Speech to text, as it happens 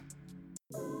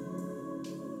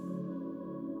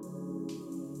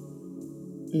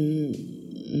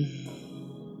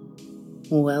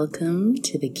Welcome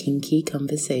to the Kinky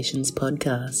Conversations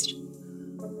podcast,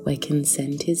 where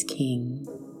consent is king,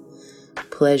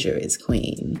 pleasure is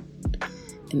queen,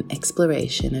 and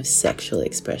exploration of sexual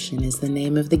expression is the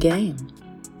name of the game.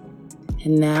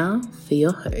 And now for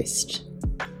your host,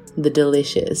 the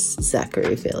delicious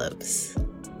Zachary Phillips.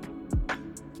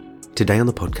 Today on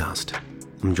the podcast,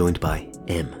 I'm joined by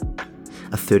M,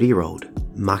 a 30-year-old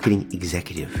marketing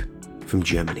executive from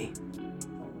Germany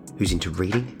who's into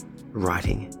reading,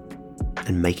 writing,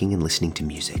 and making and listening to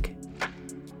music.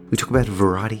 We talk about a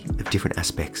variety of different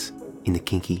aspects in the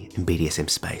kinky and BDSM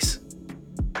space,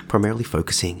 primarily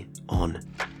focusing on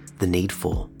the need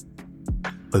for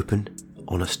open,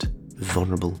 honest,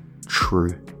 vulnerable,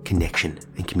 true connection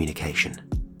and communication.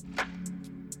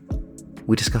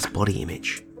 We discuss body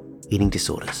image, eating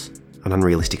disorders, and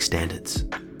unrealistic standards.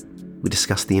 We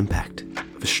discuss the impact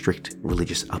of a strict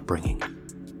religious upbringing.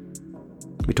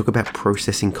 We talk about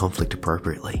processing conflict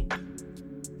appropriately,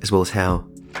 as well as how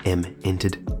M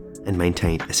entered and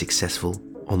maintained a successful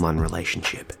online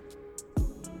relationship.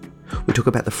 We talk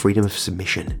about the freedom of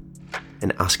submission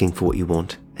and asking for what you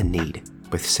want and need,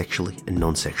 both sexually and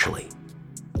non-sexually.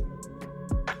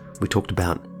 We talked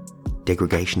about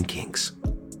degradation kinks,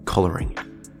 collaring,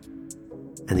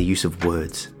 and the use of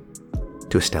words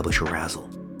to establish arousal.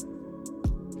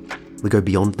 We go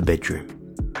beyond the bedroom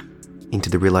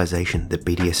into the realization that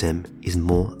BDSM is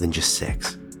more than just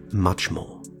sex, much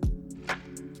more.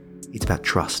 It's about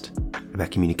trust, about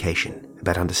communication,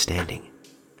 about understanding,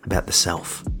 about the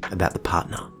self, about the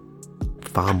partner,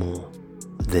 far more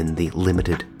than the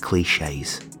limited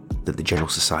cliches that the general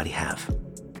society have.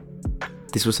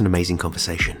 This was an amazing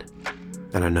conversation,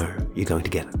 and I know you're going to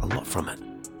get a lot from it.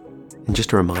 And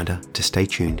just a reminder to stay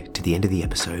tuned to the end of the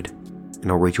episode,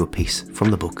 and I'll read you a piece from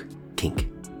the book Kink,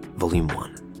 Volume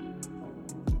 1.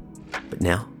 But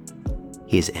now,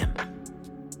 here's M.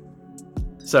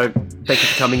 So, thank you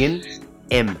for coming in.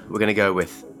 M, we're going to go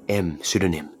with M,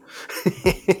 pseudonym.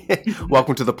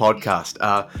 Welcome to the podcast.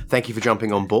 Thank you for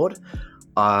jumping on board.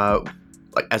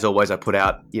 As always, I put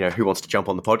out, who wants to jump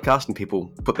on the podcast, and people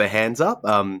put their hands up.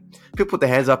 People put their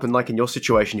hands up, and like in your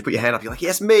situation, you put your hand up, you're like,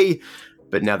 yes, me.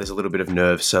 But now there's a little bit of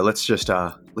nerve, so let's just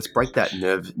let's break that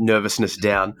nervousness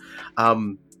down.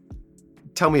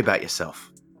 Tell me about yourself.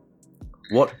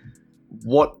 What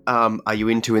are you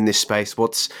into in this space?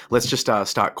 Let's just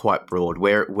start quite broad.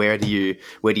 Where do you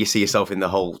see yourself in the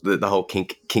whole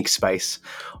kink space,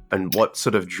 and what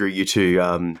sort of drew you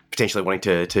to potentially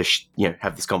wanting to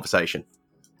have this conversation?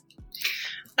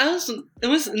 It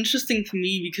was interesting for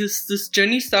me because this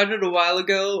journey started a while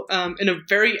ago in a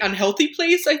very unhealthy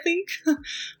place, I think,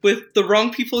 with the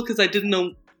wrong people, because I didn't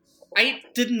know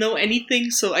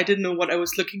anything, so I didn't know what I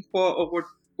was looking for or what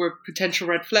were potential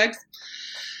red flags.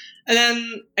 And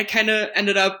then I kind of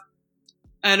ended up,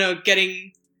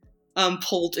 getting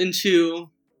pulled into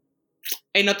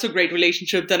a not so great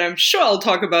relationship that I'm sure I'll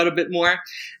talk about a bit more.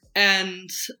 And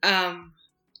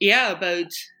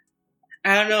about,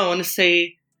 I want to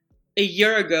say a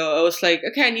year ago, I was like,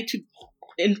 okay, I need to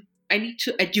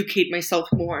educate myself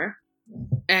more.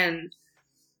 And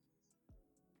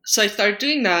so I started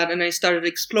doing that, and I started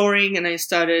exploring, and I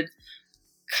started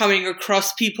coming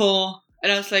across people,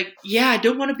 and I was like, yeah, I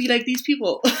don't want to be like these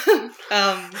people. They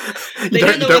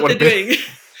don't know what they're doing.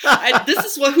 This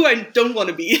is who I don't want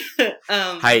to be.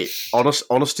 Hey,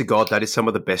 honest to God, that is some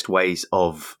of the best ways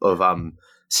of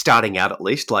starting out, at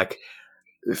least. Like,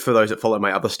 for those that follow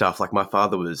my other stuff, like my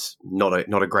father was not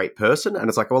a great person, and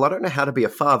it's like, well, I don't know how to be a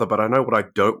father, but I know what I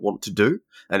don't want to do,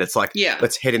 and it's like,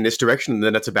 let's head in this direction, and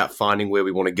then it's about finding where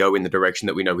we want to go in the direction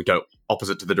that we know we don't,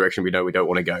 opposite to the direction we know we don't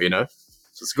want to go, So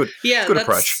it's good. Yeah, it's a good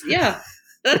approach. Yeah,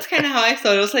 that's kind of how I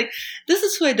thought. I was like, this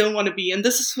is who I don't want to be, and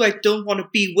this is who I don't want to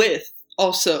be with.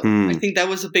 Also, I think that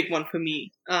was a big one for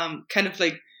me. Kind of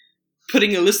like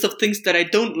putting a list of things that I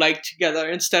don't like together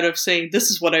instead of saying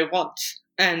this is what I want.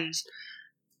 And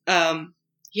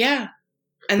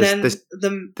there's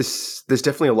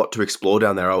definitely a lot to explore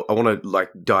down there. I want to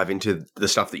dive into the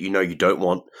stuff that you don't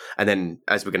want, and then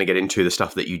as we're going to get into the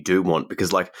stuff that you do want,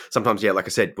 because sometimes, like I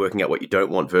said, working out what you don't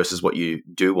want versus what you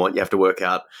do want, you have to work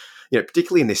out,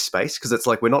 particularly in this space, because it's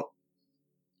like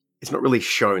it's not really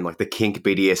shown, like the kink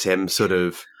BDSM sort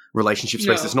of relationship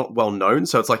space. No. It's not well known,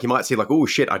 so it's like you might see like, oh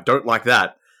shit, I don't like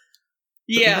that.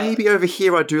 Yeah, but maybe over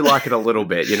here I do like it a little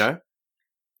bit,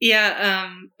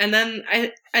 Yeah, and then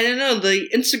I don't know, the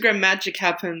Instagram magic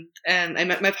happened, and I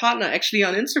met my partner actually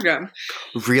on Instagram.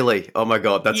 Really? Oh my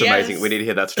God, that's amazing. We need to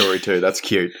hear that story too. That's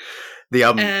cute.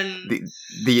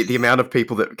 The amount of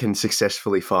people that can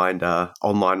successfully find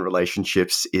online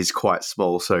relationships is quite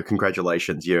small. So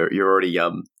congratulations, you're already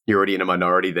in a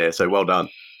minority there. So well done.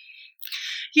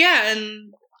 Yeah,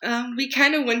 and we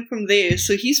kind of went from there.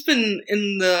 So he's been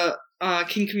in the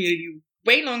kink community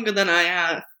way longer than I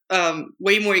have,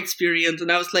 way more experience,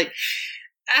 and I was like,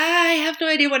 I have no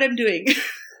idea what I'm doing.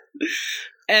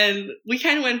 And we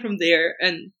kind of went from there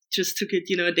and just took it,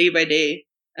 day by day.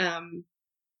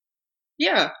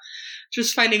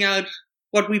 Just finding out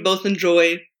what we both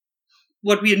enjoy,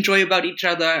 what we enjoy about each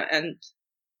other, and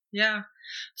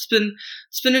it's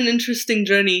been an interesting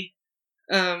journey.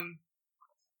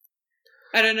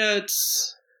 I don't know,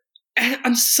 it's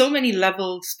on so many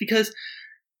levels, because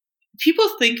people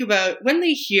think about, when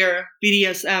they hear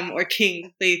BDSM or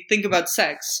kink, they think about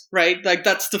sex, right? Like,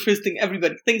 that's the first thing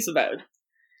everybody thinks about.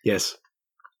 Yes.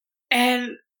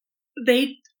 And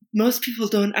most people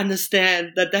don't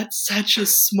understand that that's such a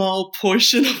small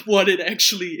portion of what it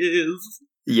actually is.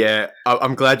 Yeah,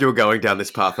 I'm glad you were going down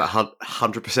this path.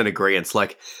 100% agree. It's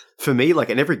like, for me, like,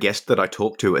 and every guest that I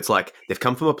talk to, it's like they've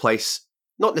come from a place,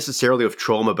 not necessarily of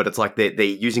trauma, but it's like they're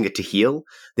using it to heal.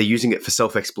 They're using it for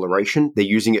self-exploration. They're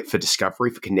using it for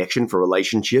discovery, for connection, for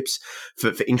relationships,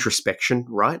 for introspection,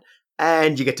 right?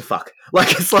 And you get to fuck.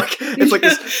 Like, it's like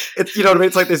this, you know what I mean?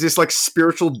 It's like there's this like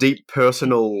spiritual, deep,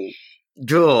 personal,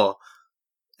 and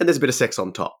there's a bit of sex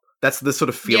on top. That's the sort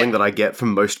of feeling that I get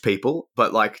from most people.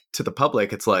 But like, to the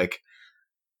public, it's like,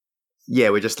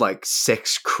 yeah, we're just like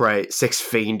sex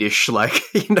fiendish, like,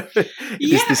 and I'm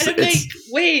like,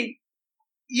 wait,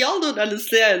 y'all don't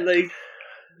understand. Like,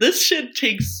 this shit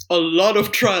takes a lot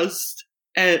of trust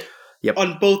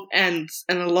on both ends,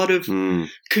 and a lot of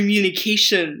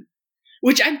communication,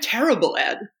 which I'm terrible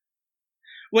at.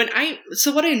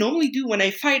 So what I normally do when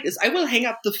I fight is I will hang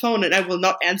up the phone and I will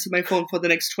not answer my phone for the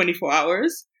next 24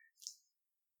 hours.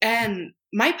 And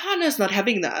my partner's not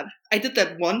having that. I did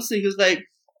that once, and he was like,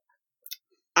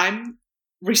 I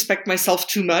respect myself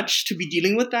too much to be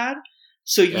dealing with that.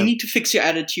 So you need to fix your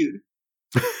attitude.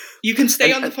 You can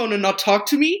stay on the phone and not talk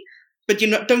to me, but you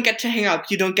don't get to hang up.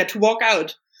 You don't get to walk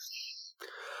out.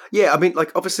 Yeah, I mean,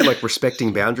 like, obviously, like,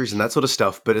 respecting boundaries and that sort of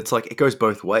stuff, but it's like, it goes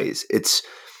both ways. It's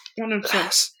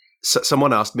 100%.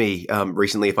 Someone asked me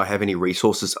recently if I have any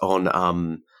resources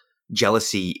on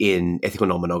jealousy in ethical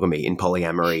non-monogamy, in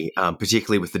polyamory,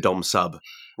 particularly with the dom-sub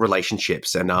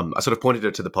relationships. And I sort of pointed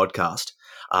it to the podcast,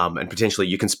 and potentially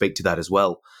you can speak to that as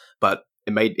well. But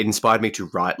it inspired me to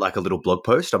write like a little blog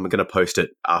post. I'm going to post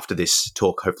it after this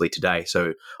talk, hopefully today.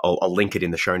 So I'll link it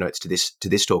in the show notes to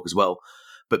this talk as well.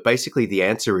 But basically the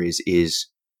answer is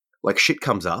like, shit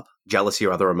comes up, jealousy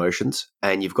or other emotions,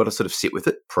 and you've got to sort of sit with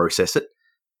it, process it,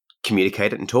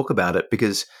 communicate it, and talk about it.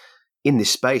 Because in this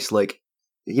space, like,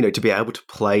 to be able to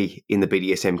play in the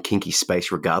BDSM kinky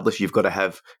space regardless, you've got to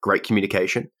have great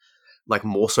communication, like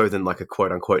more so than like a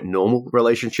quote unquote normal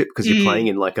relationship, because you're playing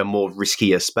in like a more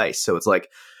riskier space. So it's like,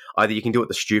 either you can do it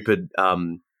the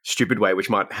stupid way, which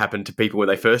might happen to people when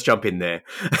they first jump in there,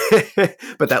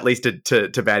 but that leads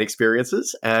to bad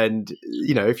experiences. And,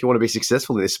 if you want to be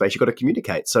successful in this space, you've got to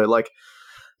communicate. So like,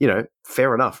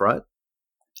 fair enough, right?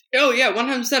 Oh yeah,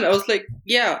 100%. I was like,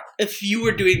 yeah, if you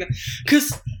were doing that,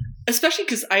 especially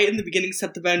because I, in the beginning,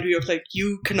 set the boundary of like,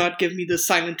 you cannot give me the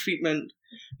silent treatment,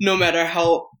 no matter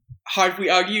how hard we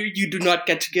argue. You do not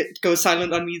get to go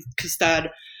silent on me, because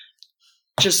that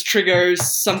just triggers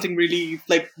something really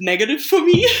like negative for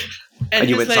me. And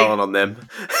you went silent on them.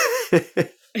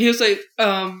 He was like,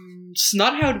 it's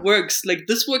not how it works. Like,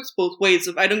 this works both ways.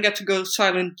 If I don't get to go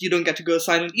silent, you don't get to go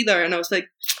silent either. And I was like,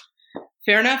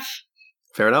 fair enough.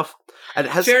 Fair enough. And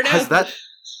has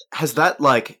that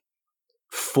like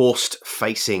forced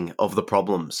facing of the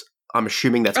problems? I'm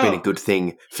assuming that's been a good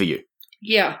thing for you.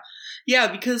 Yeah.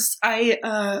 Yeah, because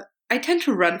I tend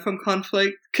to run from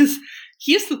conflict, because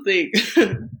here's the thing.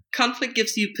 Conflict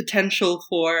gives you potential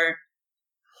for,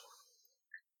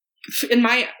 in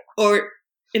my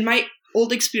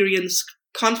old experience,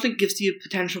 conflict gives you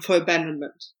potential for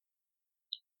abandonment.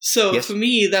 So for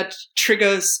me, that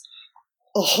triggers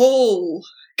a whole,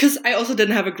 because I also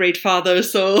didn't have a great father,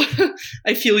 so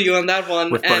I feel you on that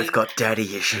one. We've both got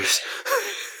daddy issues.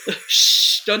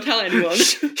 Shh, don't tell anyone.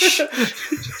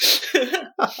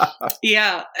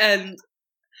 Yeah, and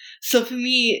so for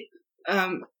me,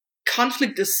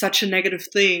 conflict is such a negative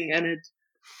thing, and it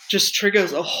just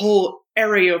triggers a whole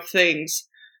array of things.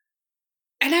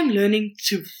 And I'm learning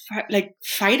to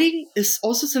fighting is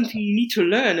also something you need to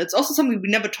learn. It's also something we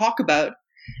never talk about.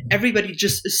 Everybody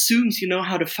just assumes you know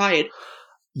how to fight.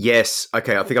 Yes.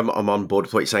 Okay. I think I'm on board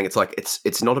with what you're saying. It's like,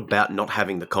 it's not about not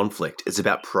having the conflict. It's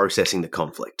about processing the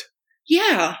conflict.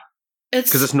 Yeah.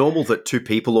 because it's normal that two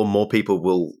people or more people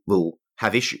will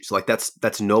have issues. Like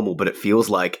that's normal, but it feels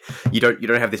like you don't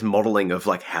have this modeling of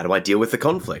like, how do I deal with the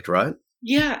conflict, right?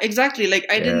 Yeah, exactly. Like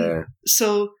I didn't.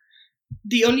 So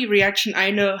the only reaction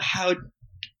I knew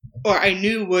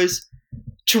was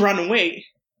to run away,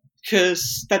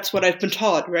 because that's what I've been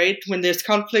taught, right? When there's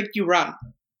conflict, you run.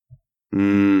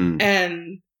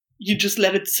 And you just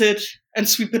let it sit and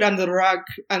sweep it under the rug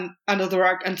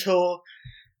until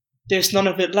there's none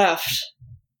of it left.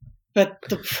 But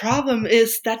the problem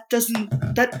is that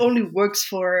only works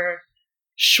for a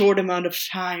short amount of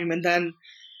time, and then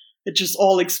it just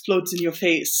all explodes in your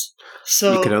face.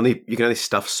 So you can only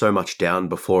stuff so much down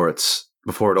before it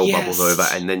all bubbles over,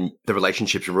 and then the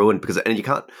relationship's ruined and you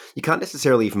can't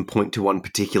necessarily even point to one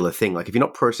particular thing. Like if you're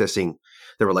not processing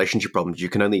the relationship problems, you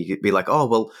can only be like, oh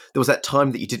well, there was that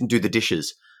time that you didn't do the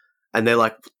dishes, and they're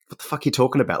like, what the fuck are you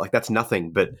talking about? Like that's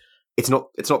nothing. But it's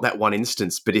not that one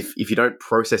instance. But if you don't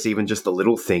process even just the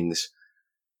little things,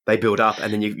 they build up,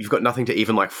 and then you've got nothing to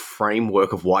even like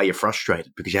framework of why you're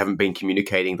frustrated, because you haven't been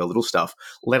communicating the little stuff,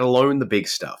 let alone the big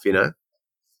stuff, you know?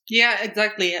 Yeah,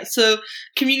 exactly. So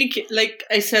like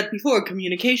I said before,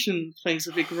 communication plays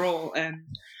a big role, and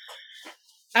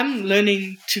I'm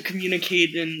learning to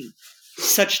communicate in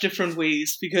such different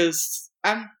ways, because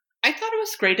I thought I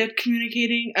was great at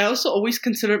communicating. I also always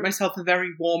considered myself a very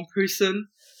warm person.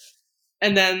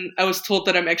 And then I was told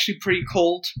that I'm actually pretty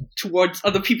cold towards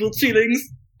other people's feelings.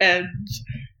 And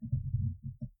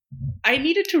I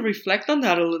needed to reflect on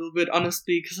that a little bit,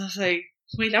 honestly, because I was like,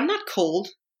 wait, I'm not cold.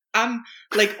 I'm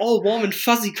like all warm and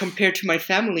fuzzy compared to my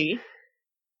family.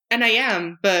 And I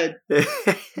am, but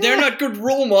they're not good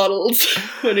role models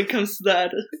when it comes to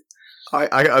that.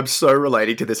 I'm so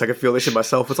relating to this. I can feel this in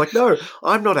myself. It's like, no,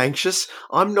 I'm not anxious.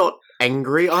 I'm not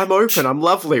angry. I'm open. I'm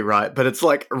lovely, right? But it's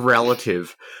like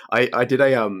relative. I did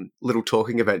a little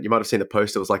talking event. You might have seen the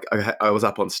post. It was like I was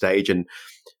up on stage, and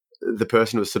the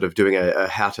person was sort of doing a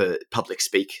how to public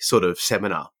speak sort of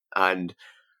seminar. And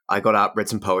I got up, read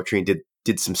some poetry, and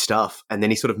did some stuff. And then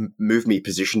he sort of moved me,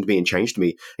 positioned me, and changed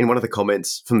me. And one of the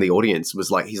comments from the audience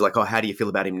was like, he's like, oh, how do you feel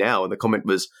about him now? And the comment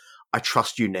was, I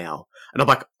trust you now. And I'm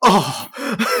like, oh,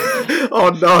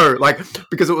 oh no. Like,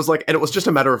 because it was like, and it was just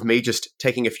a matter of me just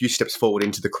taking a few steps forward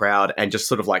into the crowd and just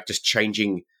sort of like just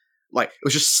changing, like it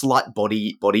was just slight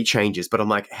body changes. But I'm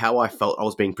like, how I felt I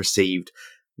was being perceived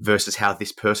versus how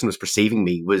this person was perceiving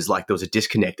me was like, there was a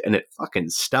disconnect, and it fucking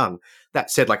stung. That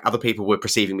said, like other people were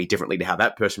perceiving me differently to how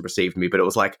that person perceived me. But it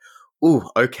was like, ooh,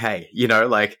 okay. You know,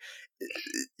 like,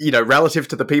 you know, relative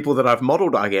to the people that I've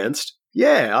modeled against,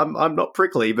 yeah, I'm not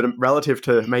prickly, but relative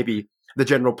to maybe the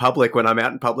general public, when I'm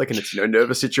out in public and it's, you know,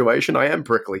 nervous situation, I am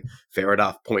prickly. Fair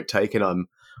enough. Point taken. I'm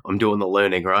doing the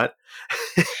learning, right?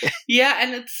 Yeah,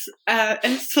 and it's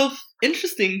so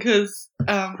interesting because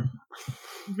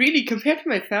really, compared to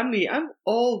my family, I'm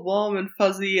all warm and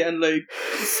fuzzy and like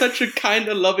such a kind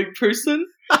and loving person.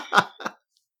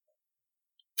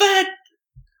 But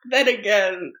then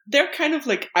again, they're kind of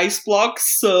like ice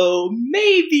blocks, so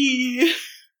maybe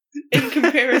in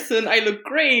comparison, I look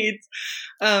great.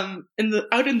 Out in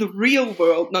the real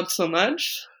world, not so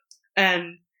much.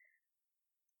 And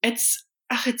it's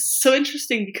so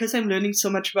interesting because I'm learning so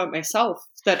much about myself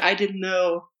that I didn't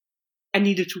know I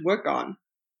needed to work on.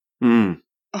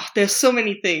 Oh, there's so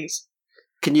many things.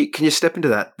 Can you step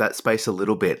into that space a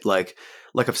little bit? Like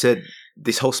I've said,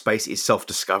 this whole space is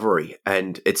self-discovery,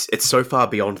 and it's so far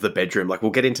beyond the bedroom. Like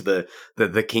we'll get into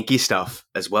the kinky stuff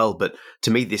as well, but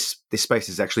to me, this space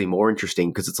is actually more interesting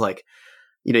because it's like,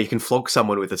 you know, you can flog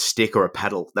someone with a stick or a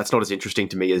paddle. That's not as interesting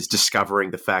to me as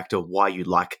discovering the fact of why you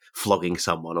like flogging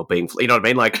someone or being, you know what I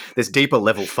mean? Like there's deeper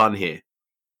level fun here.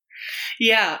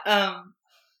 Yeah.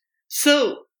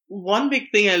 So one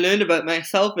big thing I learned about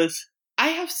myself is I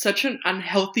have such an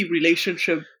unhealthy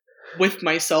relationship with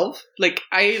myself. Like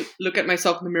I look at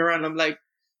myself in the mirror and I'm like,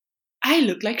 I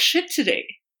look like shit today.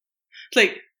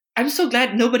 Like, I'm so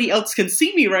glad nobody else can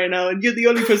see me right now and you're the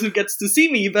only person who gets to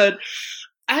see me, but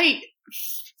I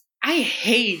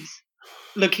hate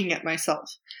looking at myself.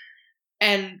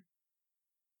 And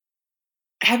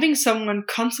having someone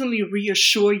constantly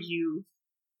reassure you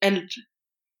and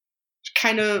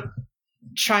kind of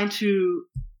trying to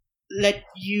let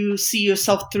you see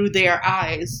yourself through their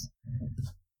eyes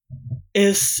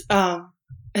is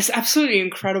absolutely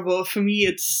incredible. For me,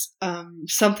 it's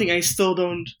something I still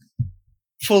don't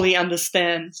fully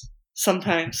understand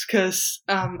sometimes, because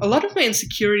a lot of my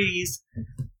insecurities,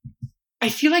 I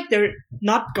feel like they're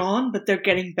not gone, but they're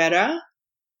getting better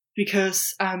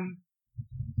because I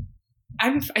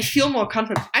feel more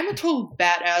confident. I'm a total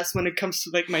badass when it comes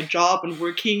to like my job and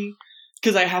working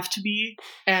because I have to be,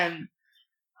 and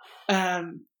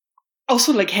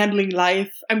Also, like, handling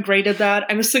life. I'm great at that.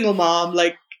 I'm a single mom.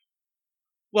 Like,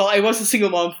 well, I was a single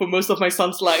mom for most of my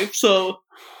son's life, so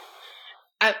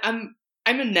I'm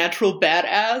a natural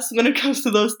badass when it comes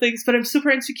to those things, but I'm super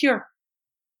insecure.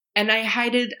 And I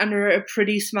hide it under a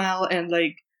pretty smile and,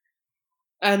 like,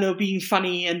 I don't know, being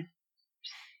funny, and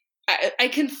I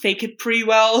can fake it pretty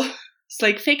well. It's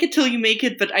like, fake it till you make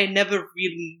it, but I never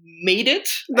really made it.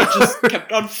 I just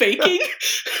kept on faking.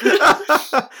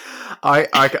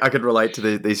 I could relate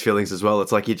to these feelings as well.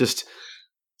 It's like you're just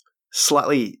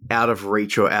slightly out of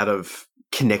reach or out of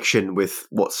connection with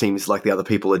what seems like the other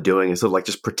people are doing. It's sort of like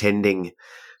just pretending,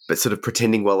 but sort of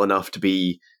pretending well enough to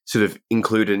be sort of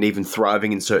included and even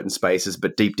thriving in certain spaces,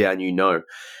 but deep down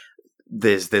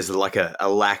there's like a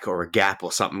lack or a gap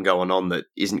or something going on that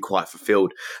isn't quite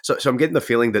fulfilled. So I'm getting the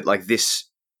feeling that, like, this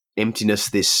emptiness,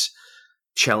 this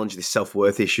challenge, this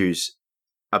self-worth issues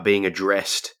are being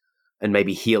addressed and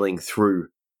maybe healing through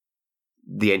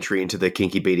the entry into the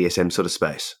kinky BDSM sort of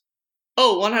space.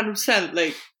 Oh, 100%.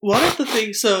 Like, one of the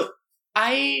things, so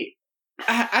I'm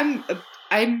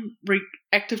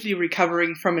actively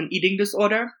recovering from an eating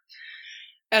disorder.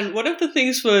 And one of the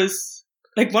things was,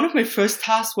 like, one of my first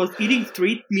tasks was eating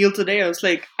 3 meals a day. I was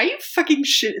like, are you fucking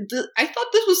shit? I thought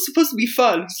this was supposed to be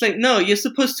fun. It's like, no, you're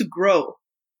supposed to grow.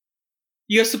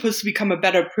 You're supposed to become a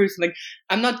better person. Like,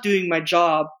 I'm not doing my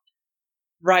job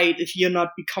right if you're not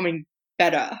becoming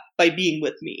better by being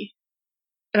with me.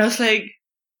 And I was like,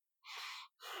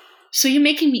 so you're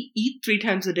making me eat 3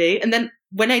 times a day? And then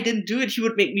when I didn't do it, he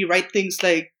would make me write things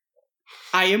like,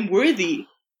 I am worthy,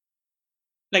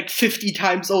 like 50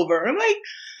 times over. I'm like,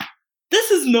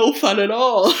 this is no fun at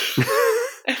all.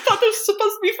 I thought this was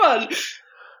supposed to be fun.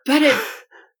 But it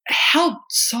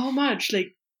helped so much.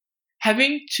 Like,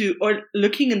 having to, or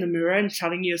looking in the mirror and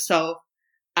telling yourself,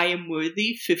 I am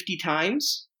worthy 50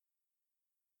 times.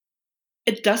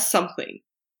 It does something.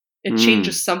 It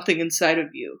changes something inside of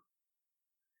you.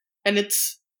 And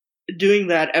it's doing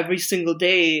that every single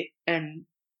day and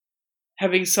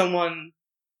having someone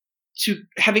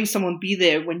be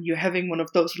there when you're having one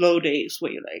of those low days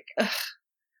where you're like, ugh,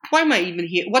 why am I even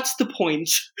here? What's the point?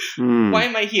 Why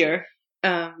am I here?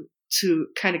 To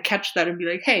kind of catch that and be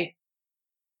like, hey,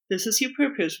 this is your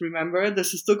purpose. Remember,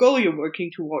 this is the goal you're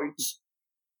working towards.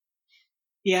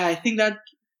 Yeah, I think that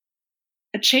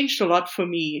it changed a lot for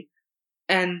me.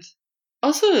 And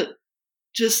also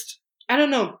just, I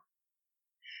don't know,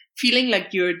 feeling like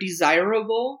you're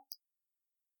desirable.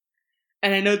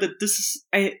 And I know that this is,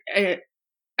 I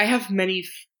have many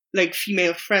like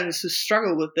female friends who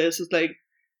struggle with this. It's like,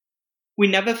 we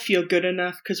never feel good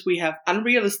enough because we have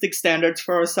unrealistic standards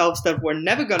for ourselves that we're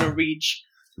never going to reach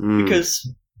because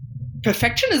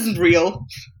perfection isn't real.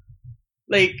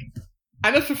 Like,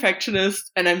 I'm a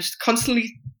perfectionist and I'm just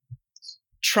constantly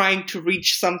trying to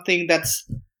reach something that's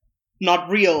not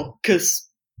real because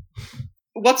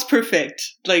what's perfect?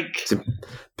 Like,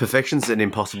 perfection's an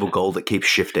impossible goal that keeps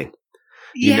shifting.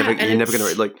 Yeah, you're never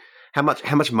going to, like, how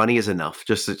much money is enough?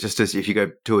 Just as if you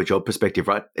go to a job perspective,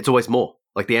 right? It's always more.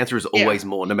 Like, the answer is always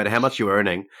more, no matter how much you're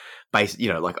earning, based,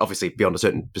 like, obviously beyond a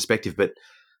certain perspective, but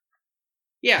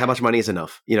how much money is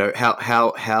enough?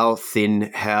 How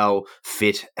thin, how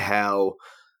fit, how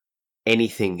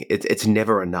anything, it's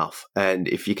never enough. And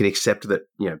if you can accept that,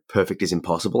 perfect is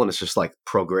impossible and it's just like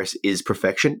progress is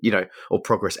perfection, or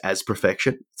progress as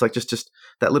perfection, it's like just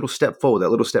that little step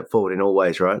forward in all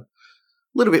ways, right? A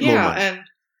little bit more money. And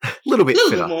a little bit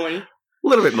fitter. A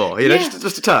little bit more,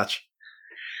 just a touch.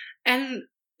 And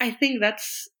I think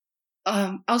that's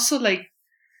also, like,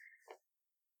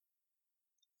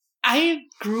 I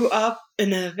grew up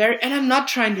in a and I'm not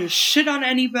trying to shit on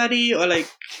anybody or, like,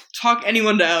 talk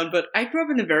anyone down, but I grew up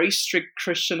in a very strict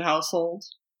Christian household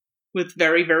with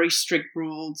very, very strict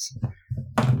rules.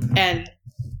 And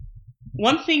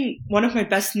one thing one of my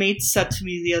best mates said to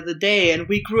me the other day, and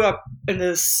we grew up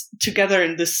together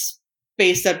in this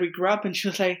space that we grew up in, she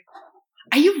was like,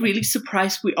 are you really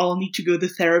surprised we all need to go to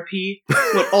therapy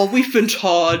when all we've been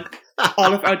taught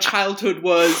all of our childhood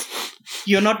was,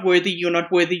 you're not worthy, you're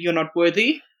not worthy, you're not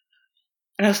worthy?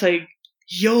 And I was like,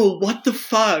 yo, what the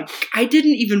fuck? I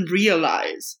didn't even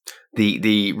realize.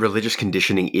 The religious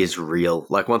conditioning is real.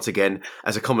 Like, once again,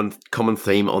 as a common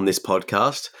theme on this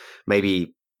podcast,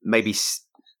 maybe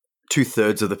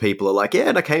 2/3 of the people are like, yeah,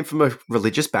 and I came from a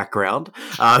religious background.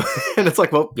 And it's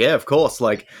like, well, yeah, of course.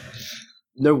 Like,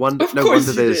 no wonder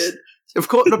there's, of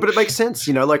course, no, but it makes sense,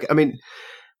 like, I mean,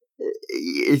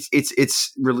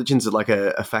 it's religions are like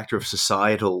a factor of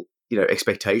societal,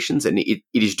 expectations, and it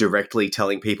is directly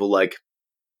telling people, like,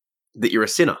 that you're a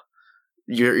sinner.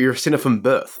 You're a sinner from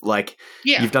birth. Like,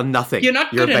 you've done nothing. You're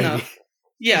not good enough.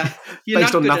 Yeah. You're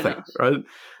based on nothing, enough. Right?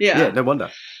 Yeah, no wonder.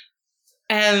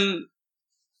 And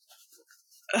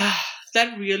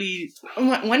that really,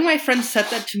 when my friend said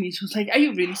that to me, she was like, are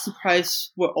you really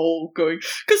surprised we're all going?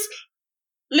 Because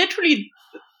literally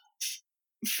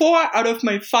 4 out of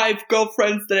my 5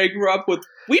 girlfriends that I grew up with,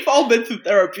 we've all been through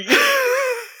therapy.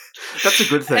 That's a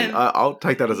good thing. I'll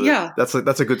take that as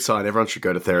that's a good sign. Everyone should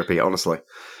go to therapy, honestly.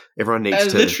 Everyone needs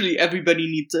to. Literally everybody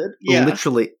needs it. Yeah.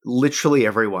 Literally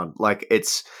everyone. Like,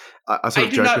 it's... I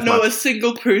do not know a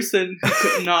single person who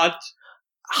could not.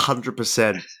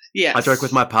 100%. Yes. I joke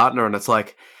with my partner, and it's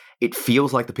like, it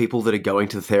feels like the people that are going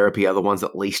to the therapy are the ones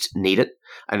that least need it,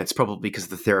 and it's probably because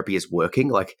the therapy is working.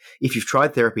 Like, if you've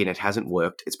tried therapy and it hasn't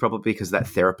worked, it's probably because that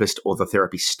therapist or the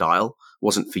therapy style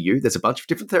wasn't for you. There's a bunch of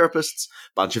different therapists,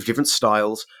 bunch of different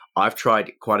styles. I've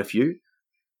tried quite a few.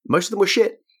 Most of them were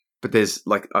shit, but there's,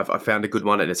 like, I've found a good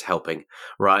one, and it's helping,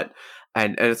 right?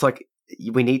 And it's like,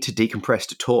 we need to decompress,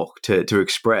 to talk, to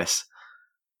express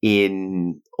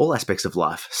in all aspects of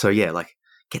life. So yeah, like,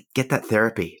 get that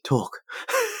therapy, talk.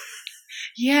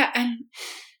 Yeah, and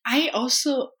I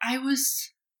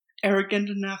was arrogant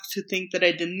enough to think that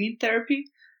I didn't need therapy.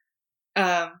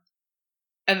 And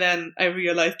then I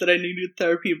realized that I needed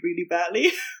therapy really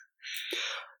badly.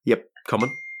 Yep,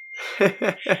 common.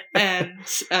 And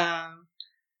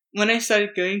when I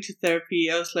started going to therapy,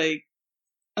 I was like,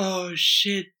 oh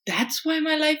shit, that's why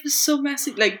my life is so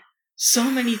messy. Like,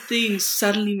 so many things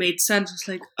suddenly made sense. It's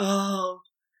like, oh,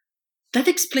 that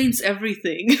explains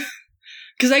everything.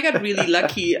 Because I got really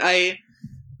lucky.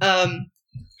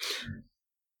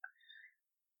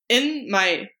 In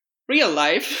my real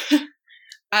life,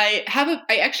 I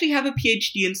actually have a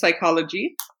PhD in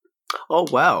psychology. Oh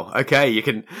wow! Okay, you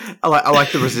can. I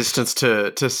like the resistance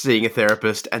to seeing a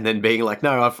therapist and then being like,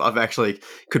 no, I've actually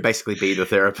could basically be the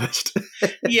therapist.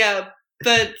 Yeah,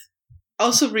 but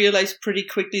also realized pretty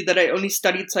quickly that I only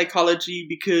studied psychology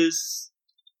because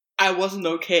I wasn't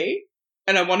okay,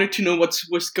 and I wanted to know what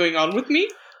was going on with me,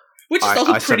 which is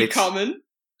also pretty common.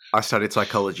 I studied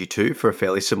psychology too for a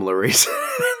fairly similar reason.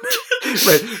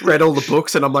 read all the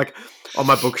books, and I'm like, on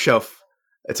my bookshelf,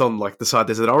 it's on like the side.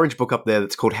 There's an orange book up there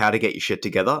that's called "How to Get Your Shit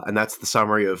Together," and that's the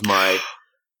summary of my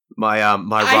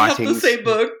writings. I have the same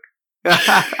book.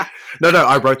 No,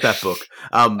 I wrote that book.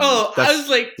 I was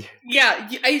like, yeah,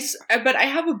 but I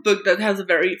have a book that has a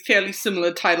fairly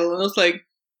similar title, and I was like,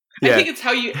 I think it's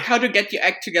how to get your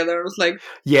act together. I was like,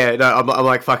 yeah, no, I'm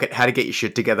like, fuck it, how to get your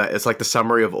shit together. It's like the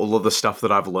summary of all of the stuff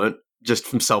that I've learned just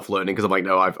from self-learning, because I'm like,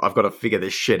 no, I've got to figure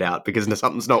this shit out because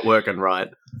something's not working right.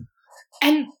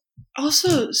 And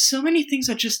also, so many things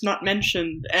are just not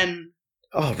mentioned, and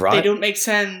they don't make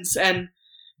sense, and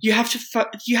you have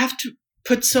to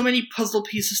put so many puzzle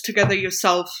pieces together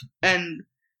yourself. And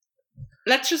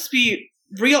let's just be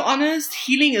real honest,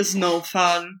 healing is no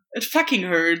fun. It fucking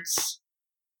hurts.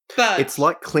 But it's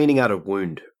like cleaning out a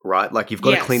wound, right? Like, you've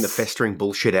got to clean the festering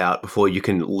bullshit out before you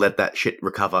can let that shit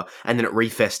recover, and then it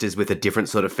refesters with a different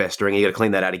sort of festering. You got to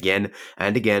clean that out again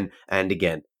and again and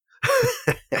again.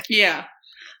 Yeah.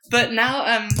 But now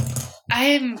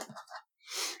I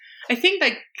think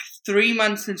like 3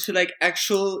 months into like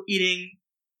actual eating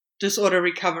disorder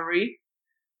recovery.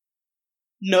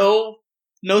 No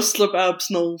slip ups,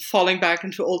 no falling back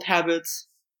into old habits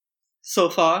so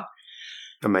far.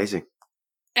 Amazing.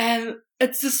 And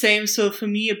it's the same. So for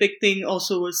me, a big thing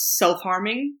also was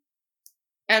self-harming.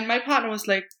 And my partner was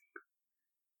like,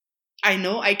 I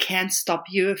know I can't stop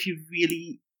you if you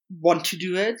really want to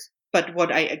do it, but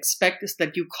what I expect is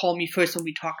that you call me first and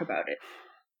we talk about it.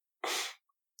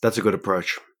 That's a good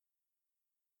approach.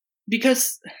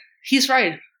 Because he's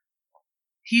right.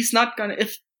 He's not gonna,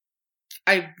 if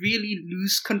I really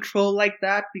lose control like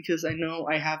that, because I know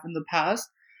I have in the past,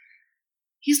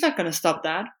 he's not gonna stop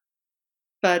that.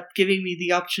 But giving me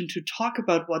the option to talk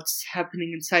about what's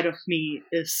happening inside of me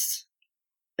is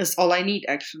all I need,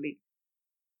 actually.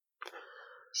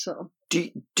 So, do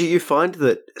you find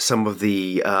that some of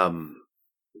the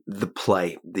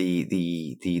play,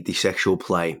 the sexual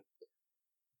play,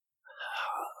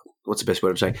 what's the best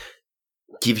word I'm saying,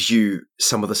 gives you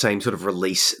some of the same sort of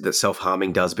release that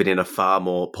self-harming does, but in a far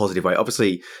more positive way?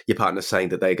 Obviously, your partner's saying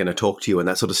that they're going to talk to you and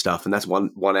that sort of stuff, and that's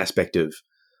one aspect of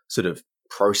sort of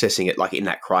processing it, like in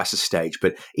that crisis stage.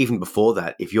 But even before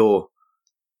that, if you're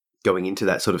going into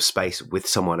that sort of space with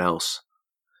someone else,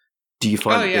 do you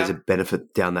find that there's a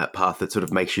benefit down that path that sort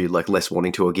of makes you like less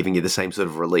wanting to, or giving you the same sort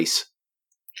of release?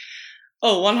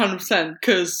 Oh, 100%.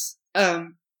 Because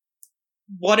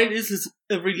what it is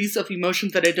a release of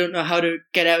emotions that I don't know how to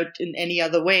get out in any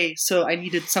other way. So I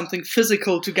needed something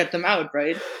physical to get them out,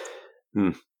 right?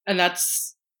 Mm. And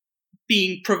that's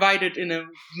being provided in a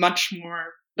much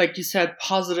more, like you said,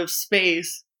 positive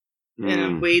space in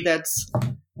a way that's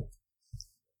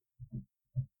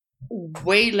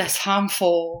way less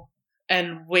harmful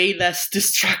and way less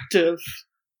destructive,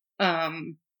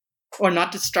 or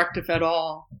not destructive at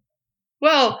all.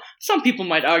 Well, some people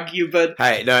might argue, but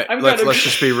hey, no, let's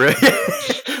just be real.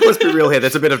 Let's be real here.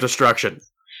 There's a bit of destruction,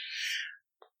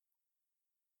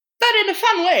 but in a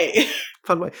fun way.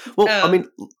 Fun way. Well, I mean,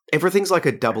 everything's like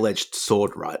a double-edged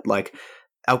sword, right? Like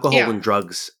alcohol and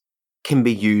drugs can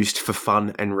be used for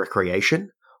fun and recreation,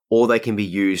 or they can be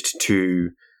used to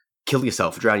kill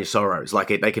yourself, drown your sorrows. Like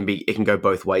it can go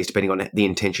both ways depending on the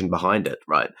intention behind it,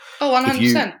 right? Oh,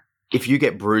 100%. If you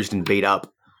get bruised and beat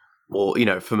up, or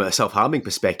from a self-harming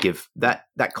perspective, that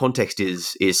context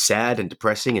is sad and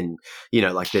depressing, and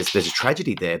like there's a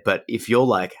tragedy there. But if you're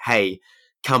like, hey,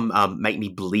 come make me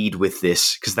bleed with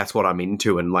this because that's what I'm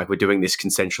into, and like we're doing this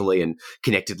consensually and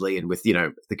connectedly and with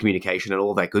the communication and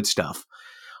all that good stuff.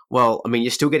 Well, I mean,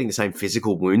 you're still getting the same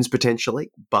physical wounds potentially,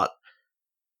 but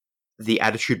the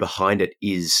attitude behind it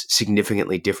is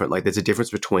significantly different. Like there's a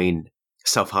difference between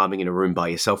self-harming in a room by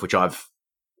yourself, which I've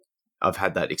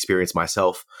had that experience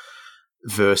myself,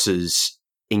 versus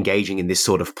engaging in this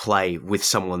sort of play with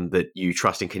someone that you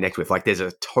trust and connect with. Like there's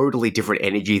a totally different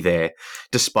energy there,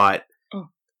 despite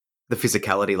the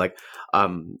physicality. Like,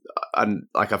 and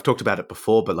like I've talked about it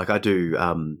before, but like I do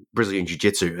Brazilian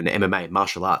Jiu-Jitsu and MMA,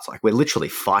 martial arts. Like we're literally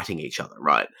fighting each other,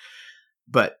 right?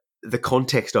 But the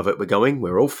context of it,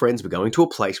 we're all friends, we're going to a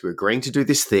place, we're agreeing to do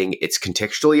this thing, it's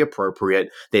contextually appropriate,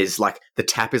 there's like, the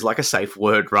tap is like a safe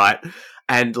word, right?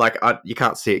 And like, you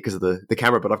can't see it because of the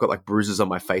camera, but I've got like bruises on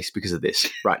my face because of this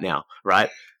right now,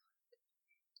 right?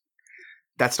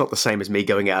 That's not the same as me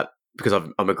going out because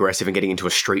I'm aggressive and getting into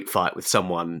a street fight with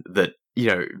someone that,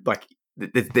 like,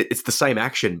 it's the same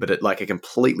action, but at like a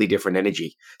completely different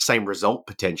energy, same result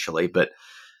potentially, but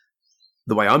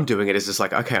the way I'm doing it is just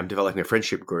like, okay, I'm developing a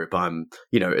friendship group. I'm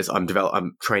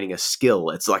training a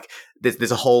skill. It's like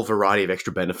there's a whole variety of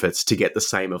extra benefits to get the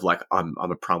same of like I'm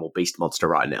a primal beast monster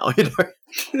right now.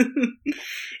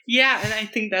 Yeah, and I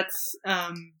think that's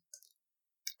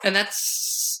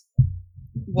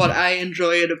what I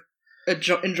enjoy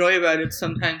about it.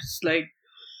 Sometimes it's like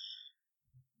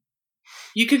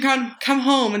you can come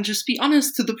home and just be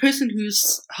honest to the person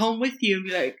who's home with you and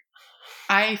be like,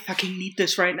 I fucking need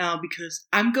this right now because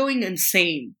I'm going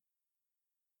insane.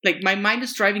 Like, my mind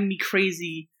is driving me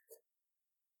crazy.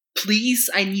 Please,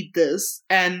 I need this.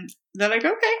 And they're like,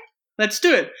 okay, let's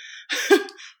do it.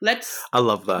 I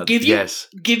love that. Give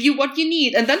you what you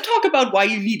need, and then talk about why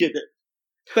you needed it.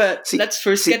 But let's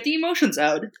first get the emotions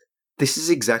out. This is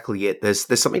exactly it. There's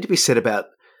something to be said about,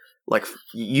 like,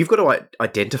 you've got to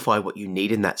identify what you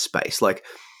need in that space. Like,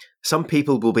 some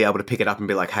people will be able to pick it up and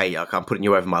be like, hey, I'm putting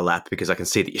you over my lap because I can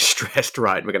see that you're stressed,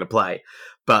 right? We're going to play.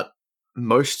 But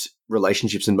most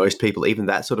relationships and most people, even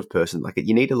that sort of person, like,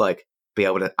 you need to like be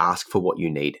able to ask for what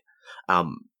you need.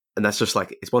 And that's just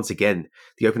like, it's once again,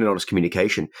 the open and honest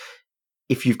communication.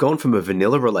 If you've gone from a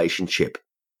vanilla relationship,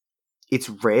 it's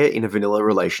rare in a vanilla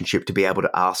relationship to be able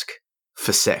to ask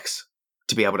for sex,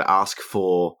 to be able to ask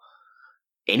for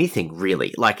anything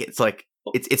really. Like, it's like,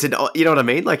 it's an, you know what I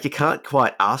mean? Like, you can't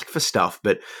quite ask for stuff,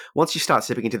 but once you start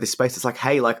stepping into this space, it's like,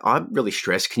 hey, like, I'm really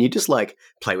stressed. Can you just like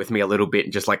play with me a little bit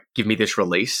and just like give me this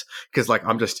release? Because like,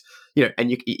 I'm just,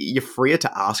 and you're freer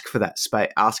to ask for that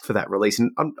space, ask for that release. And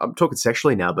I'm talking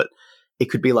sexually now, but it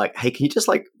could be like, hey, can you just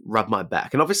like rub my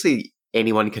back? And obviously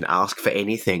anyone can ask for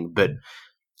anything, but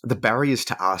the barriers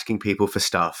to asking people for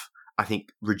stuff, I think,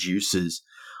 reduces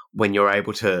when you're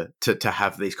able to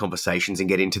have these conversations and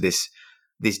get into this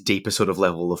deeper sort of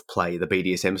level of play, the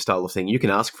BDSM style of thing. You can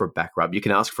ask for a back rub, you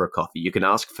can ask for a coffee, you can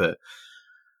ask for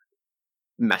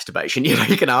masturbation, you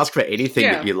can ask for anything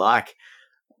that you like,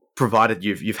 provided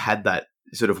you've had that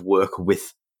sort of work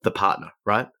with the partner,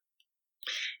 right?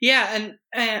 Yeah,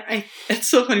 and it's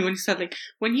so funny when you said, like,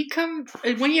 when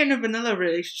you're in a vanilla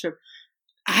relationship,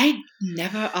 I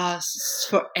never asked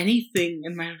for anything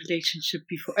in my relationship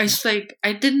before. I was like,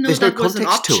 I didn't know that was an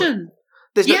option.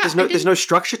 There's no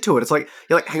structure to it. It's like,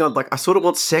 you're like, hang on, like, I sort of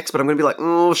want sex, but I'm going to be like,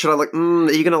 should I like,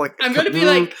 are you going to like... I'm going to be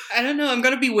like, I don't know, I'm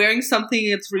going to be wearing something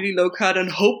that's really low cut and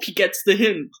hope he gets the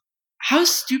hint. How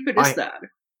stupid is that?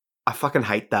 I fucking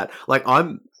hate that. Like,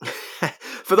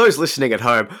 for those listening at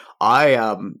home,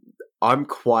 I'm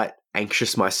quite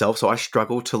anxious myself, so I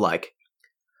struggle to like,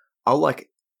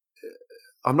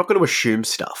 I'm not going to assume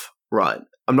stuff, right?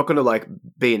 I'm not going to like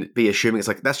be assuming. It's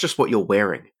like, that's just what you're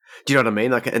wearing. Do you know what I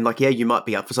mean? Like, and like, yeah, you might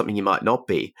be up for something, you might not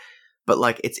be, but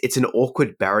like, it's an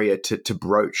awkward barrier to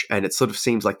broach, and it sort of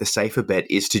seems like the safer bet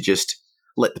is to just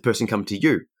let the person come to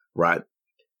you, right?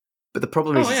 But the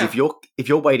problem is if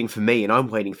you're waiting for me and I'm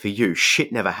waiting for you,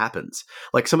 shit never happens.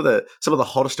 Like some of the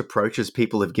hottest approaches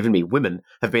people have given me, women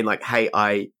have been like, "Hey,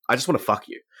 I just want to fuck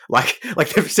you." Like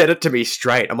they've said it to me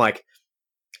straight. I'm like,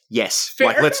 "Yes, fair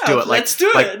like let's enough. do it." Let's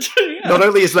do it. Yeah. Not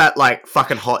only is that like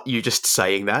fucking hot, you just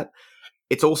saying that,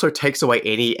 it also takes away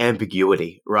any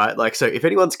ambiguity, right? Like, so if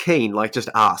anyone's keen, like just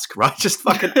ask, right? Just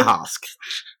fucking ask.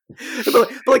 but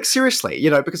like seriously, you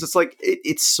know, because it's like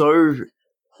it's so.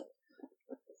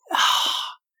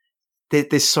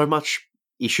 There's so much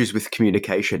issues with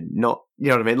communication. Not, you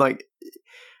know what I mean? Like,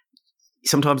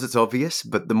 sometimes it's obvious,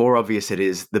 but the more obvious it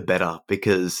is, the better.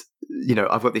 Because, you know,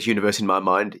 I've got this universe in my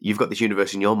mind. You've got this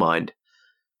universe in your mind.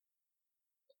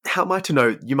 How am I to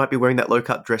know you might be wearing that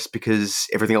low-cut dress because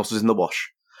everything else was in the wash?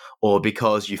 Or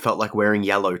because you felt like wearing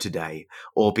yellow today?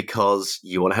 Or because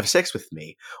you want to have sex with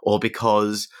me? Or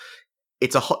because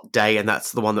it's a hot day and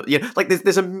that's the one that, you know, like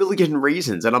there's a million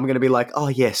reasons, and I'm going to be like, oh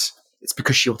yes, it's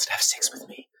because she wants to have sex with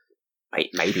me.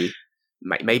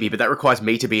 Maybe, but that requires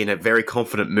me to be in a very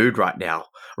confident mood right now,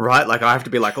 right? Like I have to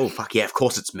be like, oh fuck yeah, of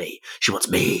course it's me. She wants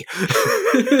me.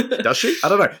 Does she? I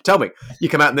don't know. Tell me. You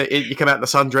come out in the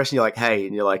sundress and you're like, hey,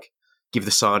 and you're like, give the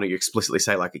sign, or you explicitly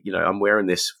say like, you know, I'm wearing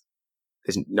this.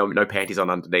 There's no panties on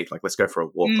underneath. Like, let's go for a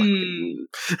walk.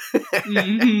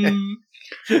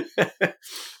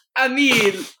 I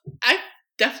mean, I've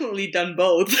definitely done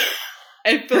both.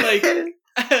 I feel like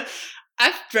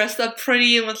I've dressed up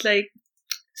pretty and was like,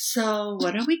 so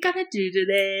what are we gonna do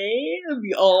today? And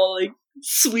be all like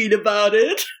sweet about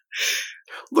it.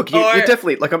 Look, you're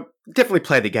definitely like, I'm definitely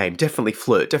play the game, definitely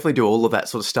flirt, definitely do all of that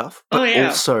sort of stuff. But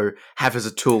also have as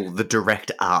a tool the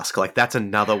direct ask. Like that's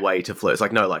another way to flirt. It's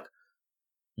like, no, like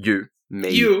you,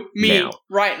 me, now.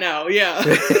 Right now, yeah.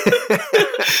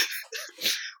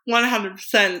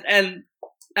 100%.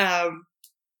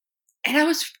 And I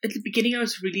was, at the beginning, I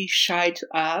was really shy to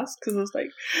ask, because I was like,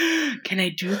 can I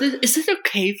do this? Is it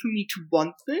okay for me to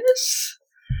want this?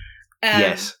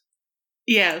 Yes.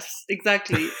 Yes,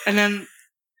 exactly. And then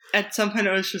at some point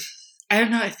I was just, I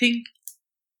don't know, I think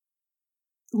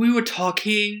we were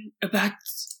talking about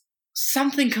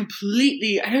something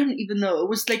completely, I don't even know, it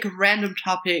was like a random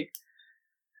topic.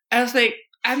 I was like,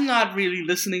 I'm not really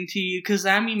listening to you because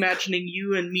I'm imagining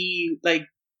you and me like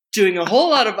doing a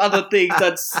whole lot of other things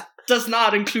that does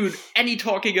not include any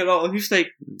talking at all. And he's like,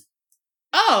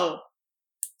 oh,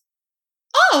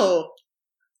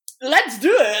 let's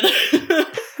do it.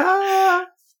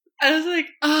 I was like,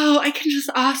 oh, I can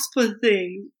just ask for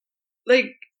things.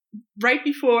 Like right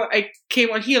before I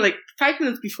came on here, like 5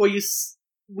 minutes before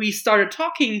we started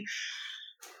talking,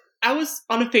 I was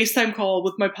on a FaceTime call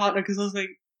with my partner because I was like,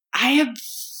 I am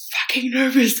fucking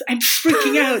nervous. I'm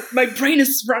freaking out. My brain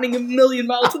is running 1,000,000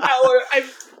 miles an hour. I'm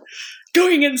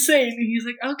going insane. And he's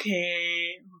like,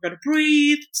 okay, we're going to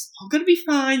breathe. It's all going to be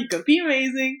fine. You're going to be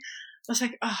amazing. I was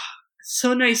like, it's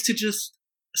so nice to just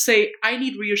say, I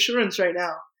need reassurance right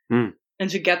now. And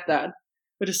to get that.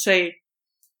 But to say,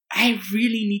 I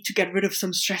really need to get rid of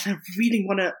some stress. I really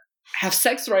want to have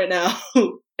sex right now.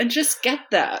 And just get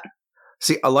that.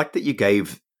 See, I like that you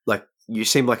gave, like, you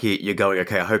seem like you're going,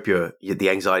 okay, I hope the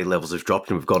anxiety levels have dropped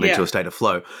and we've gone into a state of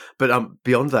flow. But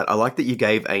beyond that, I like that you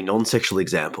gave a non-sexual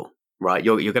example, right?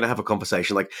 You're going to have a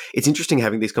conversation. Like, it's interesting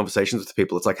having these conversations with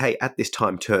people. It's like, hey, at this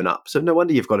time, turn up. So no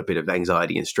wonder you've got a bit of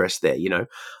anxiety and stress there, you know?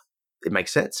 It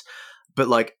makes sense. But,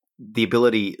 like, the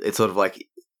ability, it's sort of like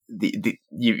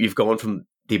you've gone from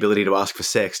the ability to ask for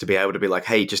sex to be able to be like,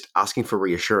 hey, just asking for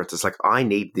reassurance. It's like, I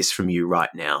need this from you right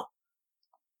now.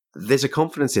 There's a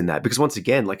confidence in that because once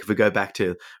again, like if we go back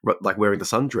to like wearing the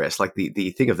sundress, like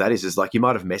the thing of that is like you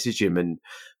might have messaged him and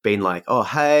been like, oh,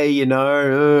 hey, you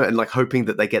know, and like hoping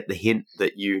that they get the hint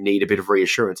that you need a bit of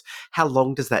reassurance. How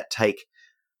long does that take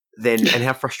then? And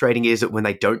how frustrating is it when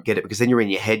they don't get it? Because then you're in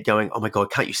your head going, oh my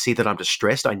God, can't you see that I'm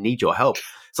distressed? I need your help.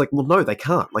 It's like, well, no, they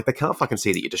can't. Like they can't fucking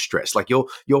see that you're distressed. Like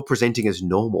you're presenting as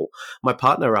normal. My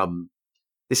partner,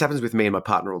 this happens with me and my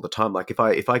partner all the time. Like if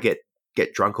I get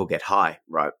drunk or get high,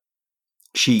 right?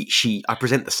 I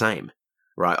present the same,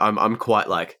 right? I'm quite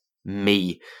like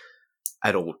me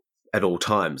at all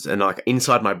times. And like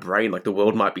inside my brain, like the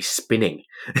world might be spinning,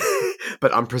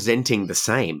 but I'm presenting the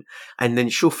same. And then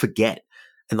she'll forget.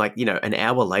 And like, you know, an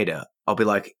hour later, I'll be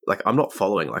like I'm not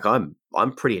following. Like I'm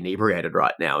pretty inebriated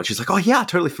right now. And she's like, oh yeah, I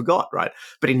totally forgot, right?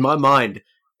 But in my mind,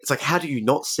 it's like, how do you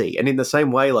not see? And in the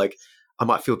same way, like I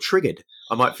might feel triggered.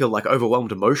 I might feel like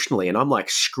overwhelmed emotionally and I'm like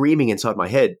screaming inside my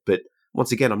head. But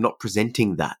once again, I'm not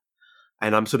presenting that.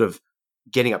 And I'm sort of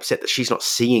getting upset that she's not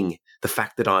seeing the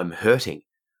fact that I'm hurting.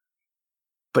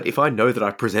 But if I know that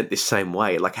I present this same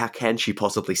way, like how can she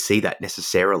possibly see that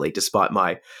necessarily despite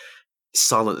my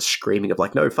silent screaming of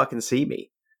like, no, fucking see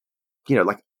me. You know,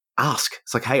 like ask.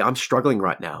 It's like, hey, I'm struggling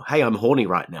right now. Hey, I'm horny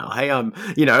right now. Hey, I'm,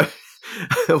 you know,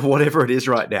 whatever it is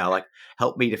right now. Like,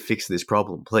 help me to fix this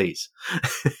problem, please.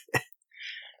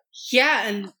 Yeah,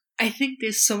 and I think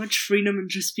there's so much freedom in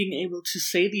just being able to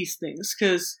say these things,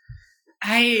 because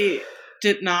I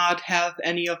did not have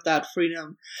any of that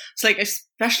freedom. It's like,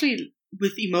 especially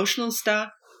with emotional stuff,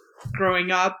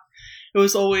 growing up, it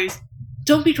was always,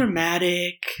 don't be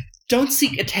dramatic, don't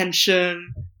seek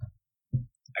attention.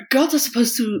 Girls are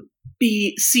supposed to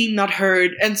be seen, not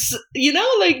heard, and, you know,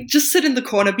 like, just sit in the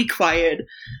corner, be quiet.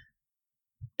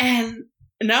 And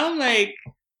now I'm like,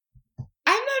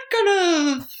 I'm not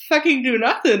gonna fucking do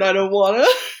nothing I don't wanna.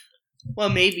 Well,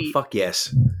 maybe. Fuck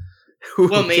yes.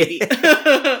 Well, maybe.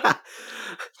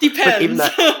 Depends.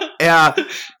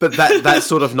 But that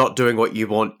sort of not doing what you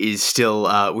want is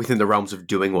still within the realms of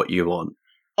doing what you want.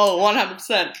 Oh,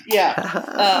 100%.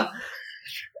 Yeah.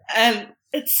 And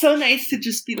it's so nice to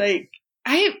just be like,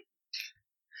 I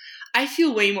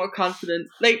feel way more confident.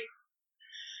 Like,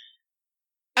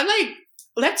 I'm like,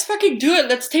 let's fucking do it.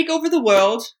 Let's take over the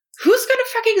world. Who's gonna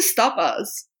fucking stop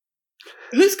us?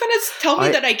 Who's gonna tell me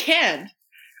that I can?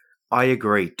 I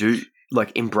agree. Do,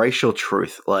 like, embrace your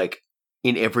truth, like,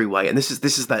 in every way. And this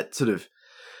is that sort of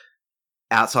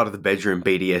outside of the bedroom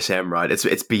BDSM, right?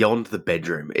 It's beyond the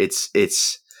bedroom. It's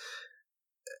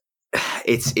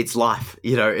life.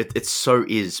 You know, it so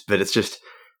is, but it's just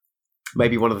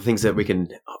maybe one of the things that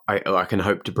I can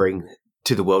hope to bring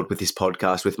to the world with this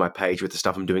podcast, with my page, with the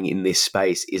stuff I'm doing in this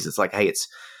space, is it's like, hey,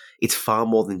 it's far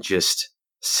more than just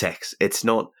sex. It's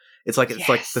not. It's like it's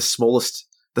like the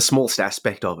smallest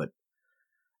aspect of it.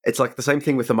 It's like the same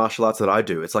thing with the martial arts that I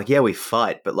do. It's like, yeah, we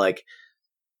fight, but like,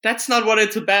 that's not what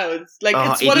it's about. Like,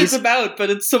 it's what it's about,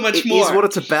 but it's so much more. It is what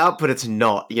it's about, but it's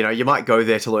not. You know, you might go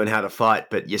there to learn how to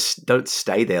fight, but you don't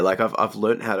stay there. Like, I've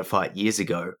learned how to fight years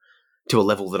ago to a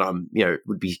level that I'm, you know,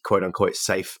 would be quote unquote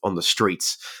safe on the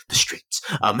streets. But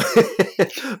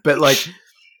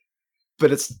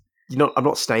it's, you know, I'm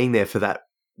not staying there for that.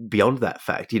 Beyond that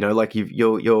fact, you know, like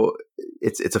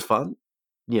it's a fun.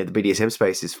 Yeah, the BDSM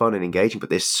space is fun and engaging, but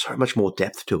there's so much more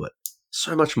depth to it.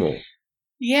 So much more.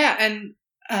 Yeah, and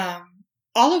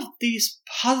all of these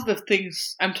positive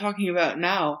things I'm talking about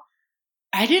now,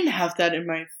 I didn't have that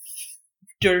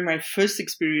during my first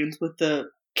experience with the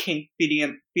kink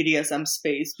BDSM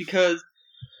space, because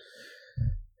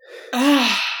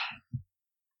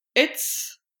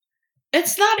it's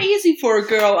not easy for a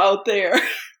girl out there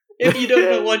if you don't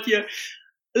know what you're...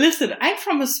 Listen, I'm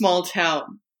from a small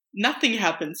town. Nothing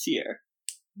happens here.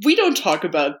 We don't talk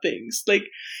about things. Like,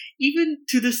 even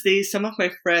to this day, some of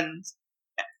my friends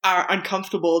are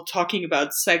uncomfortable talking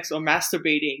about sex or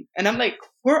masturbating. And I'm like,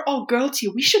 we're all girls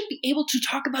here. We should be able to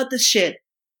talk about this shit.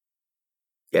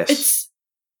 Yes. It's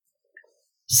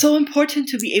so important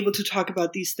to be able to talk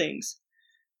about these things.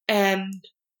 And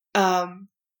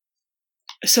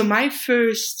so my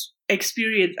first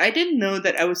experience, I didn't know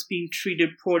that I was being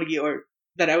treated poorly or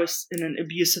that I was in an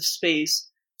abusive space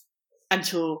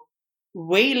until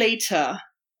way later,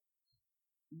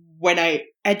 when I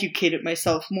educated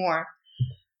myself more.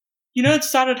 You know, it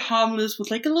started harmless with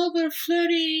like a little bit of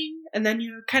flirting, and then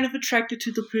you're kind of attracted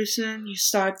to the person, you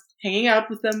start hanging out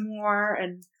with them more,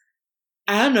 and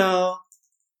I don't know,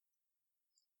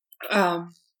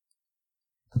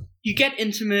 you get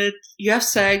intimate, you have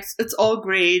sex, it's all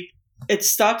great. It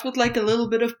starts with like a little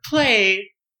bit of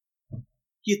play.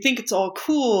 You think it's all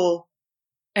cool.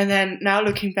 And then now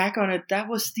looking back on it, that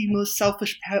was the most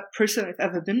selfish person I've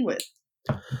ever been with.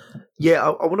 Yeah,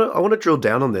 I want to drill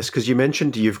down on this, because you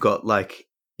mentioned you've got, like,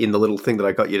 in the little thing that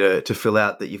I got you to fill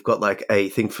out, that you've got like a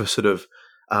thing for sort of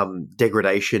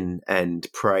degradation and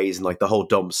praise and like the whole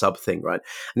dom sub thing, right?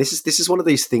 And this is one of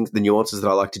these things, the nuances that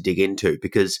I like to dig into,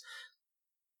 because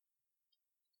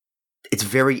it's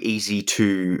very easy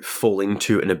to fall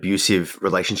into an abusive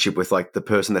relationship with like the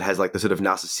person that has like the sort of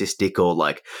narcissistic or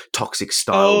like toxic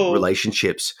style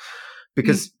relationships,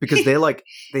 because they're like,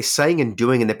 they're saying and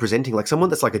doing and they're presenting like someone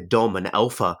that's like a dom, an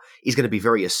alpha, is going to be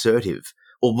very assertive,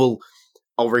 or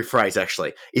I'll rephrase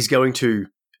actually, is going to,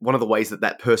 one of the ways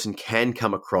that person can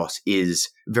come across is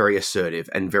very assertive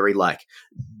and very like,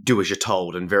 do as you're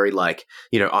told, and very like,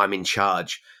 you know, I'm in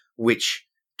charge, which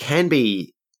can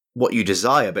be what you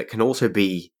desire, but can also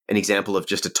be an example of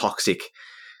just a toxic,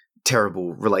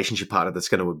 terrible relationship partner that's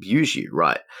going to abuse you,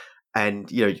 right?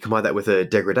 And, you know, you combine that with a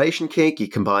degradation kink, you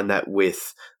combine that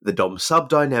with the dom-sub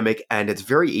dynamic, and it's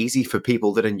very easy for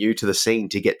people that are new to the scene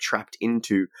to get trapped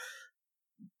into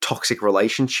toxic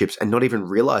relationships and not even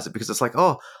realize it, because it's like,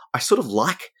 oh, I sort of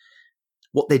like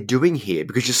what they're doing here,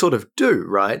 because you sort of do,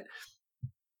 right?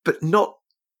 but not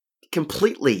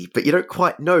completely, but you don't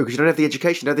quite know because you don't have the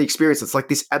education, you don't have the experience. It's like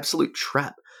this absolute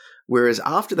trap. Whereas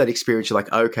after that experience, you're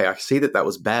like, okay, I see that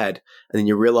was bad. And then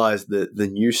you realize the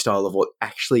new style of what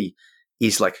actually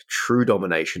is like true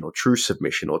domination or true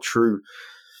submission or true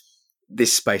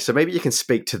this space. So maybe you can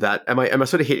speak to that. Am I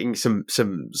sort of hitting some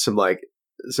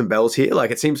bells here?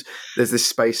 Like it seems there's this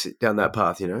space down that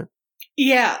path, you know?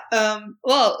 Yeah.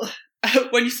 Well,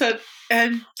 when you said,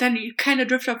 and then you kind of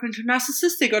drift up into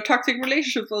narcissistic or toxic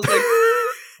relationships, I was like,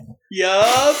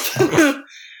 yup.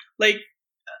 Like,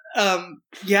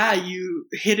 yeah, you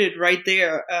hit it right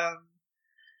there.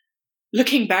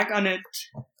 Looking back on it,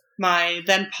 my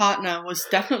then partner was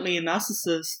definitely a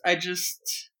narcissist. I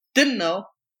just didn't know.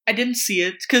 I didn't see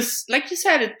it because, like you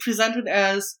said, it presented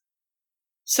as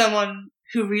someone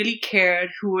who really cared,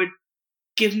 who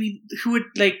would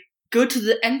like go to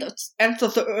the end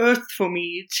of the earth for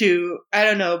me to, I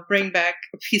don't know, bring back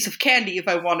a piece of candy if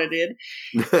I wanted it.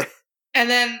 And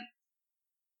then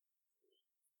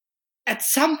at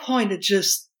some point it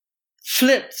just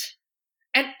flipped.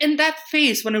 And in that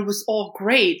phase when it was all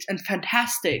great and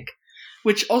fantastic,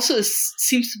 which also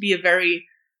seems to be a very,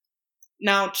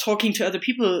 now talking to other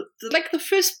people, like the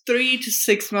first 3 to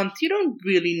 6 months, you don't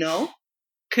really know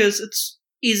because it's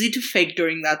easy to fake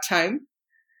during that time.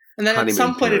 And then at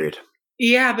some point,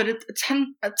 but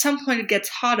at some point it gets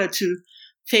harder to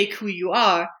fake who you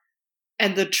are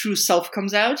and the true self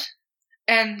comes out.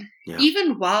 And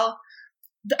even while,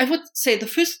 I would say the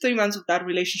first 3 months of that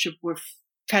relationship were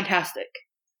fantastic.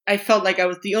 I felt like I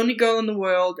was the only girl in the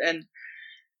world and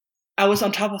I was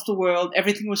on top of the world.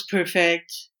 Everything was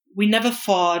perfect. We never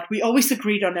fought. We always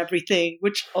agreed on everything,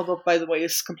 which, although, by the way,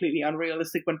 is completely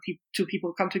unrealistic when two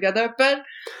people come together. But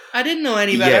I didn't know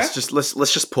any better. Yes,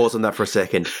 let's just pause on that for a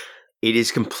second. It is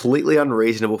completely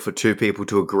unreasonable for two people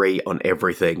to agree on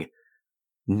everything,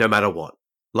 no matter what.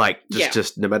 Like,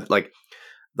 just no matter, like,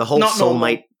 the whole Not soulmate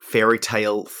normal. fairy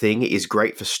tale thing is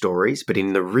great for stories, but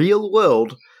in the real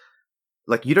world,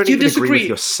 like, you don't even agree with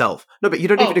yourself. No, but you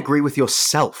don't even agree with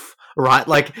yourself. Right,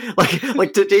 like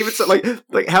to even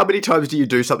like how many times do you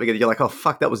do something and you're like, oh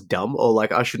fuck, that was dumb, or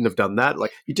like I shouldn't have done that?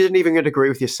 Like you didn't even agree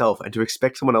with yourself, and to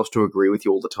expect someone else to agree with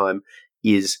you all the time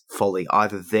is folly.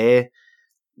 Either they're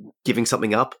giving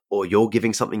something up, or you're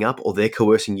giving something up, or they're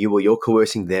coercing you, or you're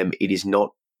coercing them. It is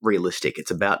not realistic.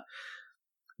 It's about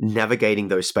navigating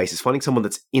those spaces, finding someone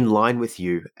that's in line with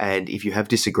you, and if you have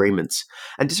disagreements,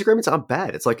 and disagreements aren't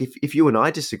bad. It's like if you and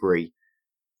I disagree,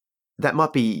 that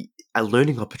might be a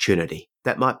learning opportunity.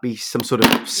 That might be some sort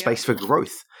of space for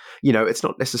growth. You know, it's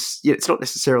not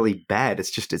necessarily bad.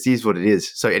 It's just, it is what it is.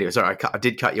 So anyway, sorry, I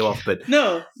did cut you off, but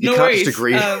no can't worries. Just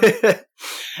agree.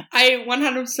 I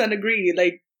 100% agree.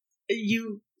 Like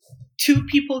two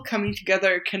people coming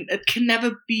together can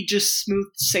never be just smooth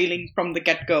sailing from the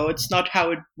get-go. It's not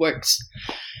how it works.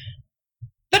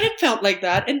 But it felt like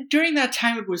that. And during that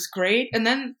time, it was great. And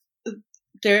then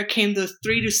there came the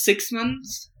 3 to 6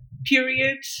 months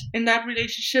period in that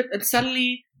relationship, and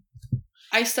suddenly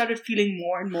I started feeling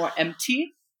more and more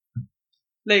empty.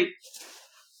 Like,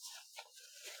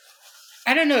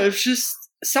 I don't know, it's just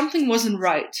something wasn't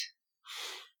right.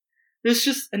 There's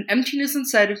just an emptiness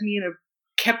inside of me, and it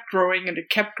kept growing and it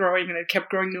kept growing and it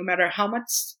kept growing no matter how much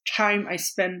time I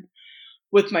spent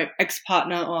with my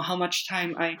ex-partner or how much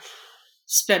time I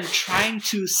spent trying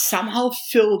to somehow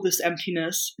fill this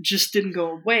emptiness. It just didn't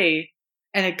go away.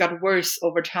 And it got worse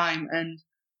over time. And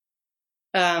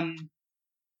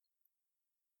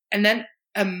then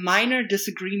a minor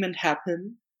disagreement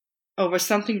happened over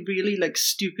something really like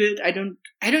stupid. I don't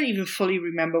even fully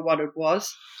remember what it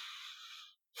was.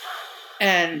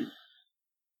 And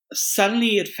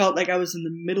suddenly it felt like I was in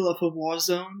the middle of a war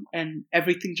zone and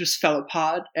everything just fell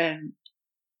apart. And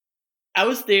I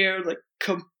was there like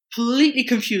completely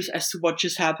confused as to what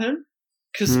just happened.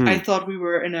 Because I thought we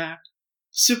were in a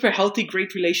super healthy,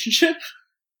 great relationship.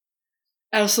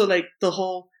 Also, like the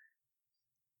whole,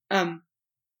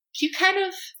 you kind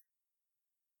of,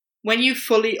 when you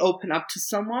fully open up to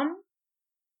someone,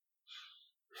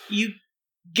 you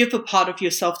give a part of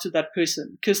yourself to that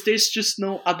person because there's just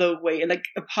no other way. Like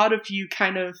a part of you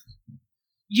kind of,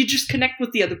 you just connect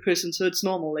with the other person, so it's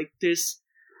normal. Like this,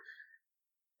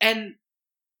 and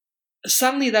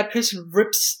suddenly that person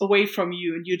rips away from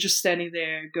you, and you're just standing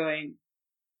there going,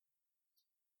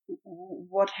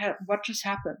 what just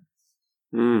happened?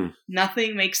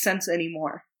 Nothing makes sense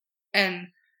anymore. And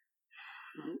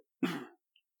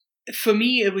for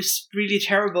me, it was really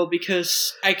terrible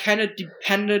because I kind of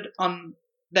depended on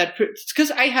that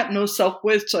because I had no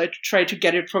self-worth, so I tried to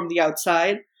get it from the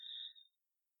outside.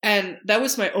 And that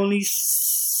was my only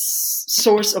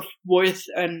source of worth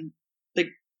and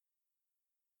like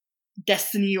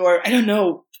destiny or, I don't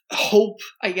know, hope,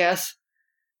 I guess.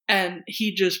 And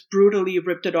he just brutally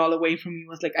ripped it all away from me. He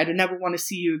was like, I don't ever want to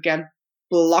see you again.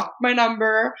 Blocked my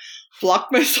number,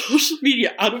 blocked my social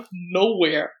media out of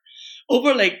nowhere.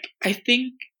 Over like,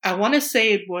 I want to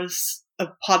say it was a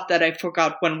pot that I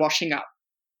forgot when washing up.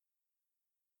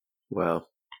 Wow.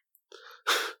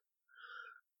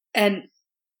 And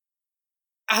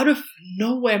out of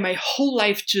nowhere, my whole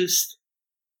life just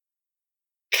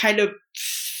kind of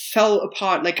fell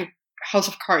apart like a house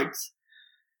of cards.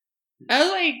 I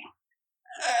was like,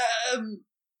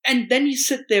 and then you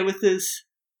sit there with this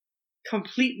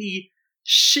completely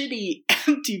shitty,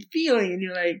 empty feeling, and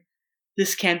you're like,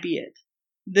 this can't be it.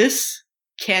 This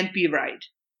can't be right.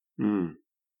 Mm.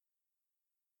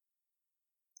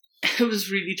 It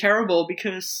was really terrible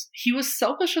because he was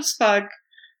selfish as fuck,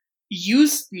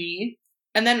 used me,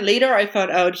 and then later I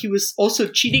found out he was also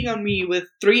cheating on me with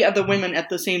 3 other women at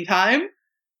the same time.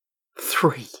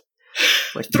 3?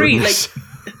 Like 3, goodness.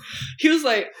 Like, he was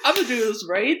like, I'm gonna do this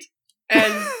right,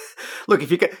 and... Look,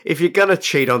 if you're gonna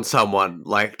cheat on someone,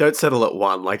 like, don't settle at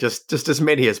 1, like, just as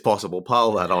many as possible,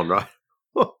 pile that on, right?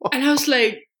 And I was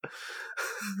like,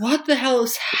 what the hell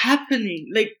is happening?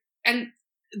 Like, and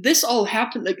this all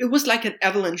happened, like, it was like an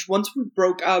avalanche. Once we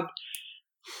broke up,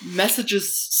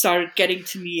 messages started getting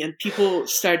to me and people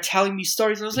started telling me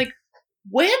stories. I was like,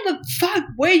 where the fuck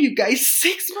were you guys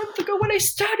 6 months ago when I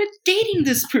started dating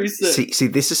this person? See,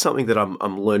 this is something that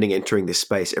I'm learning entering this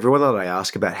space. Everyone that I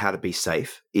ask about how to be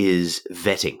safe is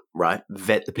vetting, right?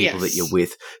 Vet the people that you're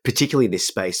with, particularly in this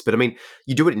space. But I mean,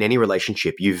 you do it in any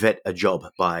relationship. You vet a job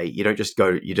by, you don't just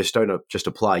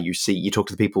apply. You talk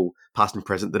to the people past and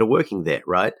present that are working there,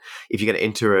 right? If you're going to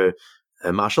enter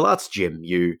a martial arts gym,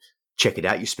 you check it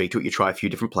out, you speak to it, you try a few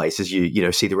different places,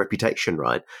 you see the reputation,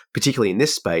 right? Particularly in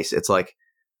this space, it's like,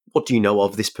 what do you know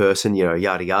of this person,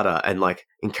 yada, yada, and like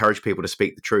encourage people to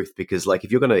speak the truth, because like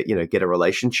if you're going to, get a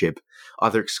relationship,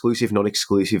 either exclusive,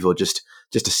 non-exclusive, or just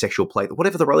a sexual play,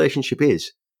 whatever the relationship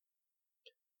is,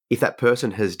 if that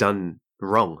person has done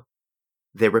wrong,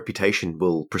 their reputation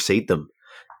will precede them.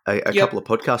 A couple of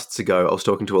podcasts ago, I was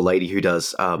talking to a lady who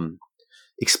does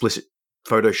explicit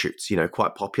photo shoots,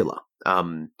 quite popular.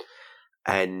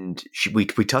 And we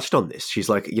touched on this. She's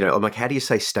like, I'm like, how do you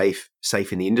say safe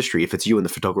in the industry if it's you and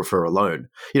the photographer alone?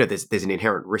 There's an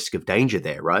inherent risk of danger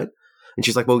there, right? And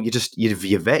she's like, well,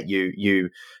 you vet, you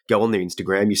go on their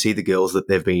Instagram, you see the girls that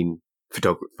they've been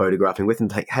photographing with,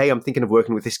 and like, hey, I'm thinking of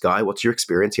working with this guy. What's your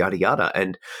experience? Yada yada.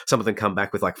 And some of them come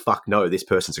back with like, fuck no, this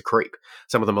person's a creep.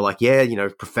 Some of them are like, yeah,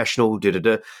 professional,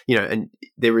 and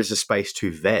there is a space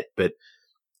to vet. But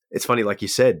it's funny, like you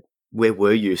said. Where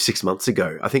were you 6 months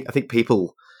ago? I think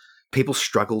people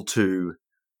struggle to.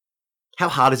 How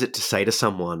hard is it to say to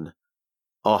someone,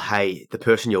 "Oh, hey, the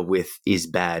person you're with is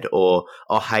bad," or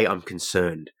 "Oh, hey, I'm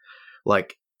concerned."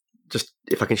 Like, just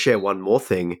if I can share one more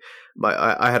thing,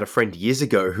 I had a friend years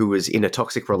ago who was in a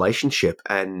toxic relationship,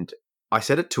 and I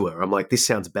said it to her. I'm like, "This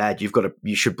sounds bad.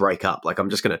 You should break up. Like, I'm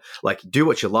just gonna do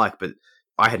what you like, but."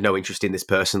 I had no interest in this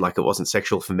person. Like, it wasn't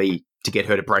sexual for me to get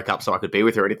her to break up so I could be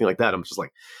with her or anything like that. I'm just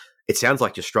like, it sounds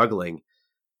like you're struggling.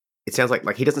 It sounds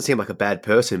like he doesn't seem like a bad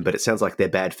person, but it sounds like they're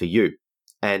bad for you.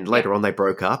 And later on, they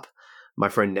broke up. My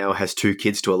friend now has 2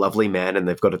 kids to a lovely man, and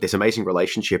they've got this amazing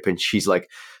relationship. And she's like,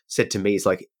 said to me, "It's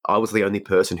like I was the only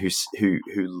person who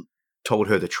told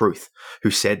her the truth,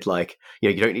 who said like,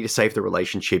 you don't need to save the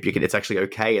relationship. It's actually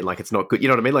okay, and like it's not good. You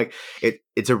know what I mean? Like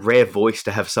it's a rare voice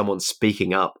to have someone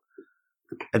speaking up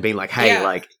and being like, hey,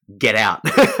 like get out."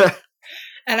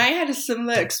 And I had a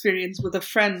similar experience with a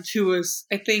friend who was,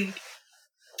 I think,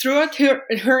 throughout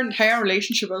her entire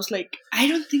relationship, I was like, I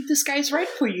don't think this guy's right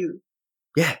for you.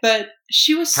 Yeah. But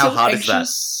she was How so hard anxious.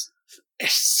 Is that?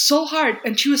 So hard.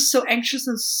 And she was so anxious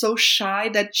and so shy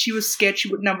that she was scared she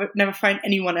would never find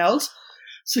anyone else.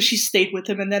 So she stayed with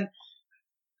him. And then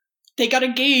they got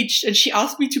engaged and she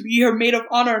asked me to be her maid of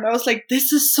honor. And I was like,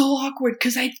 this is so awkward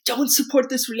because I don't support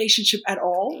this relationship at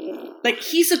all. Like,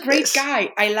 he's a great guy.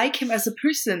 I like him as a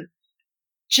person,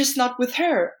 just not with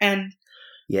her. And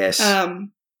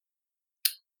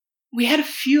we had a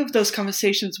few of those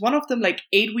conversations. One of them, like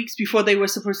 8 weeks before they were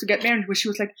supposed to get married, where she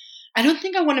was like, I don't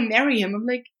think I want to marry him. I'm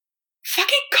like,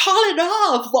 fucking call it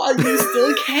off while you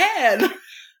still can.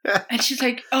 And she's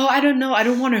like, oh, I don't know. I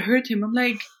don't want to hurt him. I'm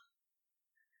like,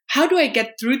 how do I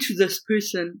get through to this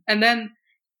person? And then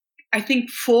I think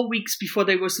 4 weeks before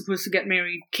they were supposed to get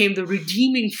married came the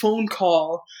redeeming phone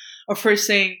call of her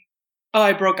saying, oh,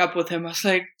 I broke up with him. I was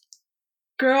like,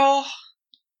 girl,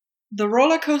 the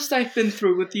roller coaster I've been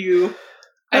through with you,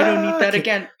 I don't need that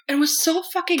again. It was so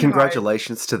fucking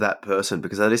Congratulations to that person,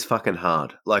 because that is fucking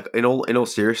hard. Like, in all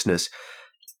seriousness,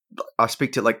 I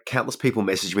speak to like countless people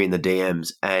message me in the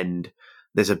DMs, and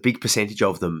there's a big percentage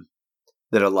of them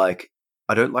that are like,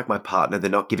 I don't like my partner. They're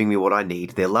not giving me what I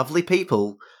need. They're lovely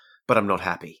people, but I'm not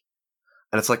happy.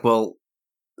 And it's like, well,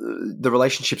 the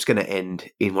relationship's going to end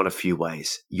in one of few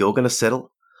ways. You're going to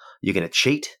settle. You're going to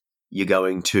cheat. You're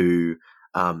going to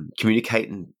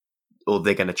communicate, or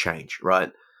they're going to change,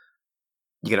 right?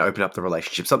 You're going to open up the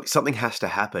relationship. Something has to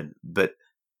happen. But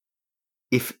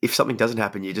if something doesn't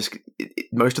happen,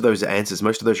 most of those answers,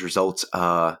 most of those results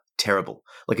are terrible.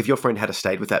 Like if your friend had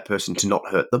stayed with that person to not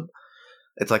hurt them,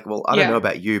 it's like, well, I don't know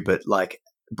about you, but like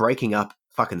breaking up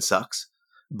fucking sucks.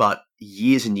 But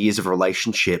years and years of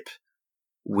relationship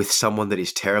with someone that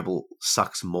is terrible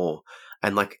sucks more.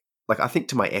 And like I think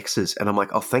to my exes, and I'm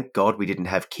like, oh, thank God we didn't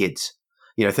have kids.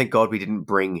 You know, thank God we didn't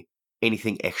bring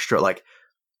anything extra. Like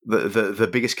the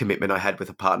biggest commitment I had with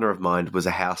a partner of mine was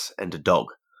a house and a dog.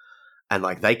 And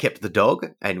like they kept the dog,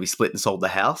 and we split and sold the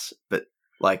house. But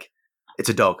like, it's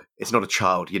a dog. It's not a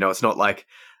child. You know, it's not like,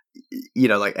 you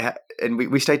know, like, and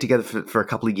we stayed together for a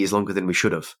couple of years longer than we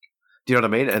should have. Do you know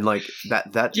what I mean? And like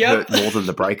that hurt more than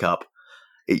the breakup.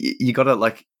 You got to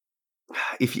like,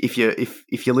 if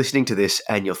you're listening to this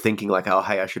and you're thinking like, oh,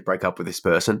 hey, I should break up with this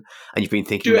person, and you've been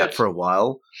thinking that for a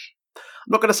while, I'm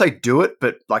not going to say do it,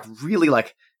 but like really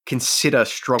like consider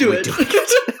strongly doing it.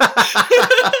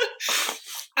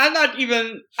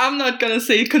 I'm not going to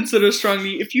say consider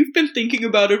strongly. If you've been thinking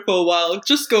about it for a while,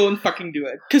 just go and fucking do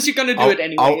it, because you're going to do it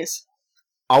anyways.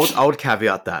 I would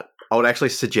caveat that. I would actually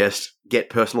suggest get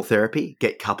personal therapy,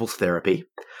 get couples therapy.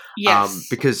 Yes.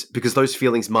 Because those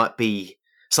feelings might be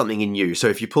something in you. So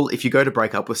if you go to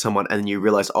break up with someone and you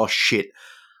realize, oh shit,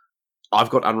 I've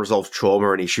got unresolved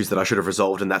trauma and issues that I should have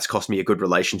resolved, and that's cost me a good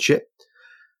relationship.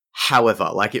 However,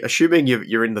 like assuming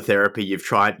you're in the therapy, you've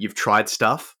tried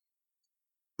stuff,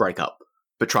 break up,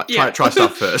 but try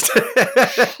stuff first.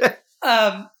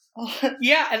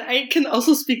 Yeah, and I can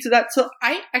also speak to that. So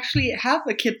I actually have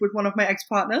a kid with one of my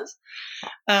ex-partners.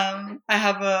 I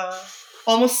have a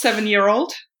almost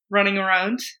 7-year-old running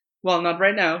around. Well, not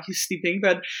right now, he's sleeping,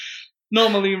 but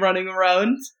normally running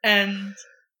around. And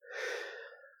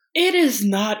it is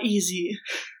not easy.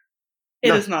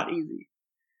 It is not easy.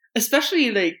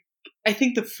 Especially, like, I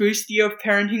think the first year of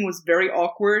parenting was very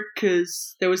awkward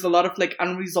because there was a lot of, like,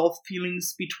 unresolved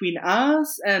feelings between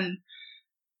us, and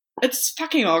it's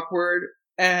fucking awkward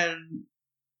and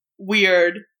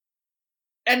weird.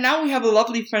 And now we have a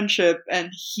lovely friendship, and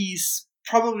he's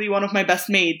probably one of my best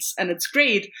mates, and it's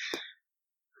great.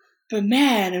 But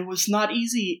man, it was not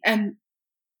easy. And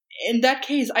in that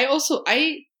case,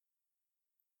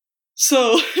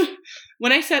 so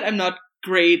when I said I'm not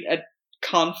great at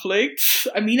conflicts,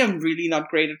 I mean, I'm really not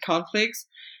great at conflicts.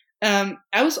 I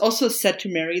was also set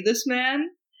to marry this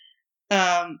man.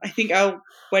 I think our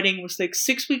wedding was like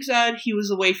 6 weeks out. He was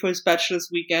away for his bachelor's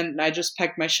weekend, and I just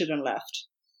packed my shit and left.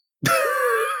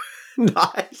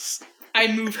 Nice. I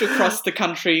moved across the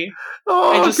country.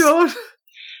 Oh, God.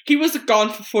 He was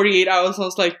gone for 48 hours. I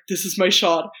was like, this is my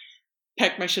shot.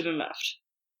 Packed my shit and left.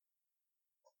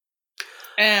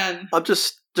 And I'm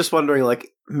just wondering,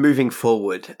 like, moving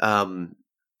forward,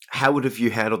 how would have you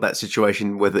handled that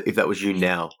situation if that was you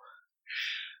now?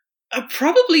 I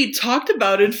probably talked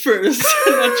about it first,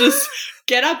 and not just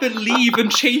get up and leave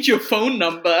and change your phone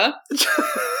number.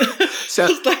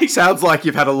 Sounds like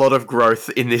you've had a lot of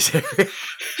growth in this area.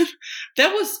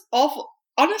 That was awful.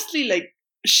 Honestly, like,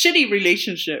 shitty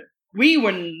relationship.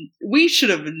 We should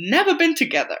have never been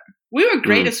together. We were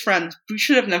great as friends. We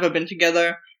should have never been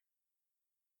together.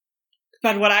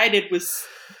 But what I did was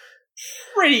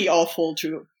pretty awful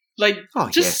too. Like,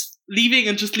 leaving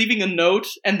a note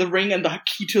and the ring and the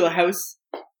key to the house.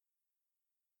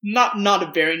 Not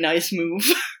a very nice move.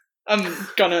 I'm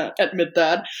gonna admit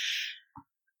that.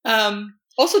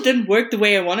 Also didn't work the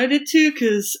way I wanted it to,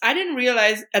 because I didn't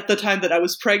realize at the time that I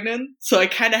was pregnant, so I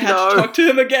kind of had to talk to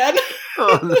him again.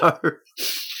 Oh, no.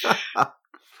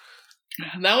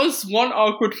 That was one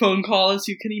awkward phone call, as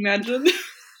you can imagine.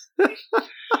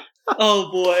 Oh,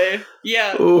 boy.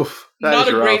 Yeah. Oof, not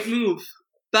a great move,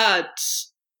 but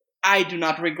I do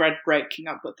not regret breaking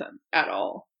up with him at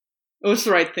all. It was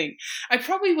the right thing. I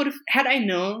probably would have, had I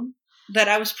known that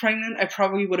I was pregnant, I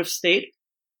probably would have stayed.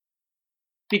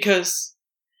 Because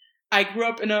I grew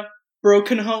up in a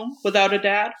broken home without a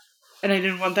dad, and I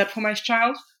didn't want that for my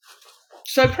child.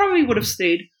 So I probably would have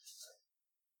stayed.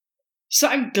 So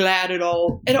I'm glad it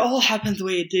all happened the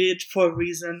way it did for a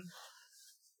reason.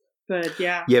 But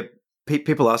yeah. Yeah,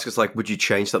 people ask us, like, would you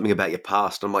change something about your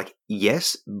past? I'm like,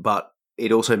 yes, but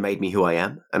it also made me who I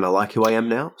am, and I like who I am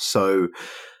now. So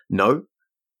no,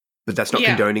 but that's not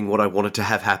condoning what I wanted to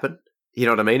have happen. You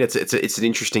know what I mean? It's an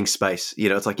interesting space. You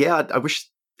know, it's like, yeah, I wish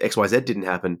XYZ didn't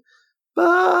happen,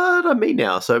 but I'm me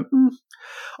now. So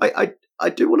I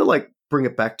do want to like bring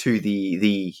it back to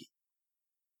the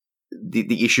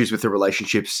issues with the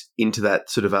relationships into that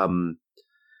sort of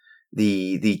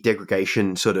the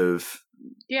degradation sort of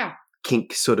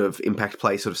kink sort of impact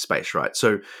play sort of space, right?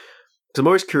 So I'm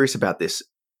always curious about this.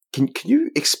 Can you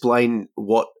explain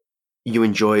what you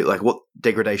enjoy, like what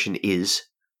degradation is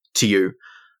to you,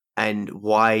 and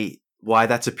why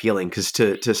that's appealing? Because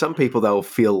to some people they'll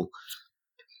feel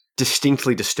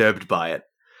distinctly disturbed by it,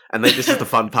 and this is the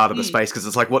fun part of the space, because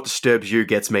it's like what disturbs you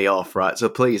gets me off, right? So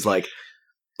please, like,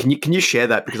 can you share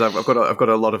that, because I've got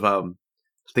a lot of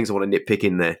things I want to nitpick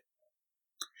in there.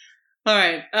 All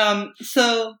right.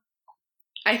 So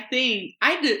I think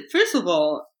first of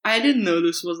all, I didn't know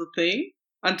this was a thing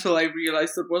until I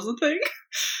realized it was a thing.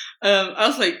 I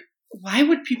was like, why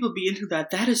would people be into that?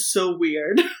 That is so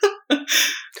weird.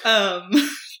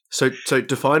 So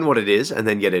define what it is and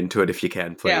then get into it if you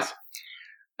can, please.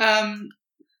 Yeah.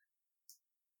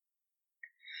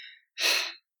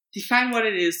 Define what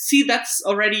it is. See, that's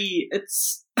already,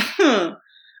 it's,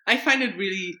 I find it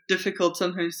really difficult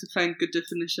sometimes to find good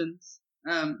definitions.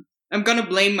 I'm gonna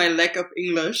blame my lack of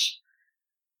English.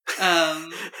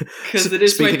 Because it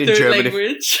is my third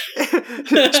language.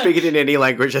 Speak it in any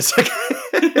language. It's like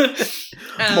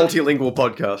multilingual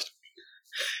podcast.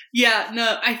 Yeah,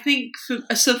 no, I think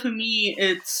for me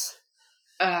it's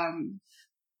the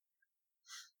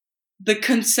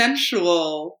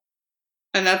consensual,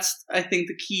 and that's I think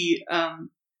the key.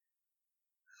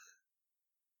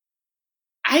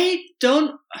 I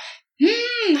don't.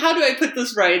 How do I put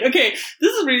this right? Okay,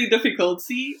 this is really difficult.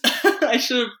 See, I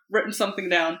should have written something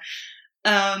down.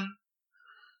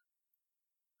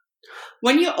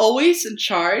 When you're always in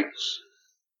charge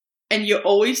and you're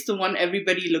always the one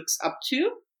everybody looks up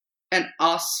to and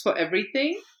asks for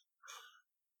everything,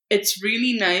 it's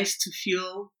really nice to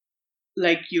feel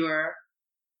like you're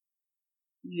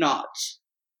not.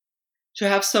 To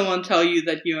have someone tell you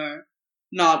that you're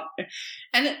not.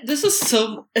 And this is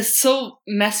so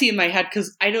messy in my head,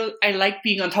 because I like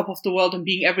being on top of the world and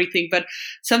being everything, but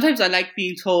sometimes I like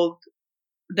being told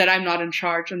that I'm not in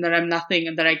charge and that I'm nothing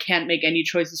and that I can't make any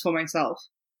choices for myself.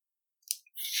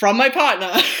 From my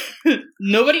partner.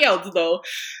 Nobody else though.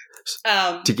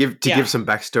 To give some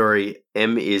backstory,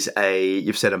 M is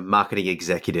you've said a marketing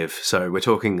executive. So we're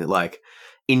talking like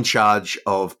in charge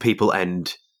of people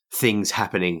and things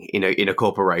happening in a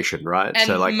corporation, right? And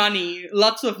so like money,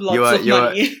 lots of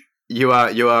money. You are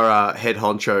a head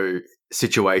honcho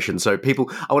situation. So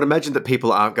I would imagine that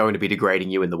people aren't going to be degrading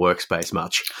you in the workspace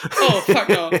much. Oh fuck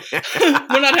no,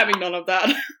 we're not having none of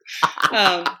that.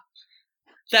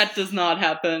 That does not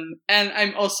happen. And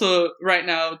I'm also right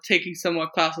now taking some more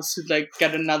classes to like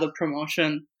get another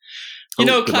promotion.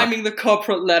 Climbing the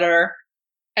corporate ladder,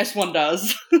 as one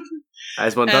does.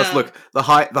 As one does. Look, the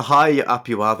higher up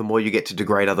you are, the more you get to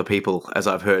degrade other people, as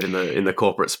I've heard in the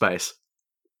corporate space.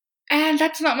 And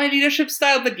that's not my leadership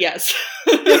style, but yes.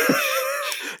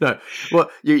 No, well,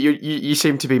 you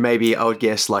seem to be maybe, I would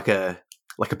guess, like a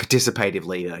participative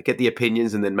leader. Get the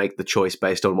opinions and then make the choice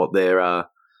based on what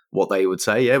they would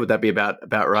say. Yeah, would that be about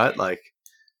right? Like,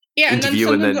 yeah,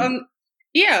 interview and then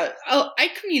I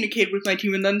communicate with my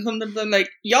team, and then sometimes I'm like,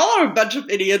 y'all are a bunch of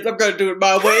idiots. I'm going to do it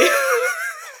my way.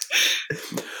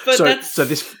 But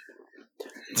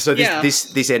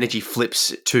this energy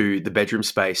flips to the bedroom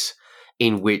space,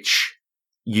 in which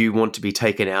you want to be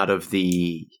taken out of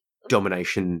the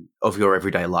domination of your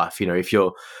everyday life. You know, if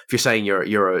you're saying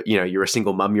you're a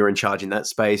single mum, you're in charge in that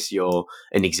space. You're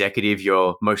an executive,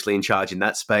 you're mostly in charge in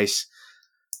that space.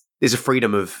 There's a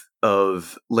freedom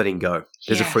of letting go.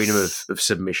 There's a freedom of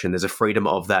submission. There's a freedom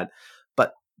of that.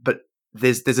 But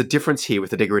there's a difference here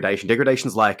with the degradation.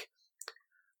 Degradation's like,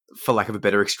 for lack of a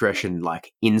better expression,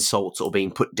 like insults or being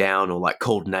put down or like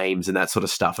called names and that sort of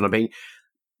stuff. And I mean,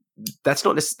 that's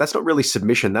not really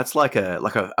submission. That's like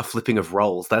a flipping of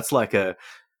roles. That's like I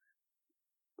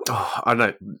don't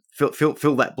know.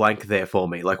 Fill that blank there for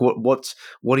me. Like what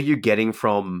are you getting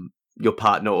from your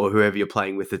partner or whoever you're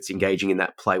playing with that's engaging in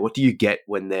that play? What do you get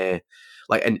when they're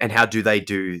like, and how do they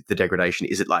do the degradation?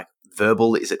 Is it like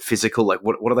verbal? Is it physical? Like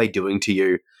what are they doing to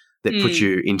you that puts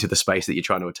you into the space that you're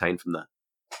trying to attain from that?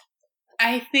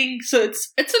 I think so.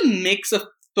 It's a mix of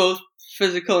both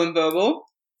physical and verbal.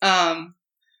 I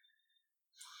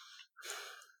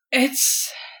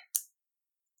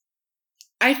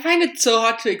find it so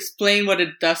hard to explain what it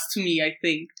does to me, I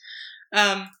think.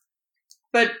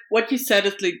 But what you said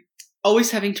is like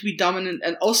always having to be dominant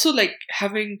and also like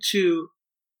having to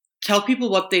tell people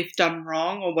what they've done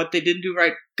wrong or what they didn't do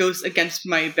right goes against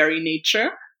my very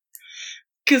nature.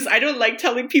 Because I don't like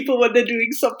telling people when they're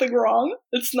doing something wrong.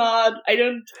 It's not. I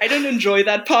don't enjoy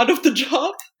that part of the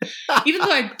job. Even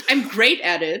though I'm great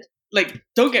at it. Like,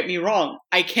 don't get me wrong,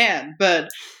 I can, but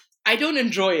I don't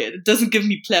enjoy it. It doesn't give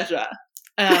me pleasure.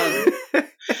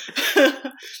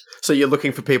 So you're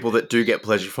looking for people that do get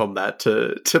pleasure from that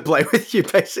to play with you,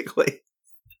 basically.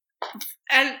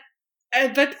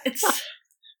 But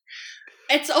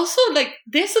it's also like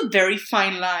there's a very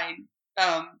fine line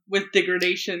with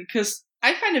degradation, because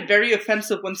I find it very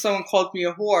offensive when someone calls me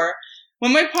a whore.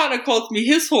 When my partner calls me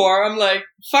his whore, I'm like,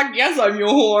 fuck yes, I'm your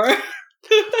whore.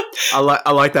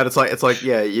 I like that. It's like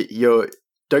yeah, you're.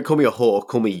 Don't call me a whore.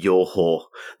 Call me your whore.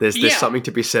 There's something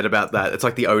to be said about that. It's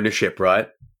like the ownership, right?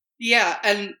 Yeah,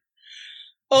 and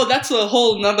that's a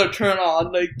whole nother turn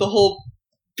on. Like the whole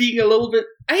being a little bit.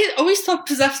 I always thought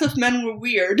possessive men were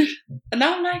weird, and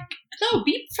now I'm like, no,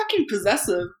 be fucking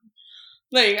possessive.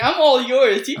 Like, I'm all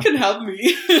yours. You can have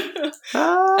me.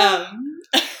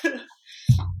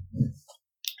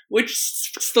 Which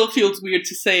still feels weird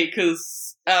to say,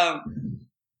 because I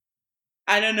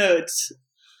don't know.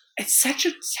 It's such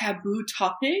a taboo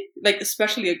topic, like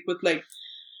especially like, with like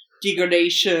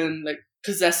degradation, like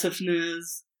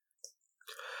possessiveness.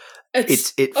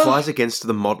 It flies against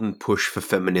the modern push for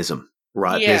feminism,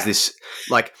 right? Yeah. There's this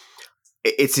like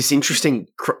it's this interesting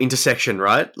intersection,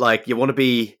 right? Like you want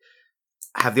to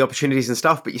have the opportunities and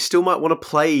stuff, but you still might want to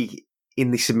play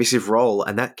in the submissive role,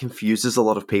 and that confuses a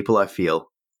lot of people, I feel.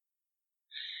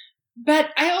 But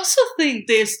I also think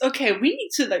we need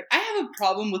to, like, I have a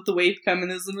problem with the way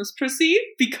feminism is perceived,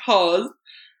 because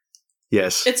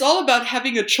yes, it's all about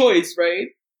having a choice, right?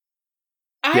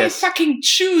 I fucking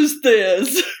choose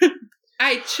this.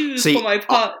 I choose for my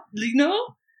part, you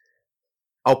know?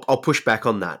 I'll push back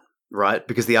on that. Right,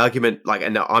 because the argument, like,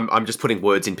 and I'm just putting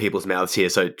words in people's mouths here,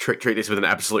 so treat this with an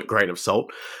absolute grain of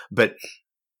salt. But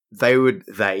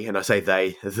and I say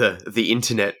they, the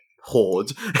internet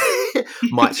horde,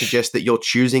 might suggest that you're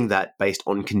choosing that based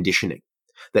on conditioning.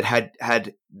 That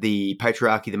had the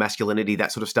patriarchy, the masculinity,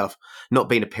 that sort of stuff not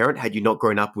been apparent, had you not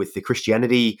grown up with the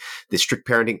Christianity, the strict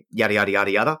parenting, yada yada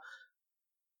yada yada,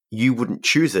 you wouldn't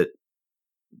choose it.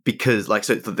 Because, like,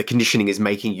 so the conditioning is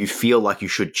making you feel like you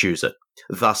should choose it.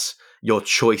 Thus, your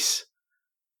choice,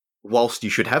 whilst you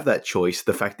should have that choice,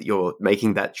 the fact that you're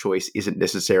making that choice isn't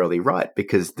necessarily right,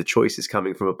 because the choice is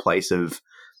coming from a place of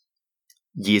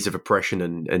years of oppression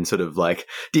and sort of like...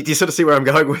 Do you sort of see where I'm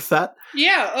going with that?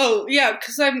 Yeah,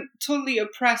 because I'm totally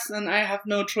oppressed and I have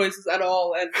no choices at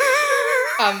all, and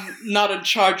I'm not in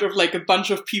charge of, like, a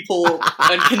bunch of people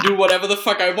and can do whatever the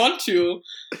fuck I want to.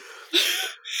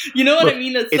 You know what I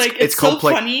mean? It's so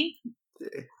funny.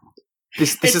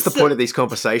 This is the point of these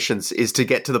conversations, is to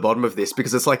get to the bottom of this,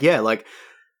 because it's like, yeah, like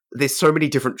there's so many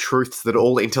different truths that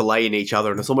all interlay in each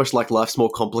other, and it's almost like life's more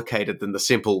complicated than the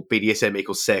simple BDSM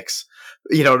equals sex.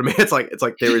 You know what I mean? It's like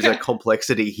there is a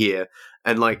complexity here,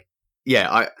 and like,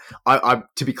 yeah, I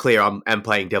to be clear, I'm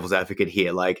playing devil's advocate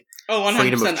here. Like, 100%,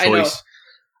 freedom of choice.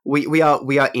 We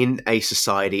are in a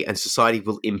society, and society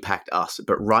will impact us.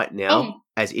 But right now,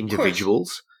 as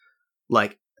individuals,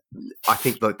 like, I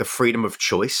think like the freedom of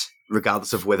choice,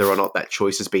 regardless of whether or not that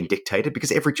choice has been dictated,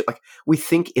 because we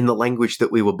think in the language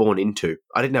that we were born into.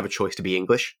 I didn't have a choice to be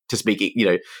English, to speak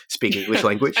English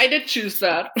language. I did choose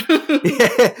that.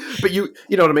 Yeah, but you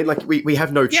know what I mean? Like we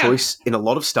have no choice in a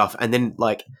lot of stuff, and then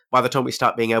like by the time we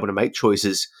start being able to make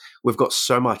choices, we've got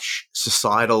so much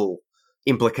societal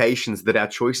implications that our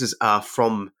choices are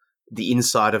from the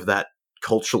inside of that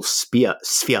cultural sphere,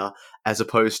 as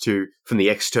opposed to from the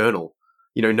external.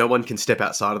 You know, no one can step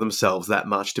outside of themselves that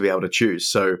much to be able to choose.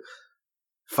 So,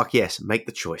 fuck yes, make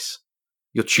the choice.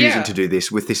 You're choosing to do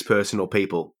this with this person or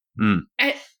people.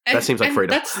 That seems like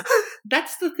freedom.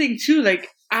 That's the thing too. Like,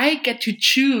 I get to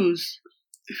choose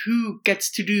who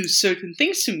gets to do certain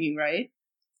things to me, right?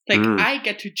 Like, I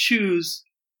get to choose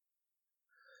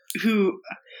who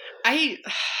I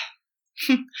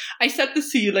said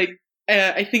this to you, like,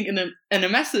 I think in a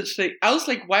message. Like, I was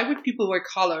like, why would people wear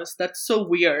collars? That's so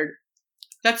weird.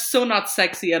 That's so not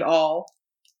sexy at all.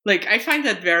 Like, I find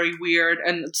that very weird,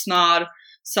 and it's not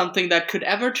something that could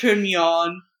ever turn me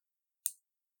on.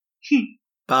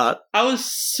 But I was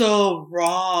so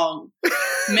wrong.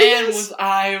 Man, was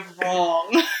I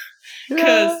wrong.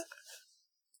 Because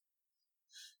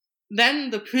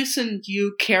then the person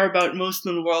you care about most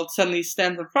in the world suddenly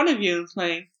stands in front of you and is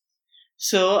like,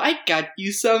 so I got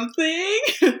you something.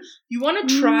 You want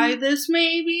to try this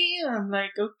maybe? I'm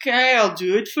like, okay, I'll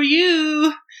do it for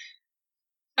you.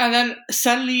 And then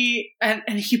suddenly, and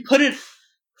he put it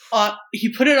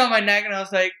on my neck, and I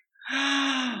was like,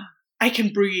 I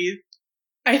can breathe.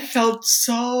 I felt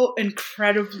so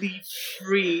incredibly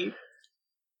free.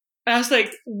 And I was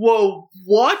like, whoa,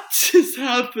 what is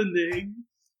happening?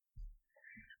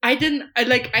 I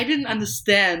didn't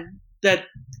understand that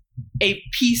a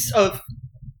piece of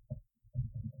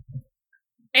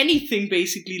anything,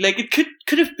 basically, like it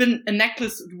could have been a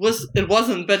necklace. It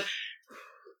wasn't, but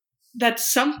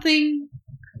that's something.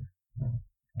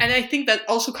 And I think that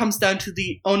also comes down to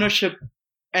the ownership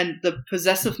and the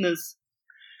possessiveness.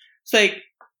 It's like,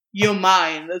 you're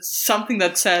mine. That's something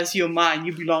that says you're mine.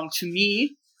 You belong to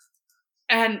me.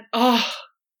 And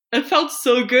it felt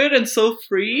so good and so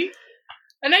free.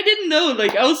 And I didn't know,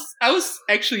 like, I was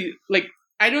actually, like,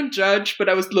 I don't judge, but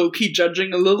I was low-key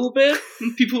judging a little bit.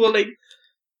 And people were, like,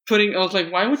 I was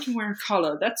like, why would you wear a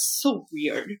collar? That's so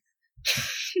weird.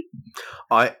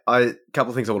 A couple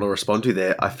of things I want to respond to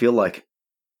there. I feel like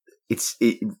it's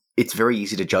very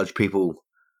easy to judge people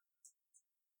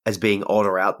as being odd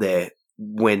or out there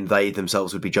when they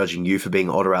themselves would be judging you for being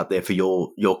odd or out there for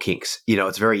your kinks. You know,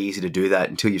 it's very easy to do that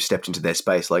until you've stepped into their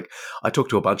space. Like, I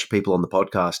talked to a bunch of people on the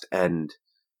podcast, and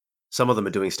some of them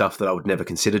are doing stuff that I would never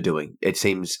consider doing. It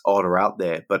seems odd or out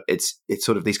there, but it's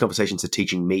sort of, these conversations are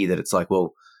teaching me that it's like,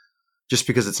 well, just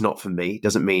because it's not for me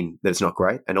doesn't mean that it's not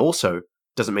great. And also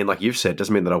doesn't mean, like you've said,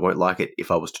 doesn't mean that I won't like it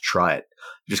if I was to try it.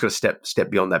 You just got to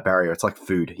step beyond that barrier. It's like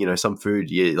food. You know, some food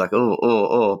you're like,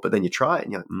 but then you try it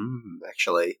and you're like,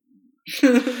 actually.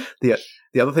 The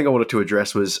other thing I wanted to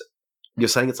address was, you're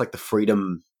saying it's like the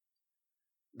freedom.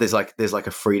 There's like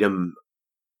a freedom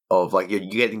of, like, you're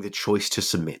getting the choice to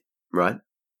submit, right?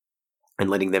 And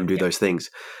letting them do those things.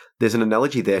 There's an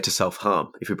analogy there to self-harm.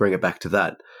 If we bring it back to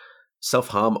that,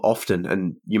 self-harm often,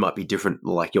 and you might be different,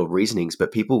 like your reasonings,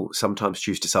 but people sometimes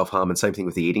choose to self-harm, and same thing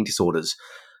with the eating disorders,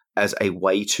 as a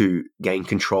way to gain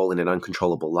control in an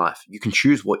uncontrollable life. You can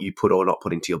choose what you put or not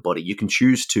put into your body. You can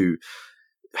choose to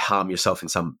harm yourself in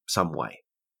some way.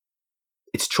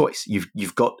 It's choice.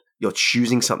 You're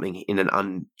choosing something in an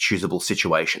unchoosable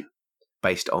situation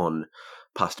based on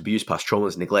past abuse, past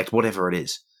traumas, neglect, whatever it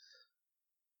is.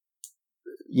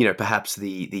 You know, perhaps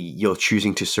you're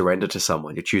choosing to surrender to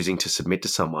someone, you're choosing to submit to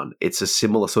someone. It's a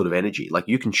similar sort of energy. Like,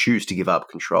 you can choose to give up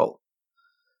control,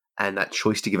 and that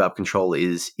choice to give up control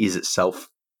is itself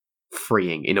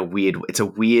freeing in it's a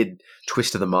weird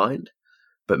twist of the mind,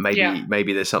 but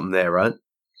maybe there's something there, right?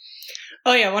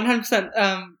 Oh yeah,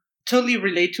 100%. Totally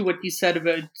relate to what you said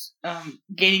about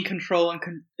gaining control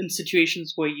in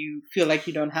situations where you feel like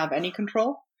you don't have any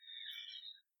control.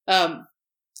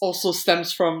 Also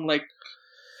stems from, like,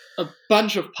 a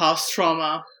bunch of past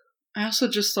trauma. I also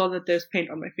just saw that there's paint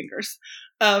on my fingers.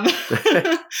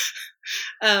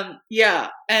 Yeah,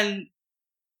 and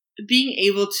being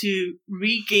able to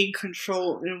regain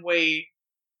control in a way.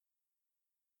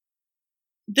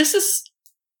 This is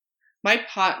my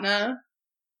partner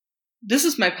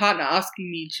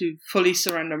asking me to fully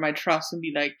surrender my trust and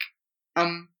be like,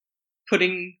 I'm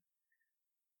putting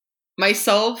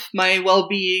myself, my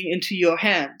well-being into your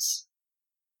hands.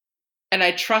 And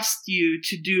I trust you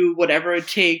to do whatever it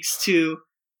takes to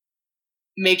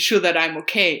make sure that I'm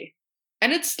okay.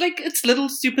 And it's like, little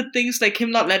stupid things, like him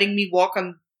not letting me walk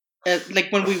on, like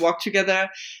when we walk together,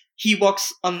 he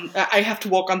walks on, I have to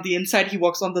walk on the inside, he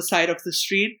walks on the side of the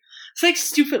street. It's like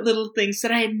stupid little things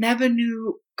that I never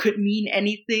knew could mean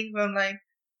anything. Where I'm like,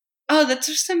 oh, that's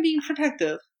just him being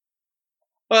protective.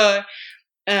 Or,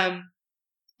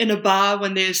 in a bar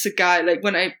when there's a guy, like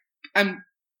when I'm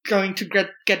going to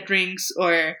get drinks,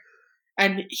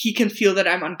 and he can feel that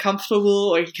I'm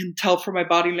uncomfortable, or he can tell from my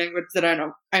body language that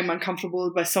I'm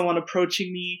uncomfortable by someone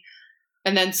approaching me,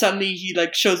 and then suddenly he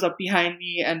like shows up behind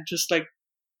me and just like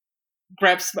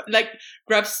grabs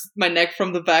my neck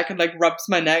from the back and like rubs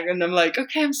my neck, and I'm like,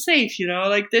 okay, I'm safe, you know,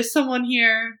 like there's someone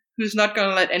here who's not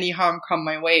gonna let any harm come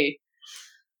my way.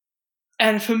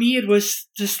 And for me, it was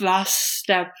this last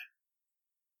step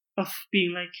of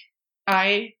being like,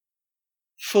 I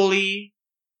fully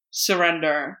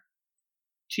surrender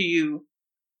to you,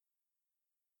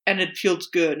 and it feels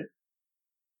good,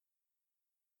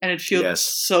 and it feels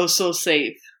so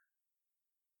safe.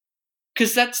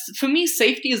 Because that's, for me,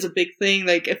 safety is a big thing.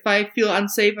 Like, if I feel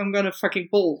unsafe, I'm gonna fucking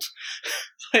bolt.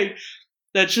 Like,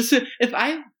 that's just, if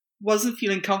I wasn't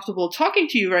feeling comfortable talking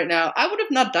to you right now, I would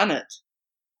have not done it.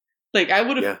 Like, I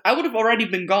would have already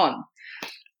been gone.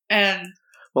 And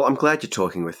well, I'm glad you're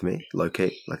talking with me,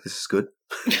 low-key. Like, this is good.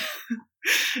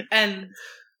 And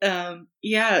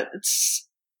it's,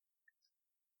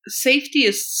 safety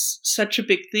is such a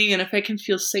big thing, and if I can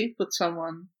feel safe with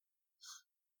someone,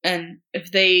 and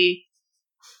if they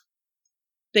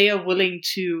are willing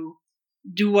to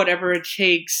do whatever it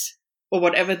takes or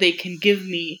whatever they can give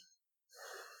me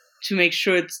to make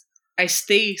sure I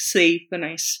stay safe and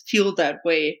I feel that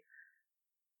way,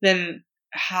 then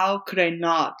how could I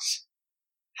not?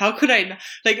 How could I not?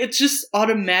 Like, it just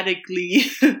automatically,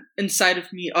 inside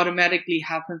of me, automatically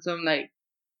happens. I'm like,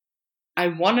 I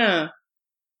want to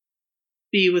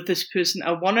be with this person.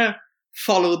 I want to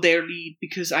follow their lead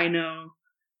because I know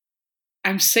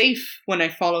I'm safe when I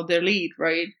follow their lead,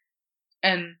 right?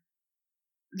 And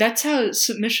that's how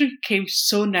submission came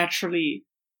so naturally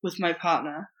with my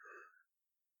partner.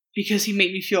 Because he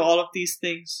made me feel all of these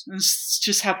things. And it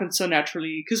just happened so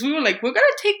naturally. Because we were like, we're going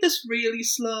to take this really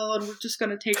slow and we're just going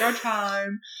to take our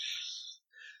time.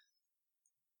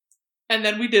 And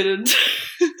then we didn't.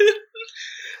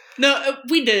 No,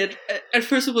 we did. At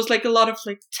first it was like a lot of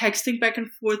like texting back and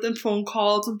forth and phone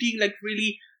calls and being like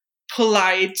really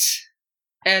polite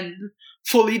and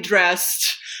fully dressed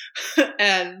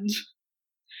and,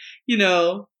 you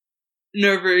know,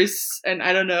 nervous and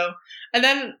I don't know. And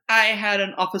then I had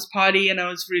an office party and I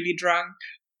was really drunk.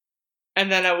 And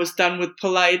then I was done with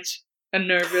polite and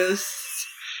nervous.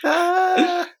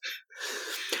 I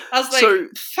was like,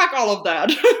 fuck all of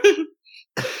that.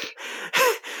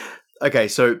 Okay,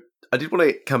 so I did want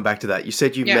to come back to that. You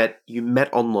said you met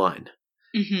online.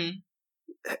 Mm-hmm.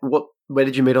 Where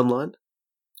did you meet online?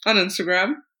 On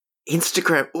Instagram.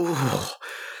 Instagram. Ooh.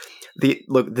 The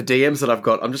DMs that I've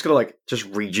got, I'm just gonna just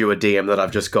read you a DM that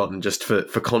I've just gotten just for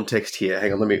context here.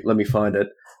 Hang on, let me find it.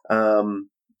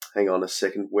 Hang on a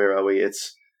second. Where are we?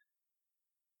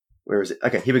 Where is it?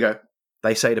 Okay, here we go.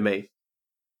 They say to me,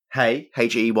 "Hey,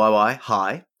 Heyy,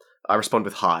 hi." I respond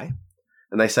with hi,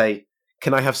 and they say,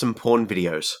 "Can I have some porn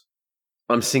videos?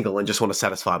 I'm single and just want to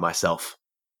satisfy myself."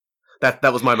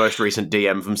 That was my most recent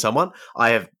DM from someone. I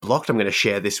have blocked. I'm going to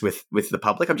share this with the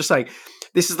public. I'm just saying,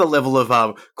 this is the level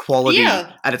of quality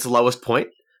at its lowest point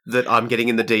that I'm getting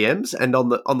in the DMs, and on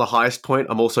the highest point,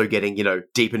 I'm also getting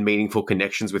deep and meaningful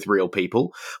connections with real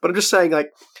people. But I'm just saying, like,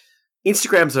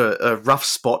 Instagram's a rough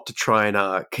spot to try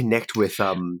and connect with.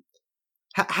 How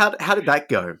did that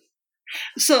go?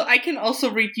 So I can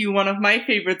also read you one of my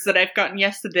favorites that I've gotten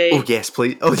yesterday. Oh yes,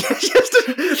 please. Oh yes.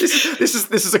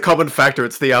 This is a common factor.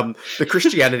 It's the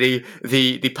Christianity,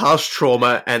 the past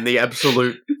trauma, and the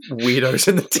absolute weirdos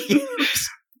in the DMs.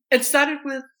 It started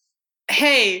with,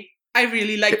 "Hey, I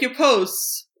really like your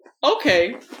posts."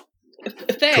 Okay,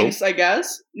 thanks. Cool. I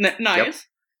guess nice. Yep.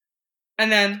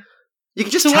 And then you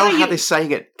can just tell how they're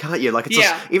saying it, can't you? Like, it's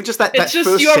even just that it's just,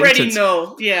 first you already sentence.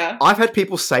 Know. Yeah. I've had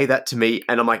people say that to me,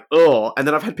 and I'm like, oh. And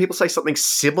then I've had people say something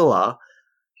similar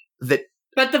that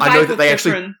but the vibe I know that they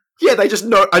different. Actually. Yeah, they just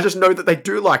know. I just know that they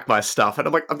do like my stuff, and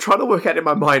I'm like, I'm trying to work out in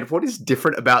my mind what is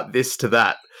different about this to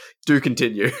that. Do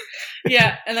continue.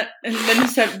 Yeah, and then he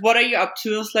said, "What are you up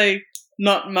to?" I was like,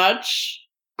 "Not much."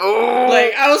 Oh.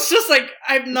 Like, I was just like,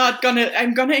 I'm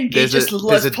gonna engage as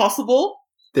little as possible.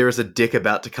 There is a dick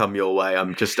about to come your way.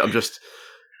 I'm just.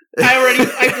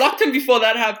 I blocked him before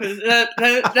that happened.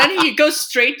 Then he goes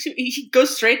straight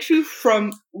to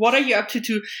from "What are you up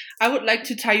to" "I would like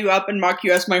to tie you up and mark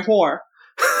you as my whore."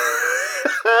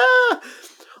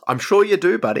 I'm sure you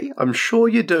do, buddy. I'm sure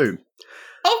you do.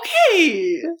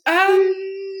 Okay.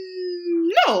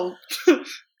 No.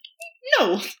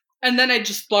 No. And then I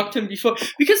just blocked him before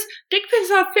because dick pics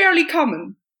are fairly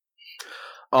common.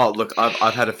 Oh, look,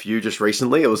 I've had a few just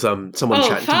recently. It was someone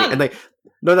chatting to me,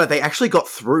 and they actually got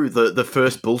through the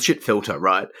first bullshit filter,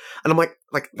 right? And I'm like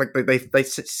they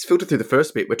filter through the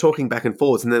first bit. We're talking back and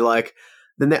forwards, and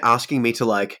then they're asking me to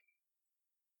like.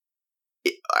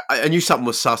 I knew something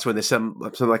was sus when there's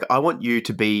something like, "I want you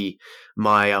to be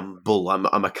my bull. I'm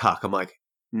a cuck." I'm like,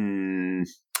 no.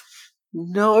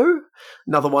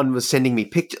 Another one was sending me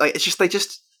pictures. Like, it's just they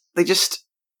just.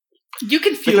 You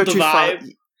can feel the vibe.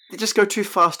 They just go too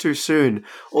fast too soon.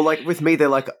 Or like with me, they're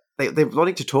like they're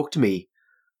wanting to talk to me,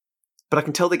 but I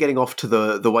can tell they're getting off to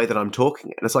the way that I'm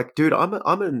talking, and it's like, dude, I'm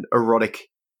an erotic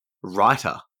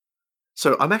writer,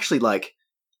 so I'm actually like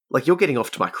you're getting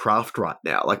off to my craft right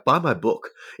now. Like, buy my book,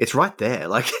 it's right there.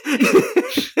 Like,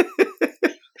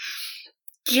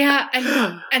 yeah,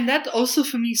 and that also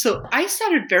for me. So I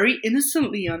started very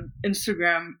innocently on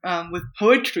Instagram with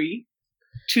poetry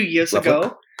 2 years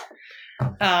ago.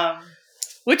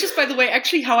 Which is, by the way,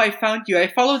 actually how I found you. I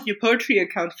followed your poetry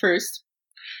account first.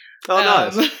 Oh,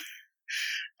 nice.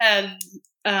 And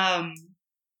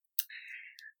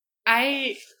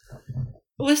I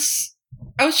was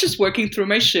just working through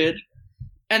my shit,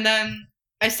 and then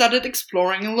I started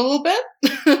exploring a little bit.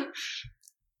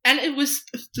 And it was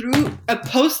through a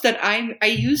post that I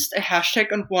used a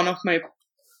hashtag on one of my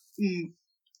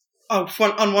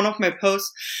on one of my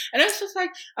posts, and I was just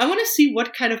like, I want to see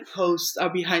what kind of posts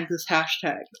are behind this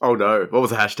hashtag. Oh no, what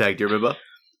was the hashtag? Do you remember?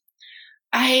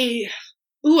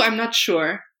 I'm not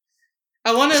sure.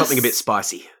 I want something a bit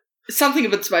spicy. Something a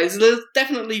bit spicy. There's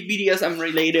definitely BDSM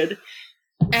related,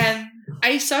 and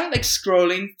I started like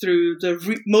scrolling through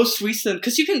the most recent,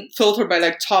 because you can filter by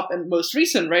like top and most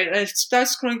recent, right? And I started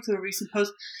scrolling through the recent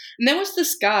posts, and there was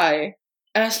this guy,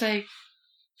 and I was like,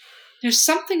 there's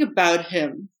something about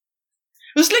him.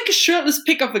 It was like a shirtless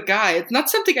pic of a guy. It's not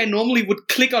something I normally would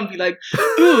click on and be like,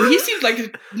 ooh, he seems like a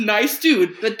nice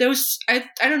dude. But there was, I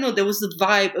don't know, there was a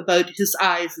vibe about his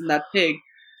eyes in that pic.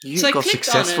 You got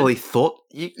successfully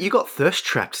you got thirst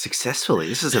trapped successfully.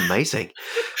 This is amazing.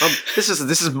 This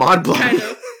is mind blowing. Kind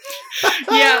of.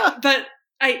 Yeah, but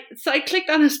I clicked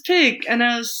on his pic, and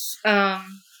I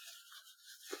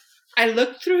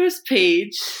looked through his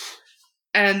page,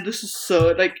 and this is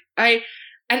so like I'm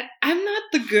not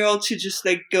the girl to just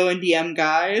like go and DM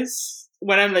guys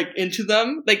when I'm like into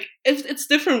them. Like it's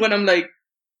different when I'm like,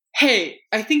 hey,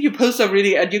 I think your posts are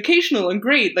really educational and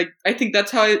great. Like I think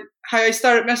that's how I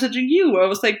started messaging you. Where I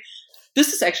was like,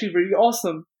 this is actually really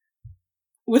awesome.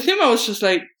 With him, I was just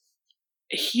like,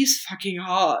 he's fucking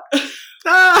hot.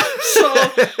 So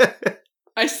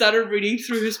I started reading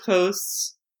through his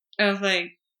posts, and I was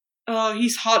like, oh,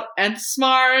 he's hot and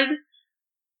smart.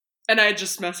 And I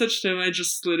just messaged him. I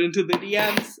just slid into the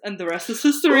DMs, and the rest is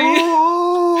history.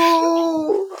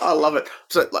 Oh, I love it.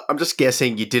 So I'm just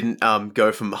guessing you didn't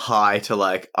go from hi to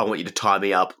like, I want you to tie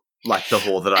me up like the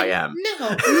whore that I am.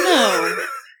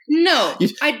 No.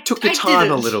 I took your time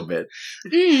a little bit.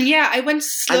 Yeah, I went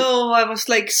slow. I was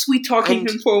like sweet talking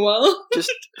him for a while.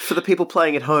 Just for the people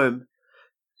playing at home,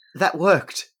 that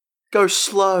worked. Go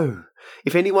slow.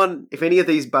 If any of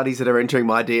these buddies that are entering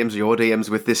my DMs or your DMs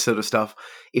with this sort of stuff,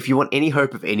 if you want any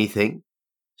hope of anything,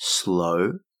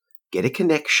 slow, get a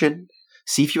connection,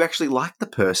 see if you actually like the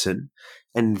person,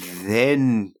 and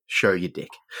then show your dick.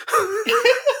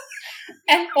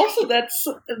 And also this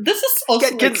is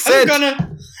also get consent.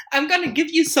 I'm gonna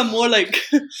give you some more like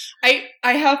I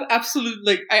have absolute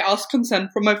like I asked consent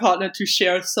from my partner to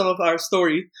share some of our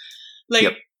story.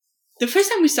 Like the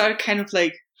first time we started kind of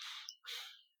like,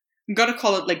 I'm gonna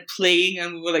call it like playing,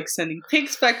 and we were like sending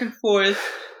pics back and forth.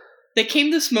 There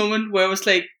came this moment where it was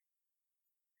like,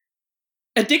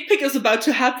 a dick pic is about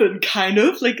to happen, kind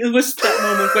of. Like, it was that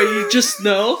moment where you just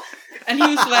know. And he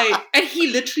was like, and he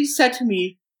literally said to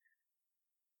me,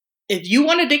 if you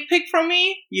want a dick pic from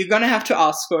me, you're gonna have to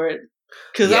ask for it.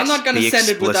 Because I'm not gonna send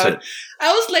it without.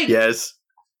 I was like, yes.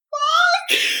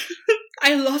 Fuck!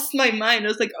 I lost my mind. I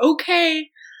was like, okay.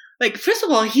 Like, first of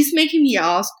all, he's making me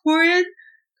ask for it.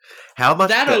 How much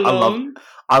that alone?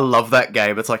 I love that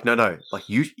game. It's like, no. Like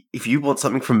if you want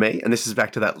something from me, and this is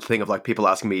back to that thing of like people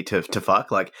asking me to fuck,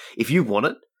 like if you want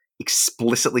it,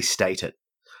 explicitly state it.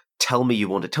 Tell me you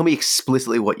want it. Tell me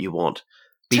explicitly what you want.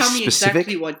 Be tell me specific.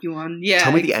 Exactly what you want. Yeah.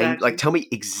 Tell me exactly. tell me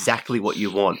exactly what you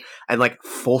want. And like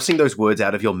forcing those words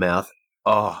out of your mouth.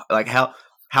 Oh, like how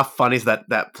fun is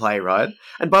that play, right?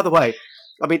 And by the way,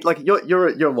 I mean like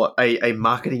you're what, a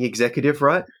marketing executive,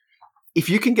 right? If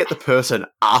you can get the person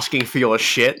asking for your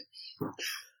shit,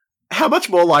 how much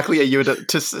more likely are you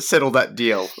to settle that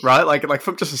deal, right? Like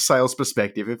from just a sales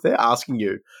perspective, if they're asking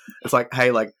you, it's like,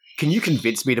 hey, like, can you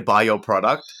convince me to buy your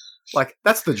product? Like,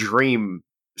 that's the dream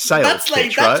sales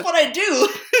pitch, right? That's what I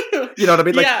do. You know what I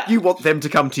mean? Like, you want them to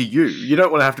come to you. You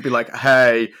don't want to have to be like,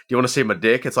 hey, do you want to see my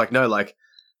dick? It's like, no, like,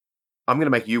 I'm going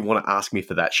to make you want to ask me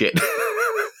for that shit.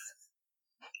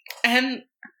 And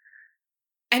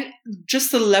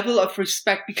just the level of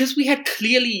respect, because we had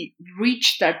clearly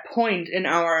reached that point in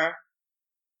our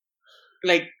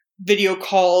like video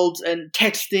calls and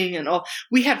texting and all.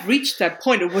 We had reached that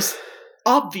point. It was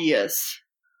obvious.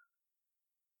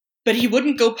 But he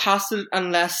wouldn't go past it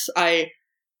unless I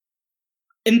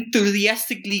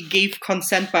enthusiastically gave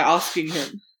consent by asking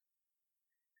him.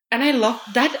 And I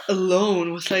loved that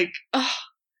alone. Was like, oh,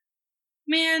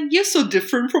 man, you're so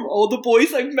different from all the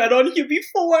boys I've met on here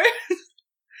before.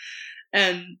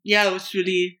 And yeah, it was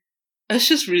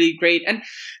just really great. And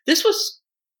this was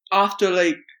after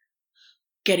like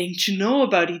getting to know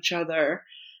about each other,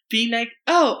 being like,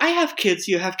 oh, I have kids,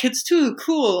 you have kids too,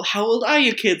 cool, how old are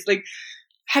your kids? Like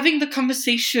having the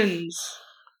conversations,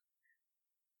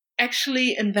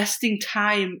 actually investing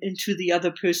time into the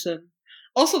other person.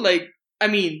 Also, like, I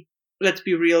mean, let's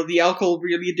be real, the alcohol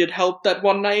really did help that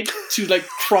one night to like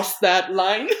cross that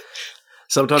line.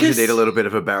 Sometimes you need a little bit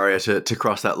of a barrier to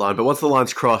cross that line, but once the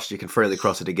line's crossed, you can freely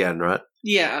cross it again, right?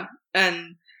 Yeah,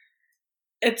 and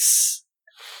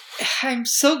I'm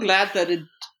so glad that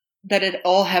it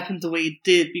all happened the way it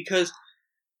did, because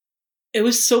it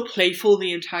was so playful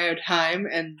the entire time,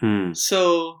 and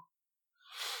so,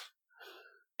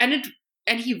 and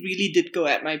he really did go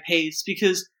at my pace,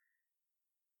 because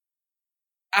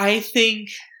I think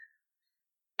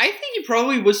he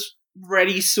probably was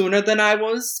ready sooner than I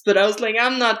was, but I was like,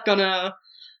 I'm not gonna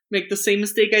make the same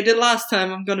mistake I did last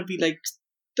time. I'm gonna be like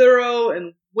thorough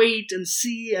and wait and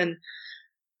see, and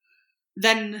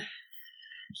then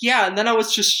I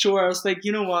was just sure. I was like,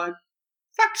 you know what?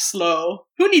 Fuck slow.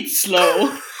 Who needs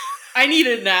slow? I need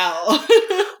it now.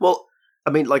 Well, I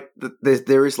mean, like,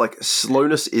 there is, like,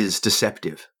 slowness is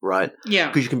deceptive, right? Yeah.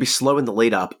 Because you can be slow in the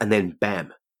lead up and then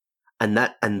bam. And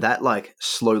that like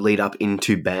slow lead up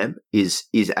into bam is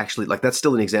actually, like, that's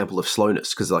still an example of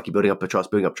slowness, because, like, you're building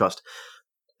up trust,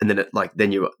 and then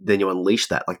then you unleash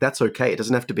that. Like, that's okay. It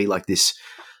doesn't have to be like this,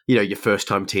 you know, your first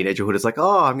time teenagerhood. It's like,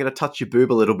 oh, I'm going to touch your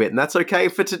boob a little bit, and that's okay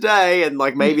for today. And,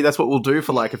 like, maybe that's what we'll do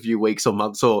for, like, a few weeks or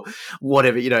months or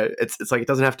whatever. You know, it's like, it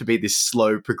doesn't have to be this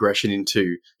slow progression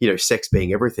into, you know, sex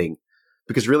being everything.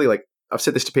 Because really, like, I've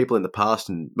said this to people in the past,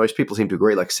 and most people seem to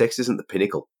agree, like, sex isn't the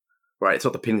pinnacle. Right, it's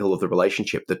not the pinnacle of the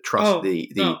relationship. The trust,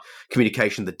 the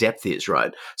communication, the depth is,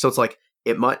 right. So it's like,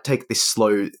 it might take this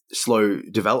slow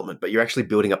development, but you're actually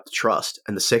building up the trust,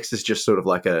 and the sex is just sort of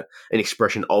like an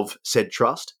expression of said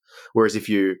trust. Whereas if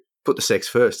you put the sex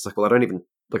first, it's like, well,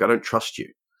 I don't trust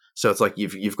you. So it's like you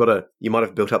might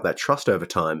have built up that trust over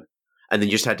time, and then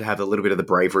you just had to have a little bit of the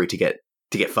bravery to get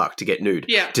fucked, to get nude,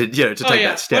 to take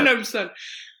that step. 100%.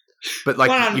 But, like,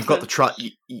 100%. You've got the trust.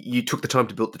 You took the time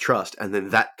to build the trust, and then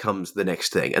that comes the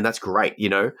next thing, and that's great, you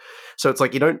know. So it's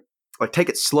like, you don't, like, take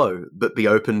it slow, but be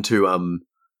open to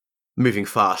moving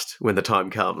fast when the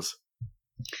time comes.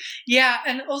 Yeah,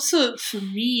 and also for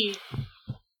me,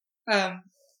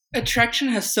 attraction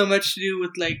has so much to do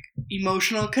with, like,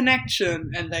 emotional connection,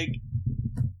 and, like,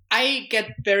 I get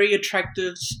very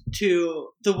attracted to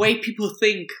the way people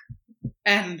think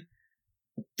and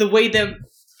the way their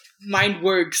mind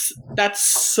works. That's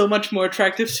so much more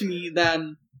attractive to me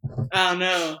than, I don't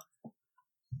know,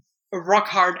 rock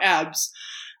hard abs.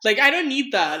 Like, I don't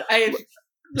need that.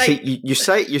 See, you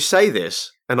say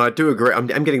this, and I do agree. I'm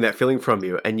getting that feeling from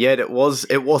you, and yet it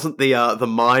wasn't the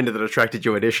mind that attracted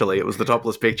you initially. It was the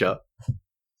topless picture.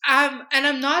 And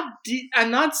I'm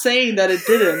not saying that it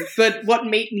didn't, but what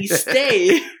made me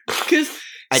stay? Because.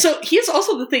 So here's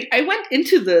also the thing. I went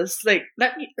into this, like,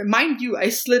 mind you, I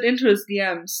slid into his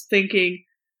DMs thinking,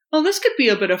 oh, this could be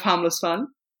a bit of harmless fun.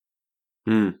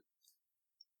 I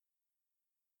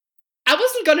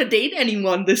wasn't going to date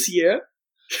anyone this year.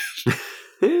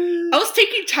 I was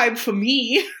taking time for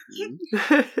me.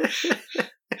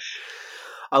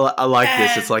 I like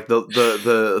this. It's like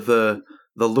the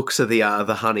looks are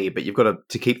the honey, but you've got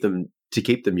to keep them. To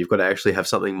keep them, you've got to actually have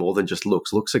something more than just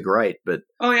looks. Looks are great, but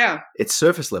it's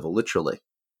surface level, literally.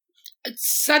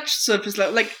 It's such surface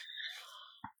level. Like,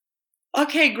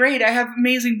 okay, great, I have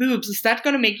amazing boobs. Is that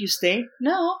going to make you stay?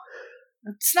 No,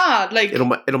 it's not. Like,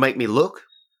 it'll make me look.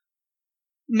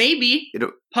 Maybe,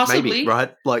 possibly, maybe,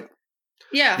 right? Like,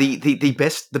 yeah.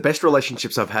 The best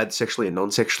relationships I've had, sexually and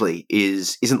non-sexually,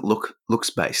 isn't looks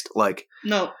based. Like,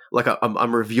 no, like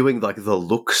I'm reviewing, like, the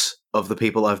looks of the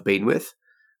people I've been with.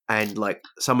 And, like,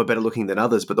 some are better looking than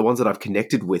others, but the ones that I've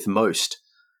connected with most,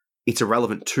 it's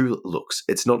irrelevant to looks.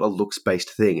 It's not a looks-based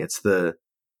thing. It's there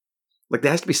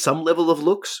has to be some level of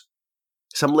looks,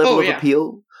 some level of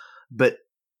appeal, but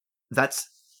that's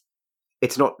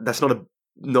not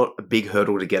a big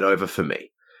hurdle to get over for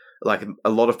me. Like, a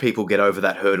lot of people get over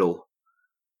that hurdle.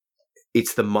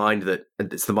 It's the mind, the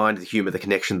humor, the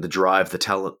connection, the drive, the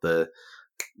talent, the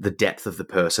depth of the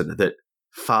person that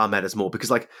far matters more,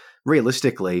 because, like,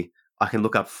 realistically, I can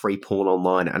look up free porn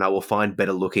online and I will find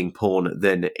better looking porn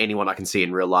than anyone I can see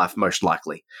in real life, most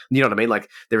likely. You know what I mean? Like,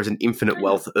 there is an infinite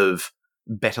wealth of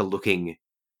better looking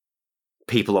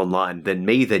people online than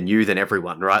me, than you, than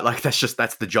everyone, right? Like,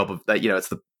 that's the job of that, you know,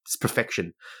 it's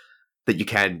perfection that you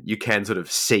can sort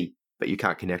of see, but you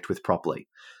can't connect with properly.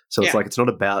 So it's like, it's not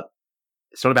about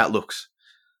looks.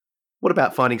 What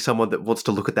about finding someone that wants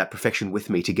to look at that perfection with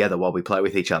me together while we play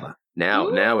with each other?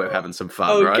 Now we're having some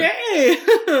fun, right? Okay,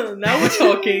 now we're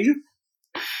talking.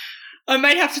 I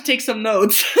might have to take some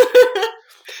notes.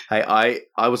 Hey,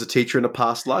 I was a teacher in a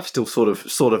past life, still sort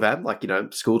of am, like, you know,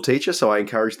 school teacher, so I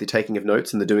encourage the taking of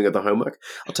notes and the doing of the homework.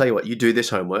 I'll tell you what, you do this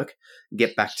homework,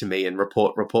 get back to me and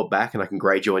report back, and I can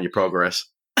grade you on your progress.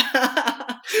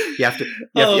 You have to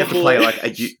play, like,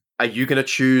 are you going to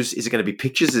choose, is it going to be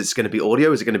pictures, is it going to be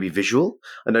audio, is it going to be visual?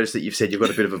 I noticed that you've said you've got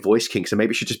a bit of a voice kink, so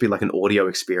maybe it should just be like an audio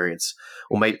experience.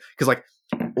 Or maybe, because, like,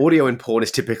 audio in porn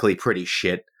is typically pretty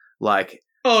shit. Like,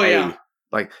 like,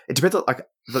 like, it depends on, like,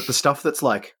 the stuff that's,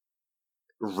 like,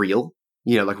 real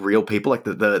you know, like real people. Like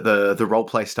the role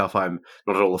play stuff, I'm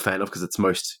not at all a fan of because it's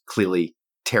most clearly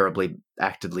terribly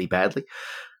actedly badly.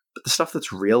 But the stuff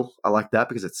that's real, I like that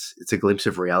because it's a glimpse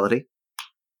of reality.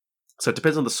 So it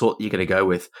depends on the sort you're going to go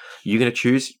with. You're going to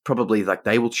choose probably like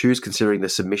they will choose considering the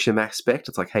submission aspect.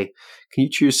 It's like, hey, can you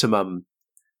choose some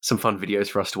fun videos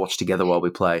for us to watch together while we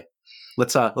play?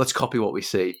 Let's copy what we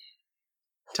see.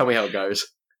 Tell me how it goes.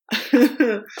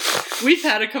 We've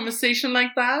had a conversation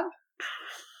like that,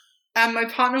 and my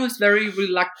partner was very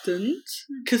reluctant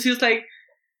because he was like,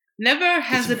 "Never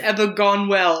has it ever gone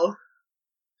well."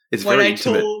 It's very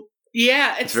intimate.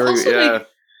 It's very, also like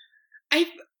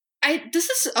this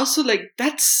is also like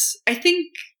I think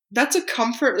that's a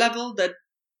comfort level that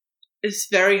is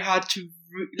very hard to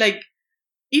like.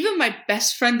 Even my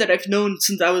best friend that I've known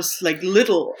since I was like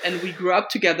little and we grew up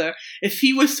together, if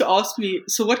he was to ask me,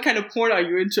 so what kind of porn are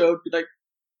you into? I would be like,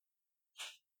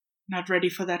 not ready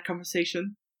for that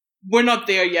conversation. We're not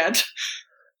there yet.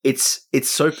 It's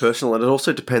so personal, and it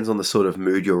also depends on the sort of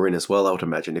mood you're in as well, I would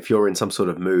imagine. If you're in some sort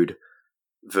of mood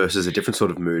versus a different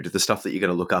sort of mood, the stuff that you're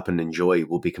going to look up and enjoy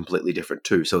will be completely different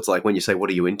too. So it's like when you say, what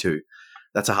are you into?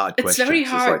 That's a hard question. It's very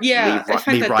hard, like,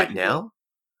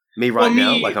 Me right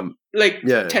now? Like I'm... Like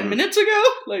 10 minutes ago?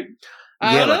 Like,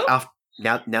 I don't know.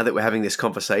 Like now that we're having this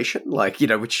conversation, like, you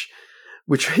know, which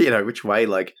way,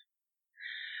 like...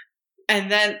 And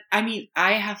then, I mean,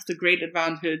 I have the great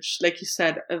advantage, like you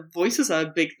said, voices are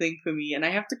a big thing for me, and I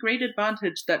have the great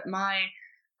advantage that my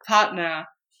partner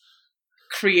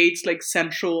creates like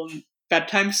sensual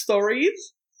bedtime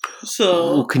stories.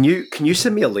 So, ooh, can you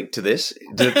send me a link to this?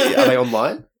 Are they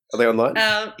online?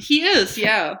 He is,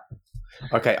 yeah.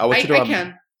 Okay, I want you to. I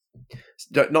can.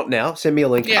 Not now. Send me a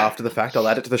link after the fact. I'll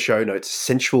add it to the show notes.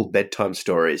 Sensual bedtime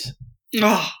stories.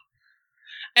 Oh.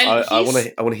 And I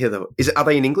want to hear them. Are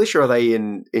they in English or are they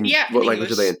in what language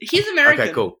English. Are they in? He's American.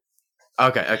 Okay, cool.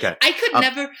 Okay. I could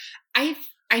never.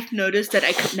 I've noticed that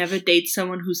I could never date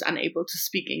someone who's unable to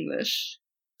speak English.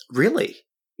 Really?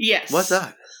 Yes. What's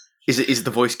that? Is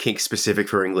the voice kink specific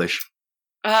for English?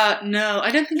 No, I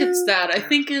don't think it's that. I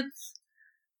think it's.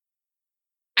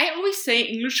 I always say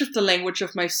English is the language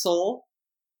of my soul,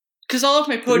 because all of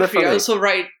my poetry I also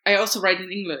write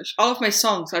in English. All of my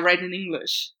songs I write in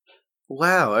English.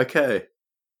 Wow. Okay.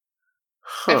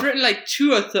 Huh. I've written like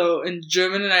 2 or so in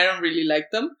German, and I don't really like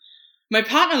them. My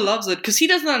partner loves it because he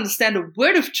doesn't understand a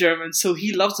word of German, so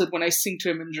he loves it when I sing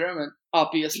to him in German.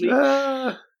 Obviously,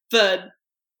 but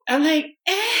I'm like,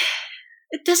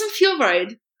 it doesn't feel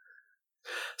right.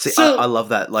 See, so, I love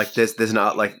that. Like, there's an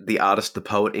art, like the artist, the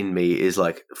poet in me is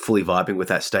like fully vibing with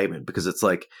that statement because it's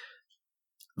like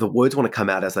the words want to come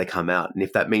out as they come out, and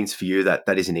if that means for you that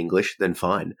is in English, then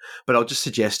fine. But I'll just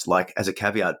suggest, like, as a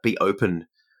caveat, be open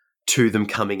to them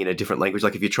coming in a different language.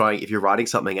 Like, if you're writing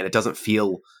something and it doesn't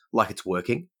feel like it's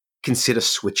working, consider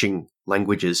switching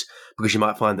languages because you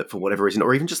might find that for whatever reason,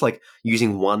 or even just like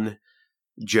using one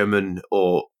German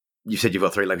or. You said you've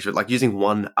got 3 languages, but like using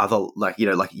one other, like, you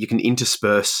know, like you can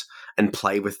intersperse and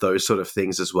play with those sort of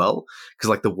things as well. Because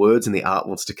like the words and the art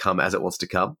wants to come as it wants to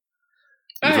come.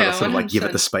 You've got to sort of like give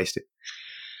it the space to.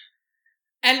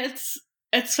 And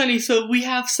it's funny. So we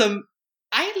have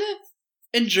I live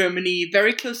in Germany,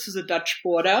 very close to the Dutch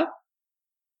border.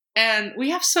 And we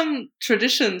have some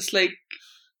traditions, like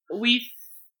we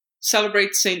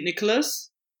celebrate St.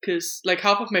 Nicholas because like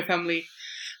half of my family...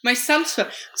 My son's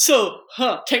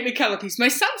technicalities. My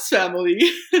son's family,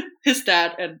 his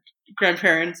dad and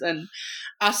grandparents and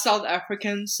are South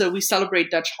Africans, so we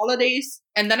celebrate Dutch holidays.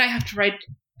 And then I have to write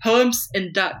poems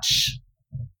in Dutch.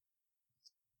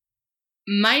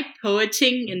 My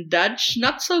poeting in Dutch,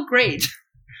 not so great.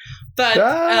 But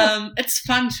it's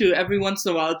fun to every once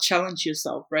in a while challenge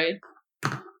yourself, right?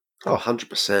 Oh,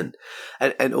 100%.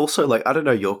 And also, like, I don't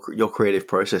know your creative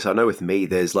process. I know with me,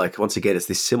 there's like, once again, it's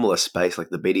this similar space, like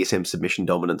the BDSM submission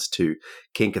dominance to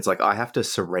kink. It's like, I have to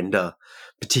surrender,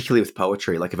 particularly with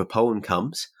poetry. Like if a poem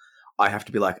comes, I have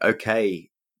to be like, okay,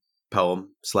 poem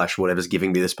 / whatever's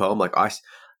giving me this poem. Like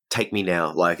take me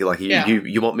now. Like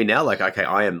you want me now? Like, okay,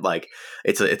 I am like,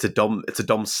 it's a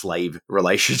dom slave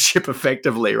relationship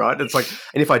effectively. Right. It's like,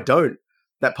 and if I don't,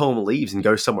 that poem leaves and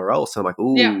goes somewhere else. And I'm like,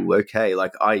 ooh, okay.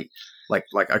 Like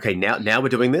okay, now we're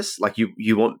doing this. Like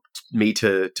you want me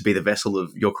to be the vessel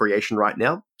of your creation right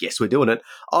now? Yes, we're doing it.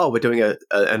 Oh, we're doing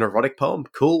an erotic poem.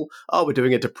 Cool. Oh, we're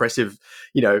doing a depressive,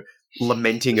 you know,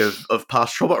 lamenting of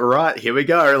past trauma. Right, here we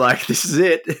go. Like, this is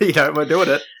it. You know, we're doing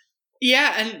it.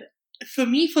 Yeah. And for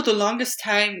me, for the longest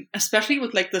time, especially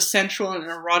with like the sensual and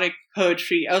erotic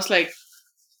poetry, I was like,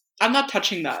 I'm not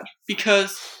touching that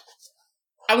because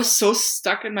I was so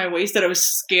stuck in my ways that I was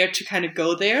scared to kind of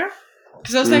go there.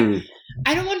 Because I was like,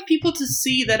 I don't want people to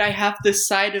see that I have this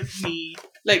side of me.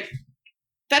 Like,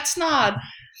 that's not...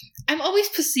 I'm always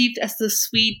perceived as the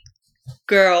sweet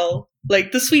girl.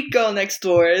 Like, the sweet girl next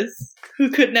door who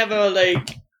could never,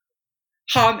 like,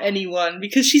 harm anyone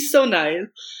because she's so nice.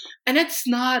 And it's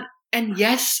not... And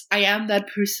yes, I am that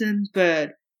person,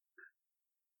 but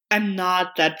I'm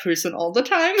not that person all the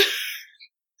time.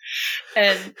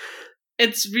 And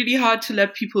it's really hard to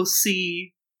let people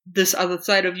see this other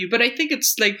side of you. But I think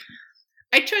it's like,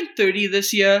 I turned 30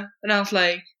 this year, and I was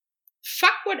like,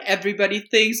 fuck what everybody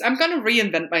thinks. I'm gonna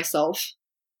reinvent myself.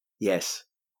 Yes.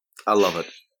 I love it.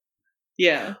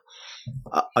 Yeah.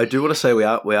 I do want to say we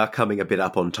are coming a bit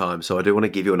up on time, so I do want to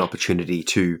give you an opportunity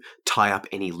to tie up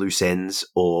any loose ends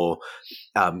or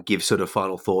give sort of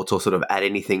final thoughts or sort of add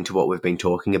anything to what we've been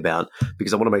talking about,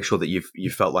 because I want to make sure that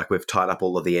you've felt like we've tied up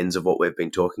all of the ends of what we've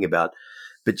been talking about.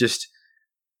 But just,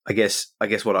 I guess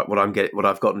what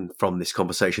I've gotten from this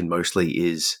conversation mostly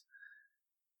is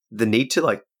the need to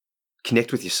like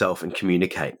connect with yourself and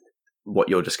communicate what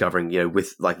you're discovering, you know,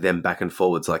 with like them back and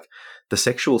forwards. Like the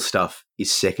sexual stuff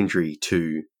is secondary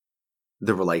to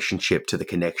the relationship, to the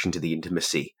connection, to the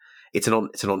intimacy. It's an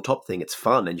on top thing. It's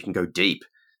fun and you can go deep,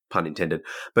 pun intended.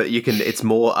 But you can. It's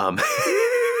more.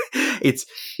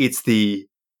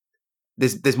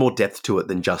 There's more depth to it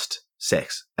than just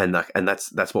sex, and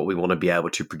that's what we want to be able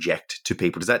to project to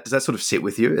people. Does that sort of sit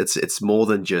with you? It's more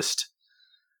than just.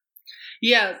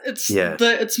 Yeah,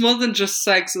 it's more than just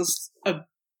sex is a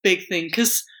big thing,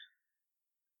 because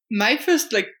my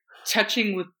first like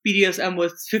touching with BDSM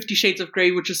was 50 Shades of Grey,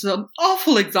 which is an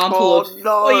awful example of.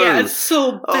 No. Oh yeah, it's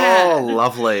so bad. Oh,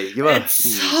 lovely! It's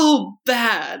so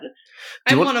bad.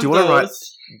 I'm one of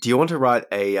those. Do you want to write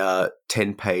a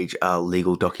 10-page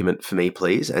legal document for me,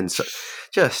 please? And so,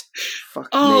 just fuck me.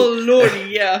 Oh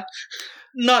lordy, yeah,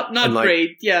 not like,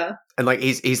 great, yeah. And like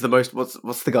he's the most.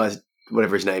 What's the guy's,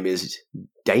 whatever his name is,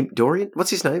 Dorian? What's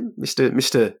his name?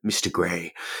 Mr.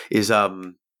 Grey is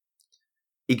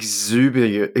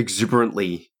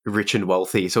exuberantly rich and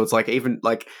wealthy. So it's like, even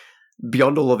like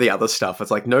beyond all of the other stuff, it's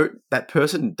like, no, that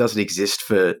person doesn't exist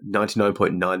for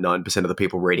 99.99% of the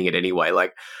people reading it anyway.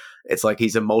 Like, it's like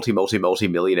he's a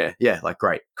multi-millionaire. Yeah, like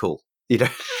great, cool. You know?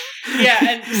 Yeah,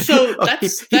 and so he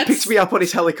picked me up on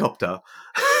his helicopter.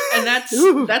 And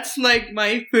that's like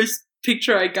my first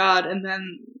picture I got, and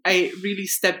then I really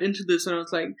stepped into this and I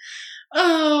was like,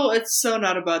 oh, it's so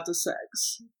not about the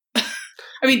sex.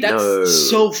 I mean, that's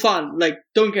so fun. Like,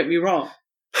 don't get me wrong.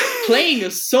 Playing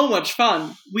is so much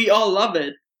fun. We all love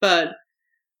it. But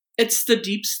it's the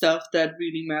deep stuff that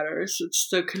really matters. It's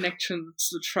the connection. It's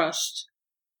the trust.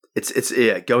 It's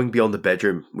going beyond the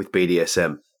bedroom with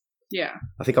BDSM. Yeah.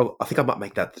 I think I might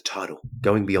make that the title.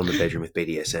 Going beyond the bedroom with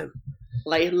BDSM.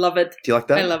 I love it. Do you like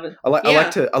that? I love it.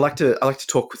 I like to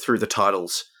talk through the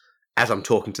titles as I'm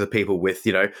talking to the people with,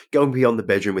 you know, going beyond the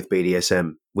bedroom with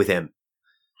BDSM with M.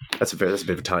 That's a bit of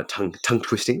a tongue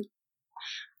twisting.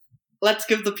 Let's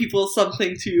give the people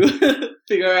something to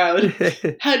figure out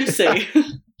how to say.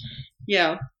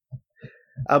 Yeah.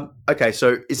 Okay.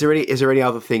 So, is there any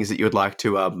other things that you would like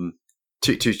to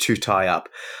tie up?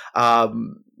 No,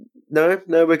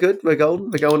 we're good. We're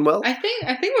going well. I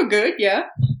think we're good. Yeah.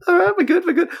 All right, we're good.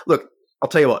 Look, I'll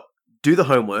tell you what. Do the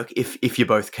homework if you're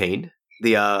both keen.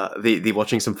 The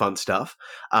watching some fun stuff.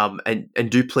 And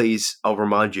do please, I'll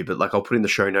remind you, but like I'll put in the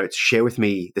show notes. Share with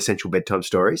me the Sensual Bedtime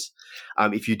Stories.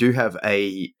 If you do have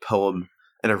a poem,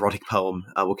 an erotic poem,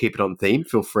 we'll keep it on theme.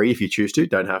 Feel free if you choose to.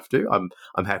 Don't have to.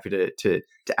 I'm happy to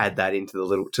add that into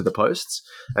the posts,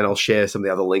 and I'll share some of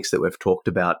the other links that we've talked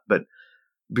about. But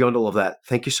beyond all of that,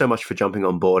 thank you so much for jumping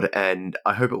on board, and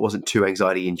I hope it wasn't too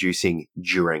anxiety-inducing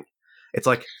during. It's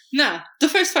like... Nah, the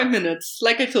first 5 minutes,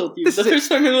 like I told you, first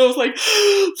 5 minutes I was like,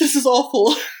 this is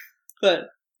awful. But,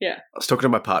 yeah. I was talking to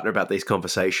my partner about these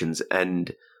conversations,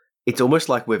 and it's almost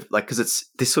like because it's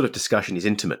this sort of discussion is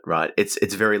intimate, right?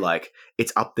 It's very like,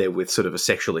 it's up there with sort of a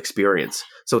sexual experience.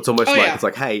 So it's almost it's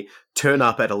like, hey, turn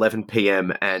up at 11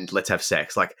 p.m. and let's have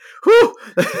sex. Like, whew,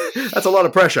 that's a lot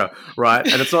of pressure, right?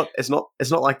 And it's not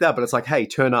like that, but it's like, hey,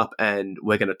 turn up and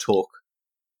we're going to talk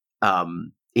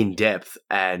in depth,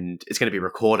 and it's going to be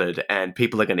recorded, and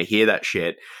people are going to hear that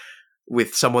shit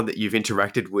with someone that you've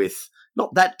interacted with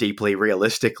not that deeply,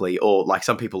 realistically, or like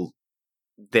some people,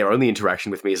 their only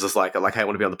interaction with me is just like, hey, I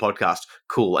want to be on the podcast,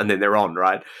 cool, and then they're on,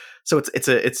 right? So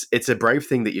it's a brave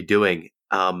thing that you're doing,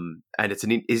 and it's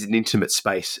an intimate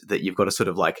space that you've got to sort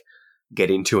of like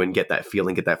get into and get that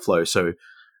feeling, get that flow. So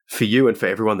for you and for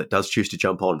everyone that does choose to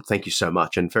jump on, thank you so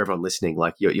much, and for everyone listening,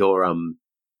 like you're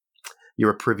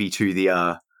a privy to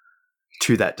the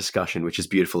to that discussion, which is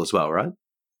beautiful as well, right?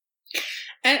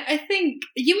 And I think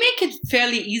you make it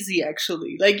fairly easy,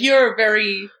 actually. Like, you're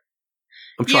very...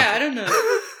 I'm trying. Yeah, I don't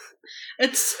know.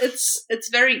 It's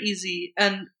very easy.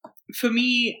 And for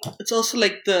me, it's also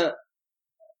like the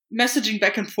messaging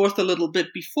back and forth a little bit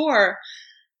before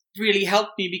really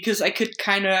helped me, because I could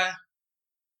kind of...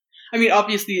 I mean,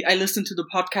 obviously, I listened to the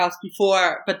podcast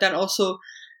before, but then also,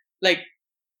 like,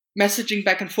 messaging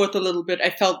back and forth a little bit, I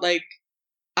felt like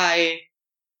I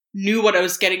knew what I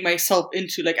was getting myself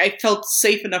into. Like, I felt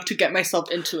safe enough to get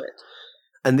myself into it.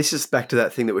 And this is back to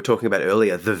that thing that we were talking about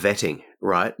earlier, the vetting,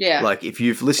 right? Yeah. Like, if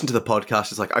you've listened to the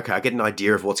podcast, it's like, okay, I get an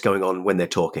idea of what's going on when they're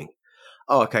talking.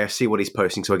 Oh, okay, I see what he's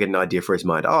posting, so I get an idea for his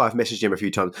mind. Oh, I've messaged him a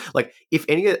few times. Like, if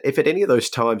at any of those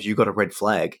times you got a red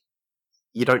flag,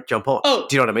 you don't jump on. Oh,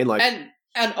 do you know what I mean? Like,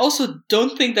 and also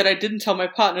don't think that I didn't tell my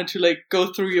partner to, like,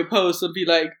 go through your post and be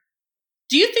like,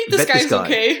 do you think this guy's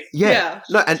okay? Yeah.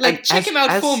 No, and like, check him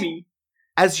out for me.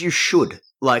 As you should.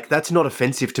 Like, that's not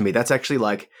offensive to me. That's actually,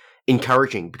 like,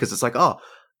 encouraging, because it's like, oh,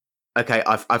 okay,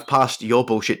 I've passed your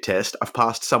bullshit test. I've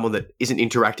passed someone that isn't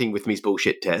interacting with me's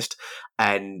bullshit test,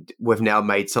 and we've now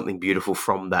made something beautiful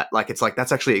from that. Like, it's like,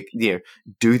 that's actually,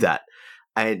 do that.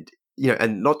 And,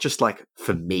 and not just like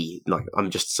for me, like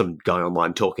I'm just some guy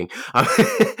online talking.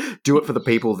 Do it for the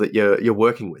people that you're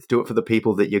working with. Do it for the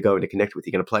people that you're going to connect with,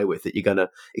 you're going to play with, that you're going to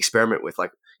experiment with.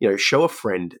 Like, show a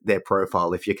friend their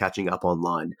profile if you're catching up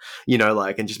online,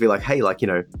 like, and just be like, hey, like,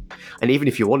 and even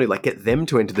if you want to, like, get them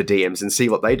to enter the DMs and see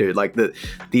what they do. Like the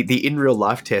in real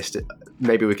life test,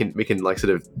 maybe we can like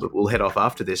sort of, we'll head off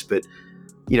after this, but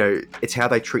it's how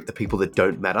they treat the people that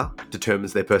don't matter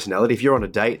determines their personality. If you're on a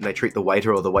date and they treat the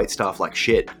waiter or the waitstaff like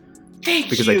shit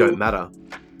because they don't matter,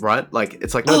 right? Like,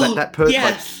 it's like, no, that person,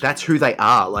 yes. like, that's who they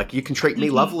are. Like, you can treat me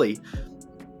lovely,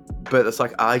 but it's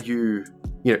like, are you,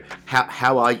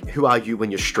 who are you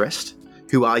when you're stressed?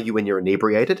 Who are you when you're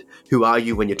inebriated? Who are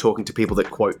you when you're talking to people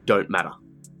that, quote, don't matter?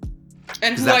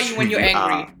 And who are you when you're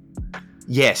angry?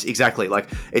 Yes, exactly. Like,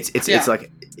 it's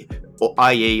like, or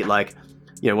i.e., like,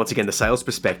 once again, the sales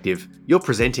perspective, you're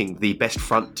presenting the best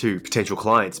front to potential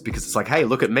clients, because it's like, hey,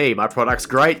 look at me, my product's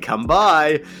great, come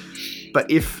by.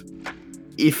 But if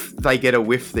they get a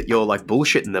whiff that you're like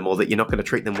bullshitting them, or that you're not going to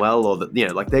treat them well, or that,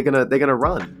 like, they're gonna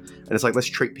run. And it's like, let's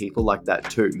treat people like that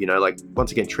too. Like,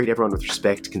 once again, treat everyone with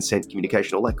respect, consent,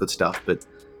 communication, all that good stuff. But,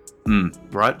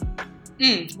 right?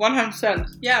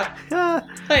 100%. Yeah.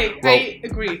 I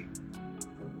agree.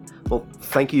 Well,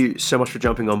 thank you so much for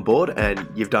jumping on board, and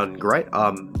you've done great.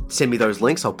 Send me those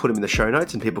links. I'll put them in the show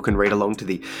notes, and people can read along to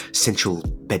the essential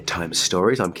bedtime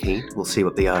stories. I'm keen. We'll see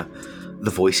what the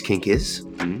voice kink is.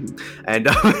 And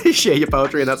share your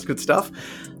poetry, and that's good stuff.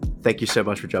 Thank you so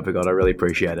much for jumping on. I really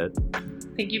appreciate it.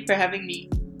 Thank you for having me.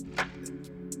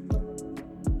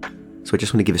 So I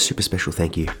just want to give a super special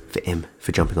thank you for Em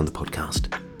for jumping on the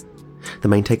podcast. The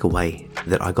main takeaway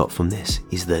that I got from this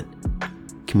is that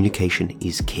communication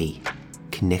is key.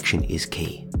 Connection is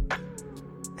key.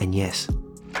 And yes,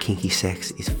 kinky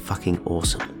sex is fucking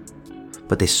awesome.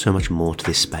 But there's so much more to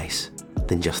this space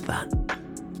than just that.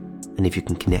 And if you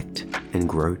can connect and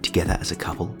grow together as a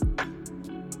couple,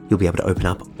 you'll be able to open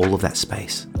up all of that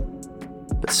space.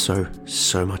 But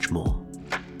so much more.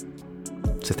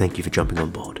 So thank you for jumping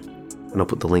on board. And I'll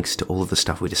put the links to all of the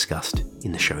stuff we discussed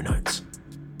in the show notes.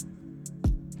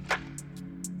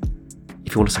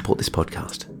 If you want to support this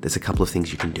podcast, there's a couple of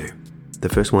things you can do. The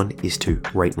first one is to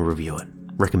rate and review it.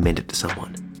 Recommend it to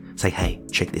someone. Say, hey,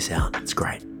 check this out. It's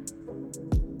great.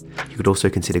 You could also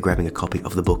consider grabbing a copy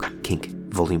of the book Kink,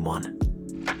 Volume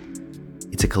 1.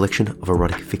 It's a collection of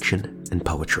erotic fiction and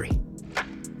poetry.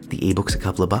 The ebook's a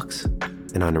couple of bucks,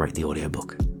 and I narrate the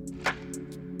audiobook.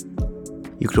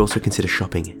 You could also consider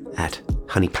shopping at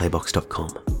honeyplaybox.com.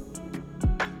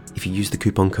 If you use the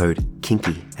coupon code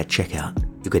KINKY at checkout,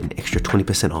 you'll get an extra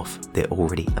 20% off their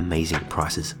already amazing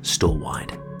prices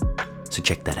store-wide. So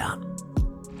check that out.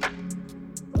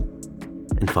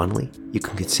 And finally, you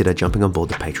can consider jumping on board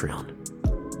the Patreon.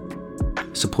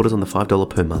 Supporters on the $5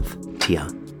 per month tier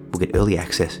will get early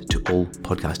access to all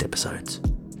podcast episodes,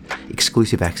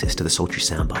 exclusive access to the sultry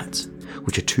soundbites,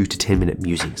 which are 2 to 10 minute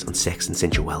musings on sex and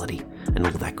sensuality and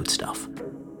all that good stuff.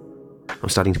 I'm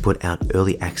starting to put out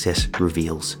early access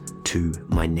reveals to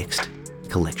my next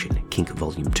collection, Kink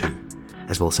Volume 2,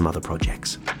 as well as some other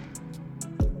projects.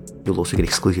 You'll also get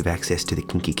exclusive access to the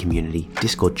Kinky Community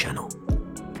Discord channel,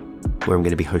 where I'm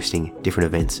going to be hosting different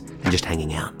events and just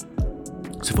hanging out.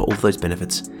 So for all of those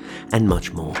benefits and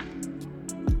much more,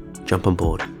 jump on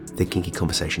board the Kinky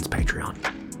Conversations Patreon.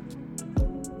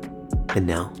 And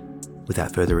now,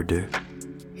 without further ado,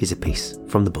 here's a piece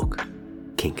from the book,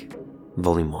 Kink,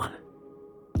 Volume 1.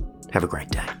 Have a great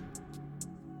day.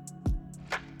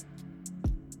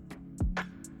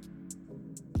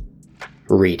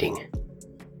 Reading.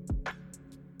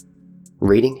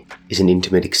 Reading is an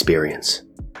intimate experience.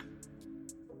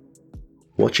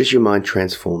 Watch as your mind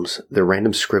transforms the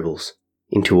random scribbles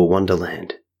into a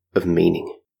wonderland of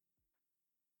meaning.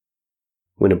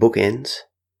 When a book ends,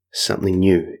 something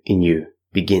new in you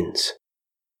begins.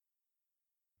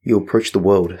 You approach the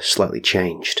world slightly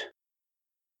changed.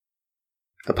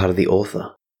 A part of the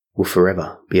author will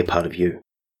forever be a part of you.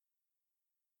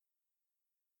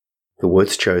 The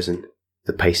words chosen,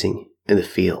 the pacing, and the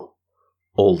feel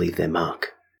all leave their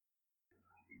mark.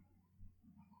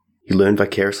 You learn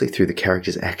vicariously through the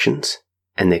characters' actions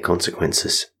and their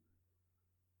consequences.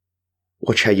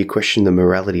 Watch how you question the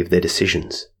morality of their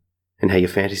decisions and how your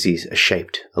fantasies are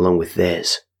shaped along with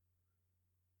theirs.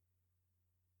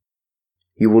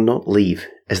 You will not leave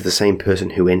as the same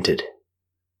person who entered,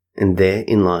 and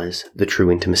therein lies the true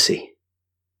intimacy.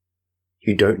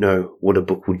 You don't know what a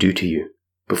book will do to you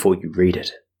before you read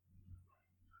it.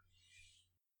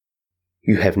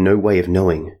 You have no way of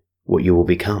knowing what you will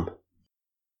become.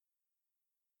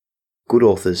 Good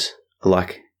authors are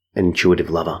like an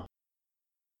intuitive lover.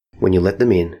 When you let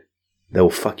them in, they will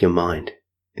fuck your mind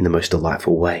in the most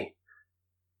delightful way.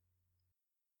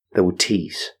 They will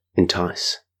tease,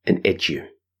 entice, and edge you.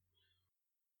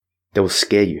 They will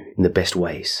scare you in the best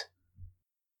ways,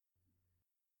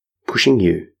 pushing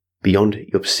you beyond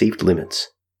your perceived limits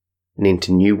and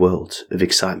into new worlds of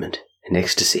excitement and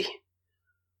ecstasy.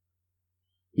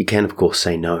 You can, of course,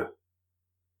 say no.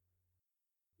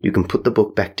 You can put the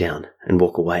book back down and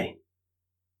walk away.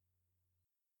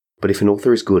 But if an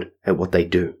author is good at what they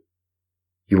do,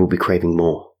 you will be craving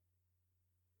more,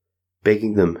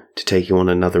 begging them to take you on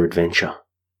another adventure,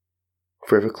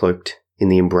 forever cloaked in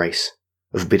the embrace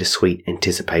of bittersweet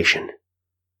anticipation.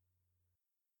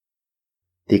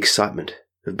 The excitement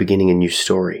of beginning a new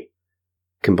story,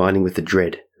 combining with the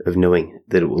dread of knowing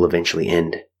that it will eventually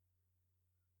end.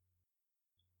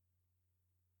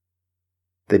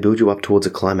 They build you up towards a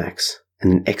climax and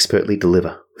then expertly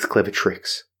deliver with clever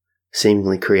tricks,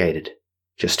 seemingly created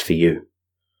just for you.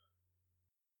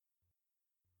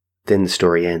 Then the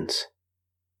story ends.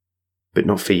 But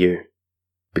not for you,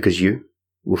 because you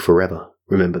will forever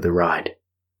remember the ride.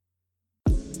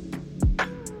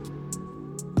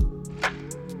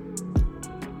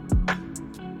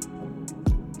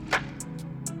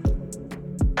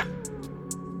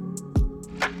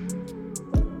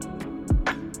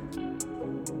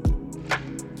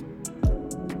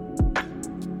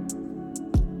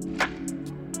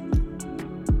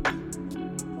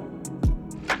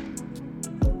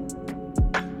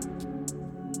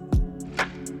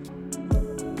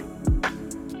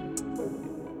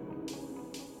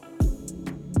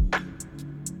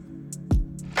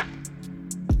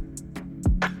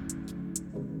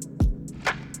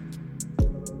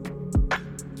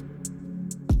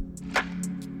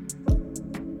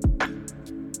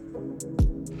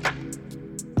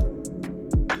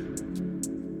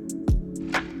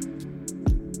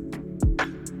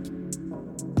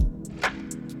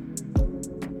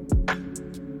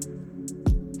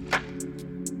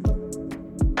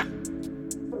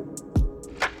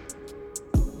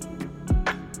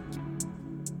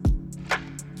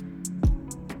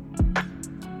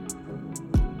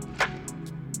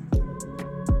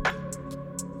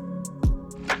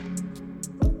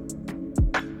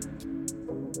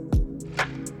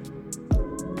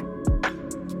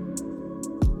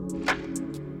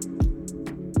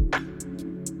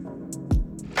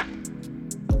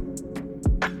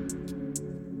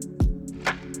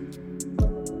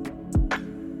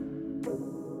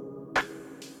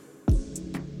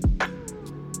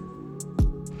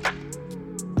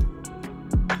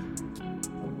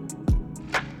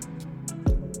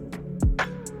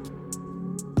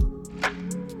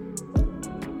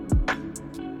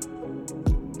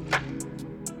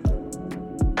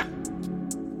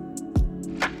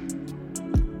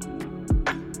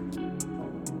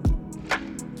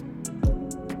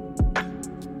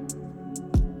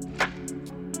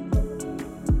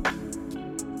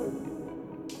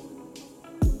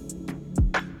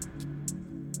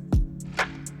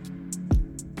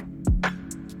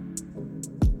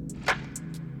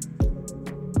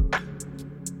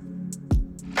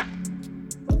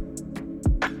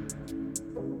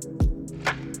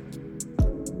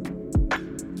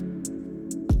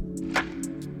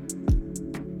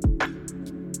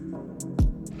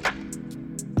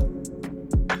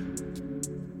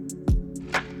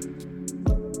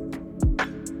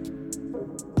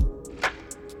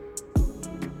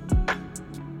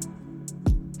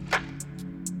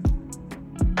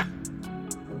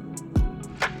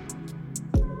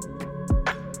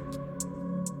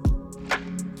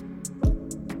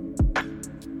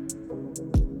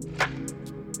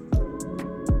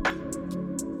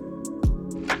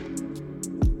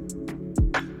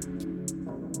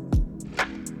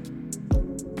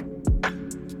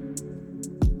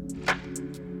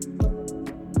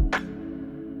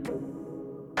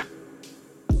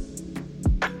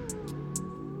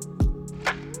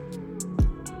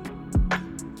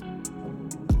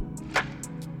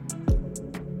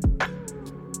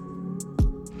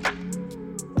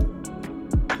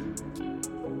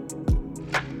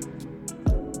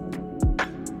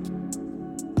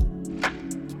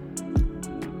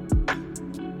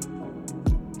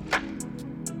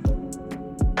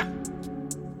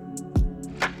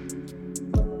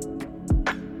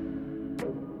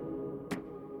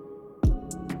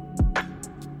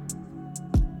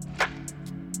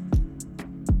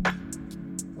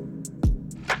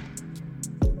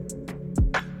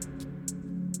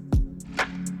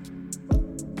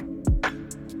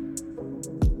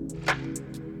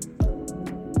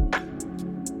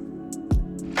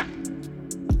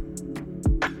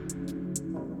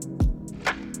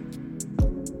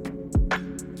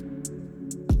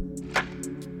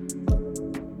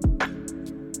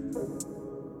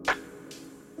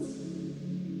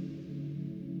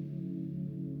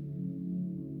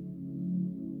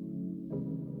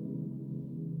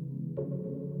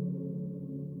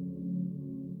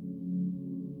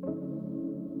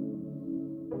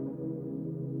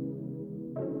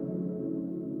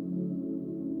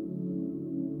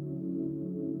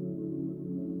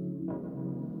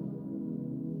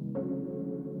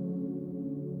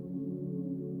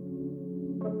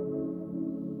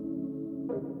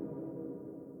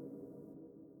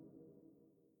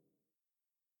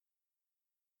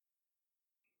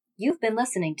 You've been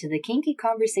listening to the Kinky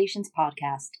Conversations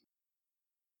podcast.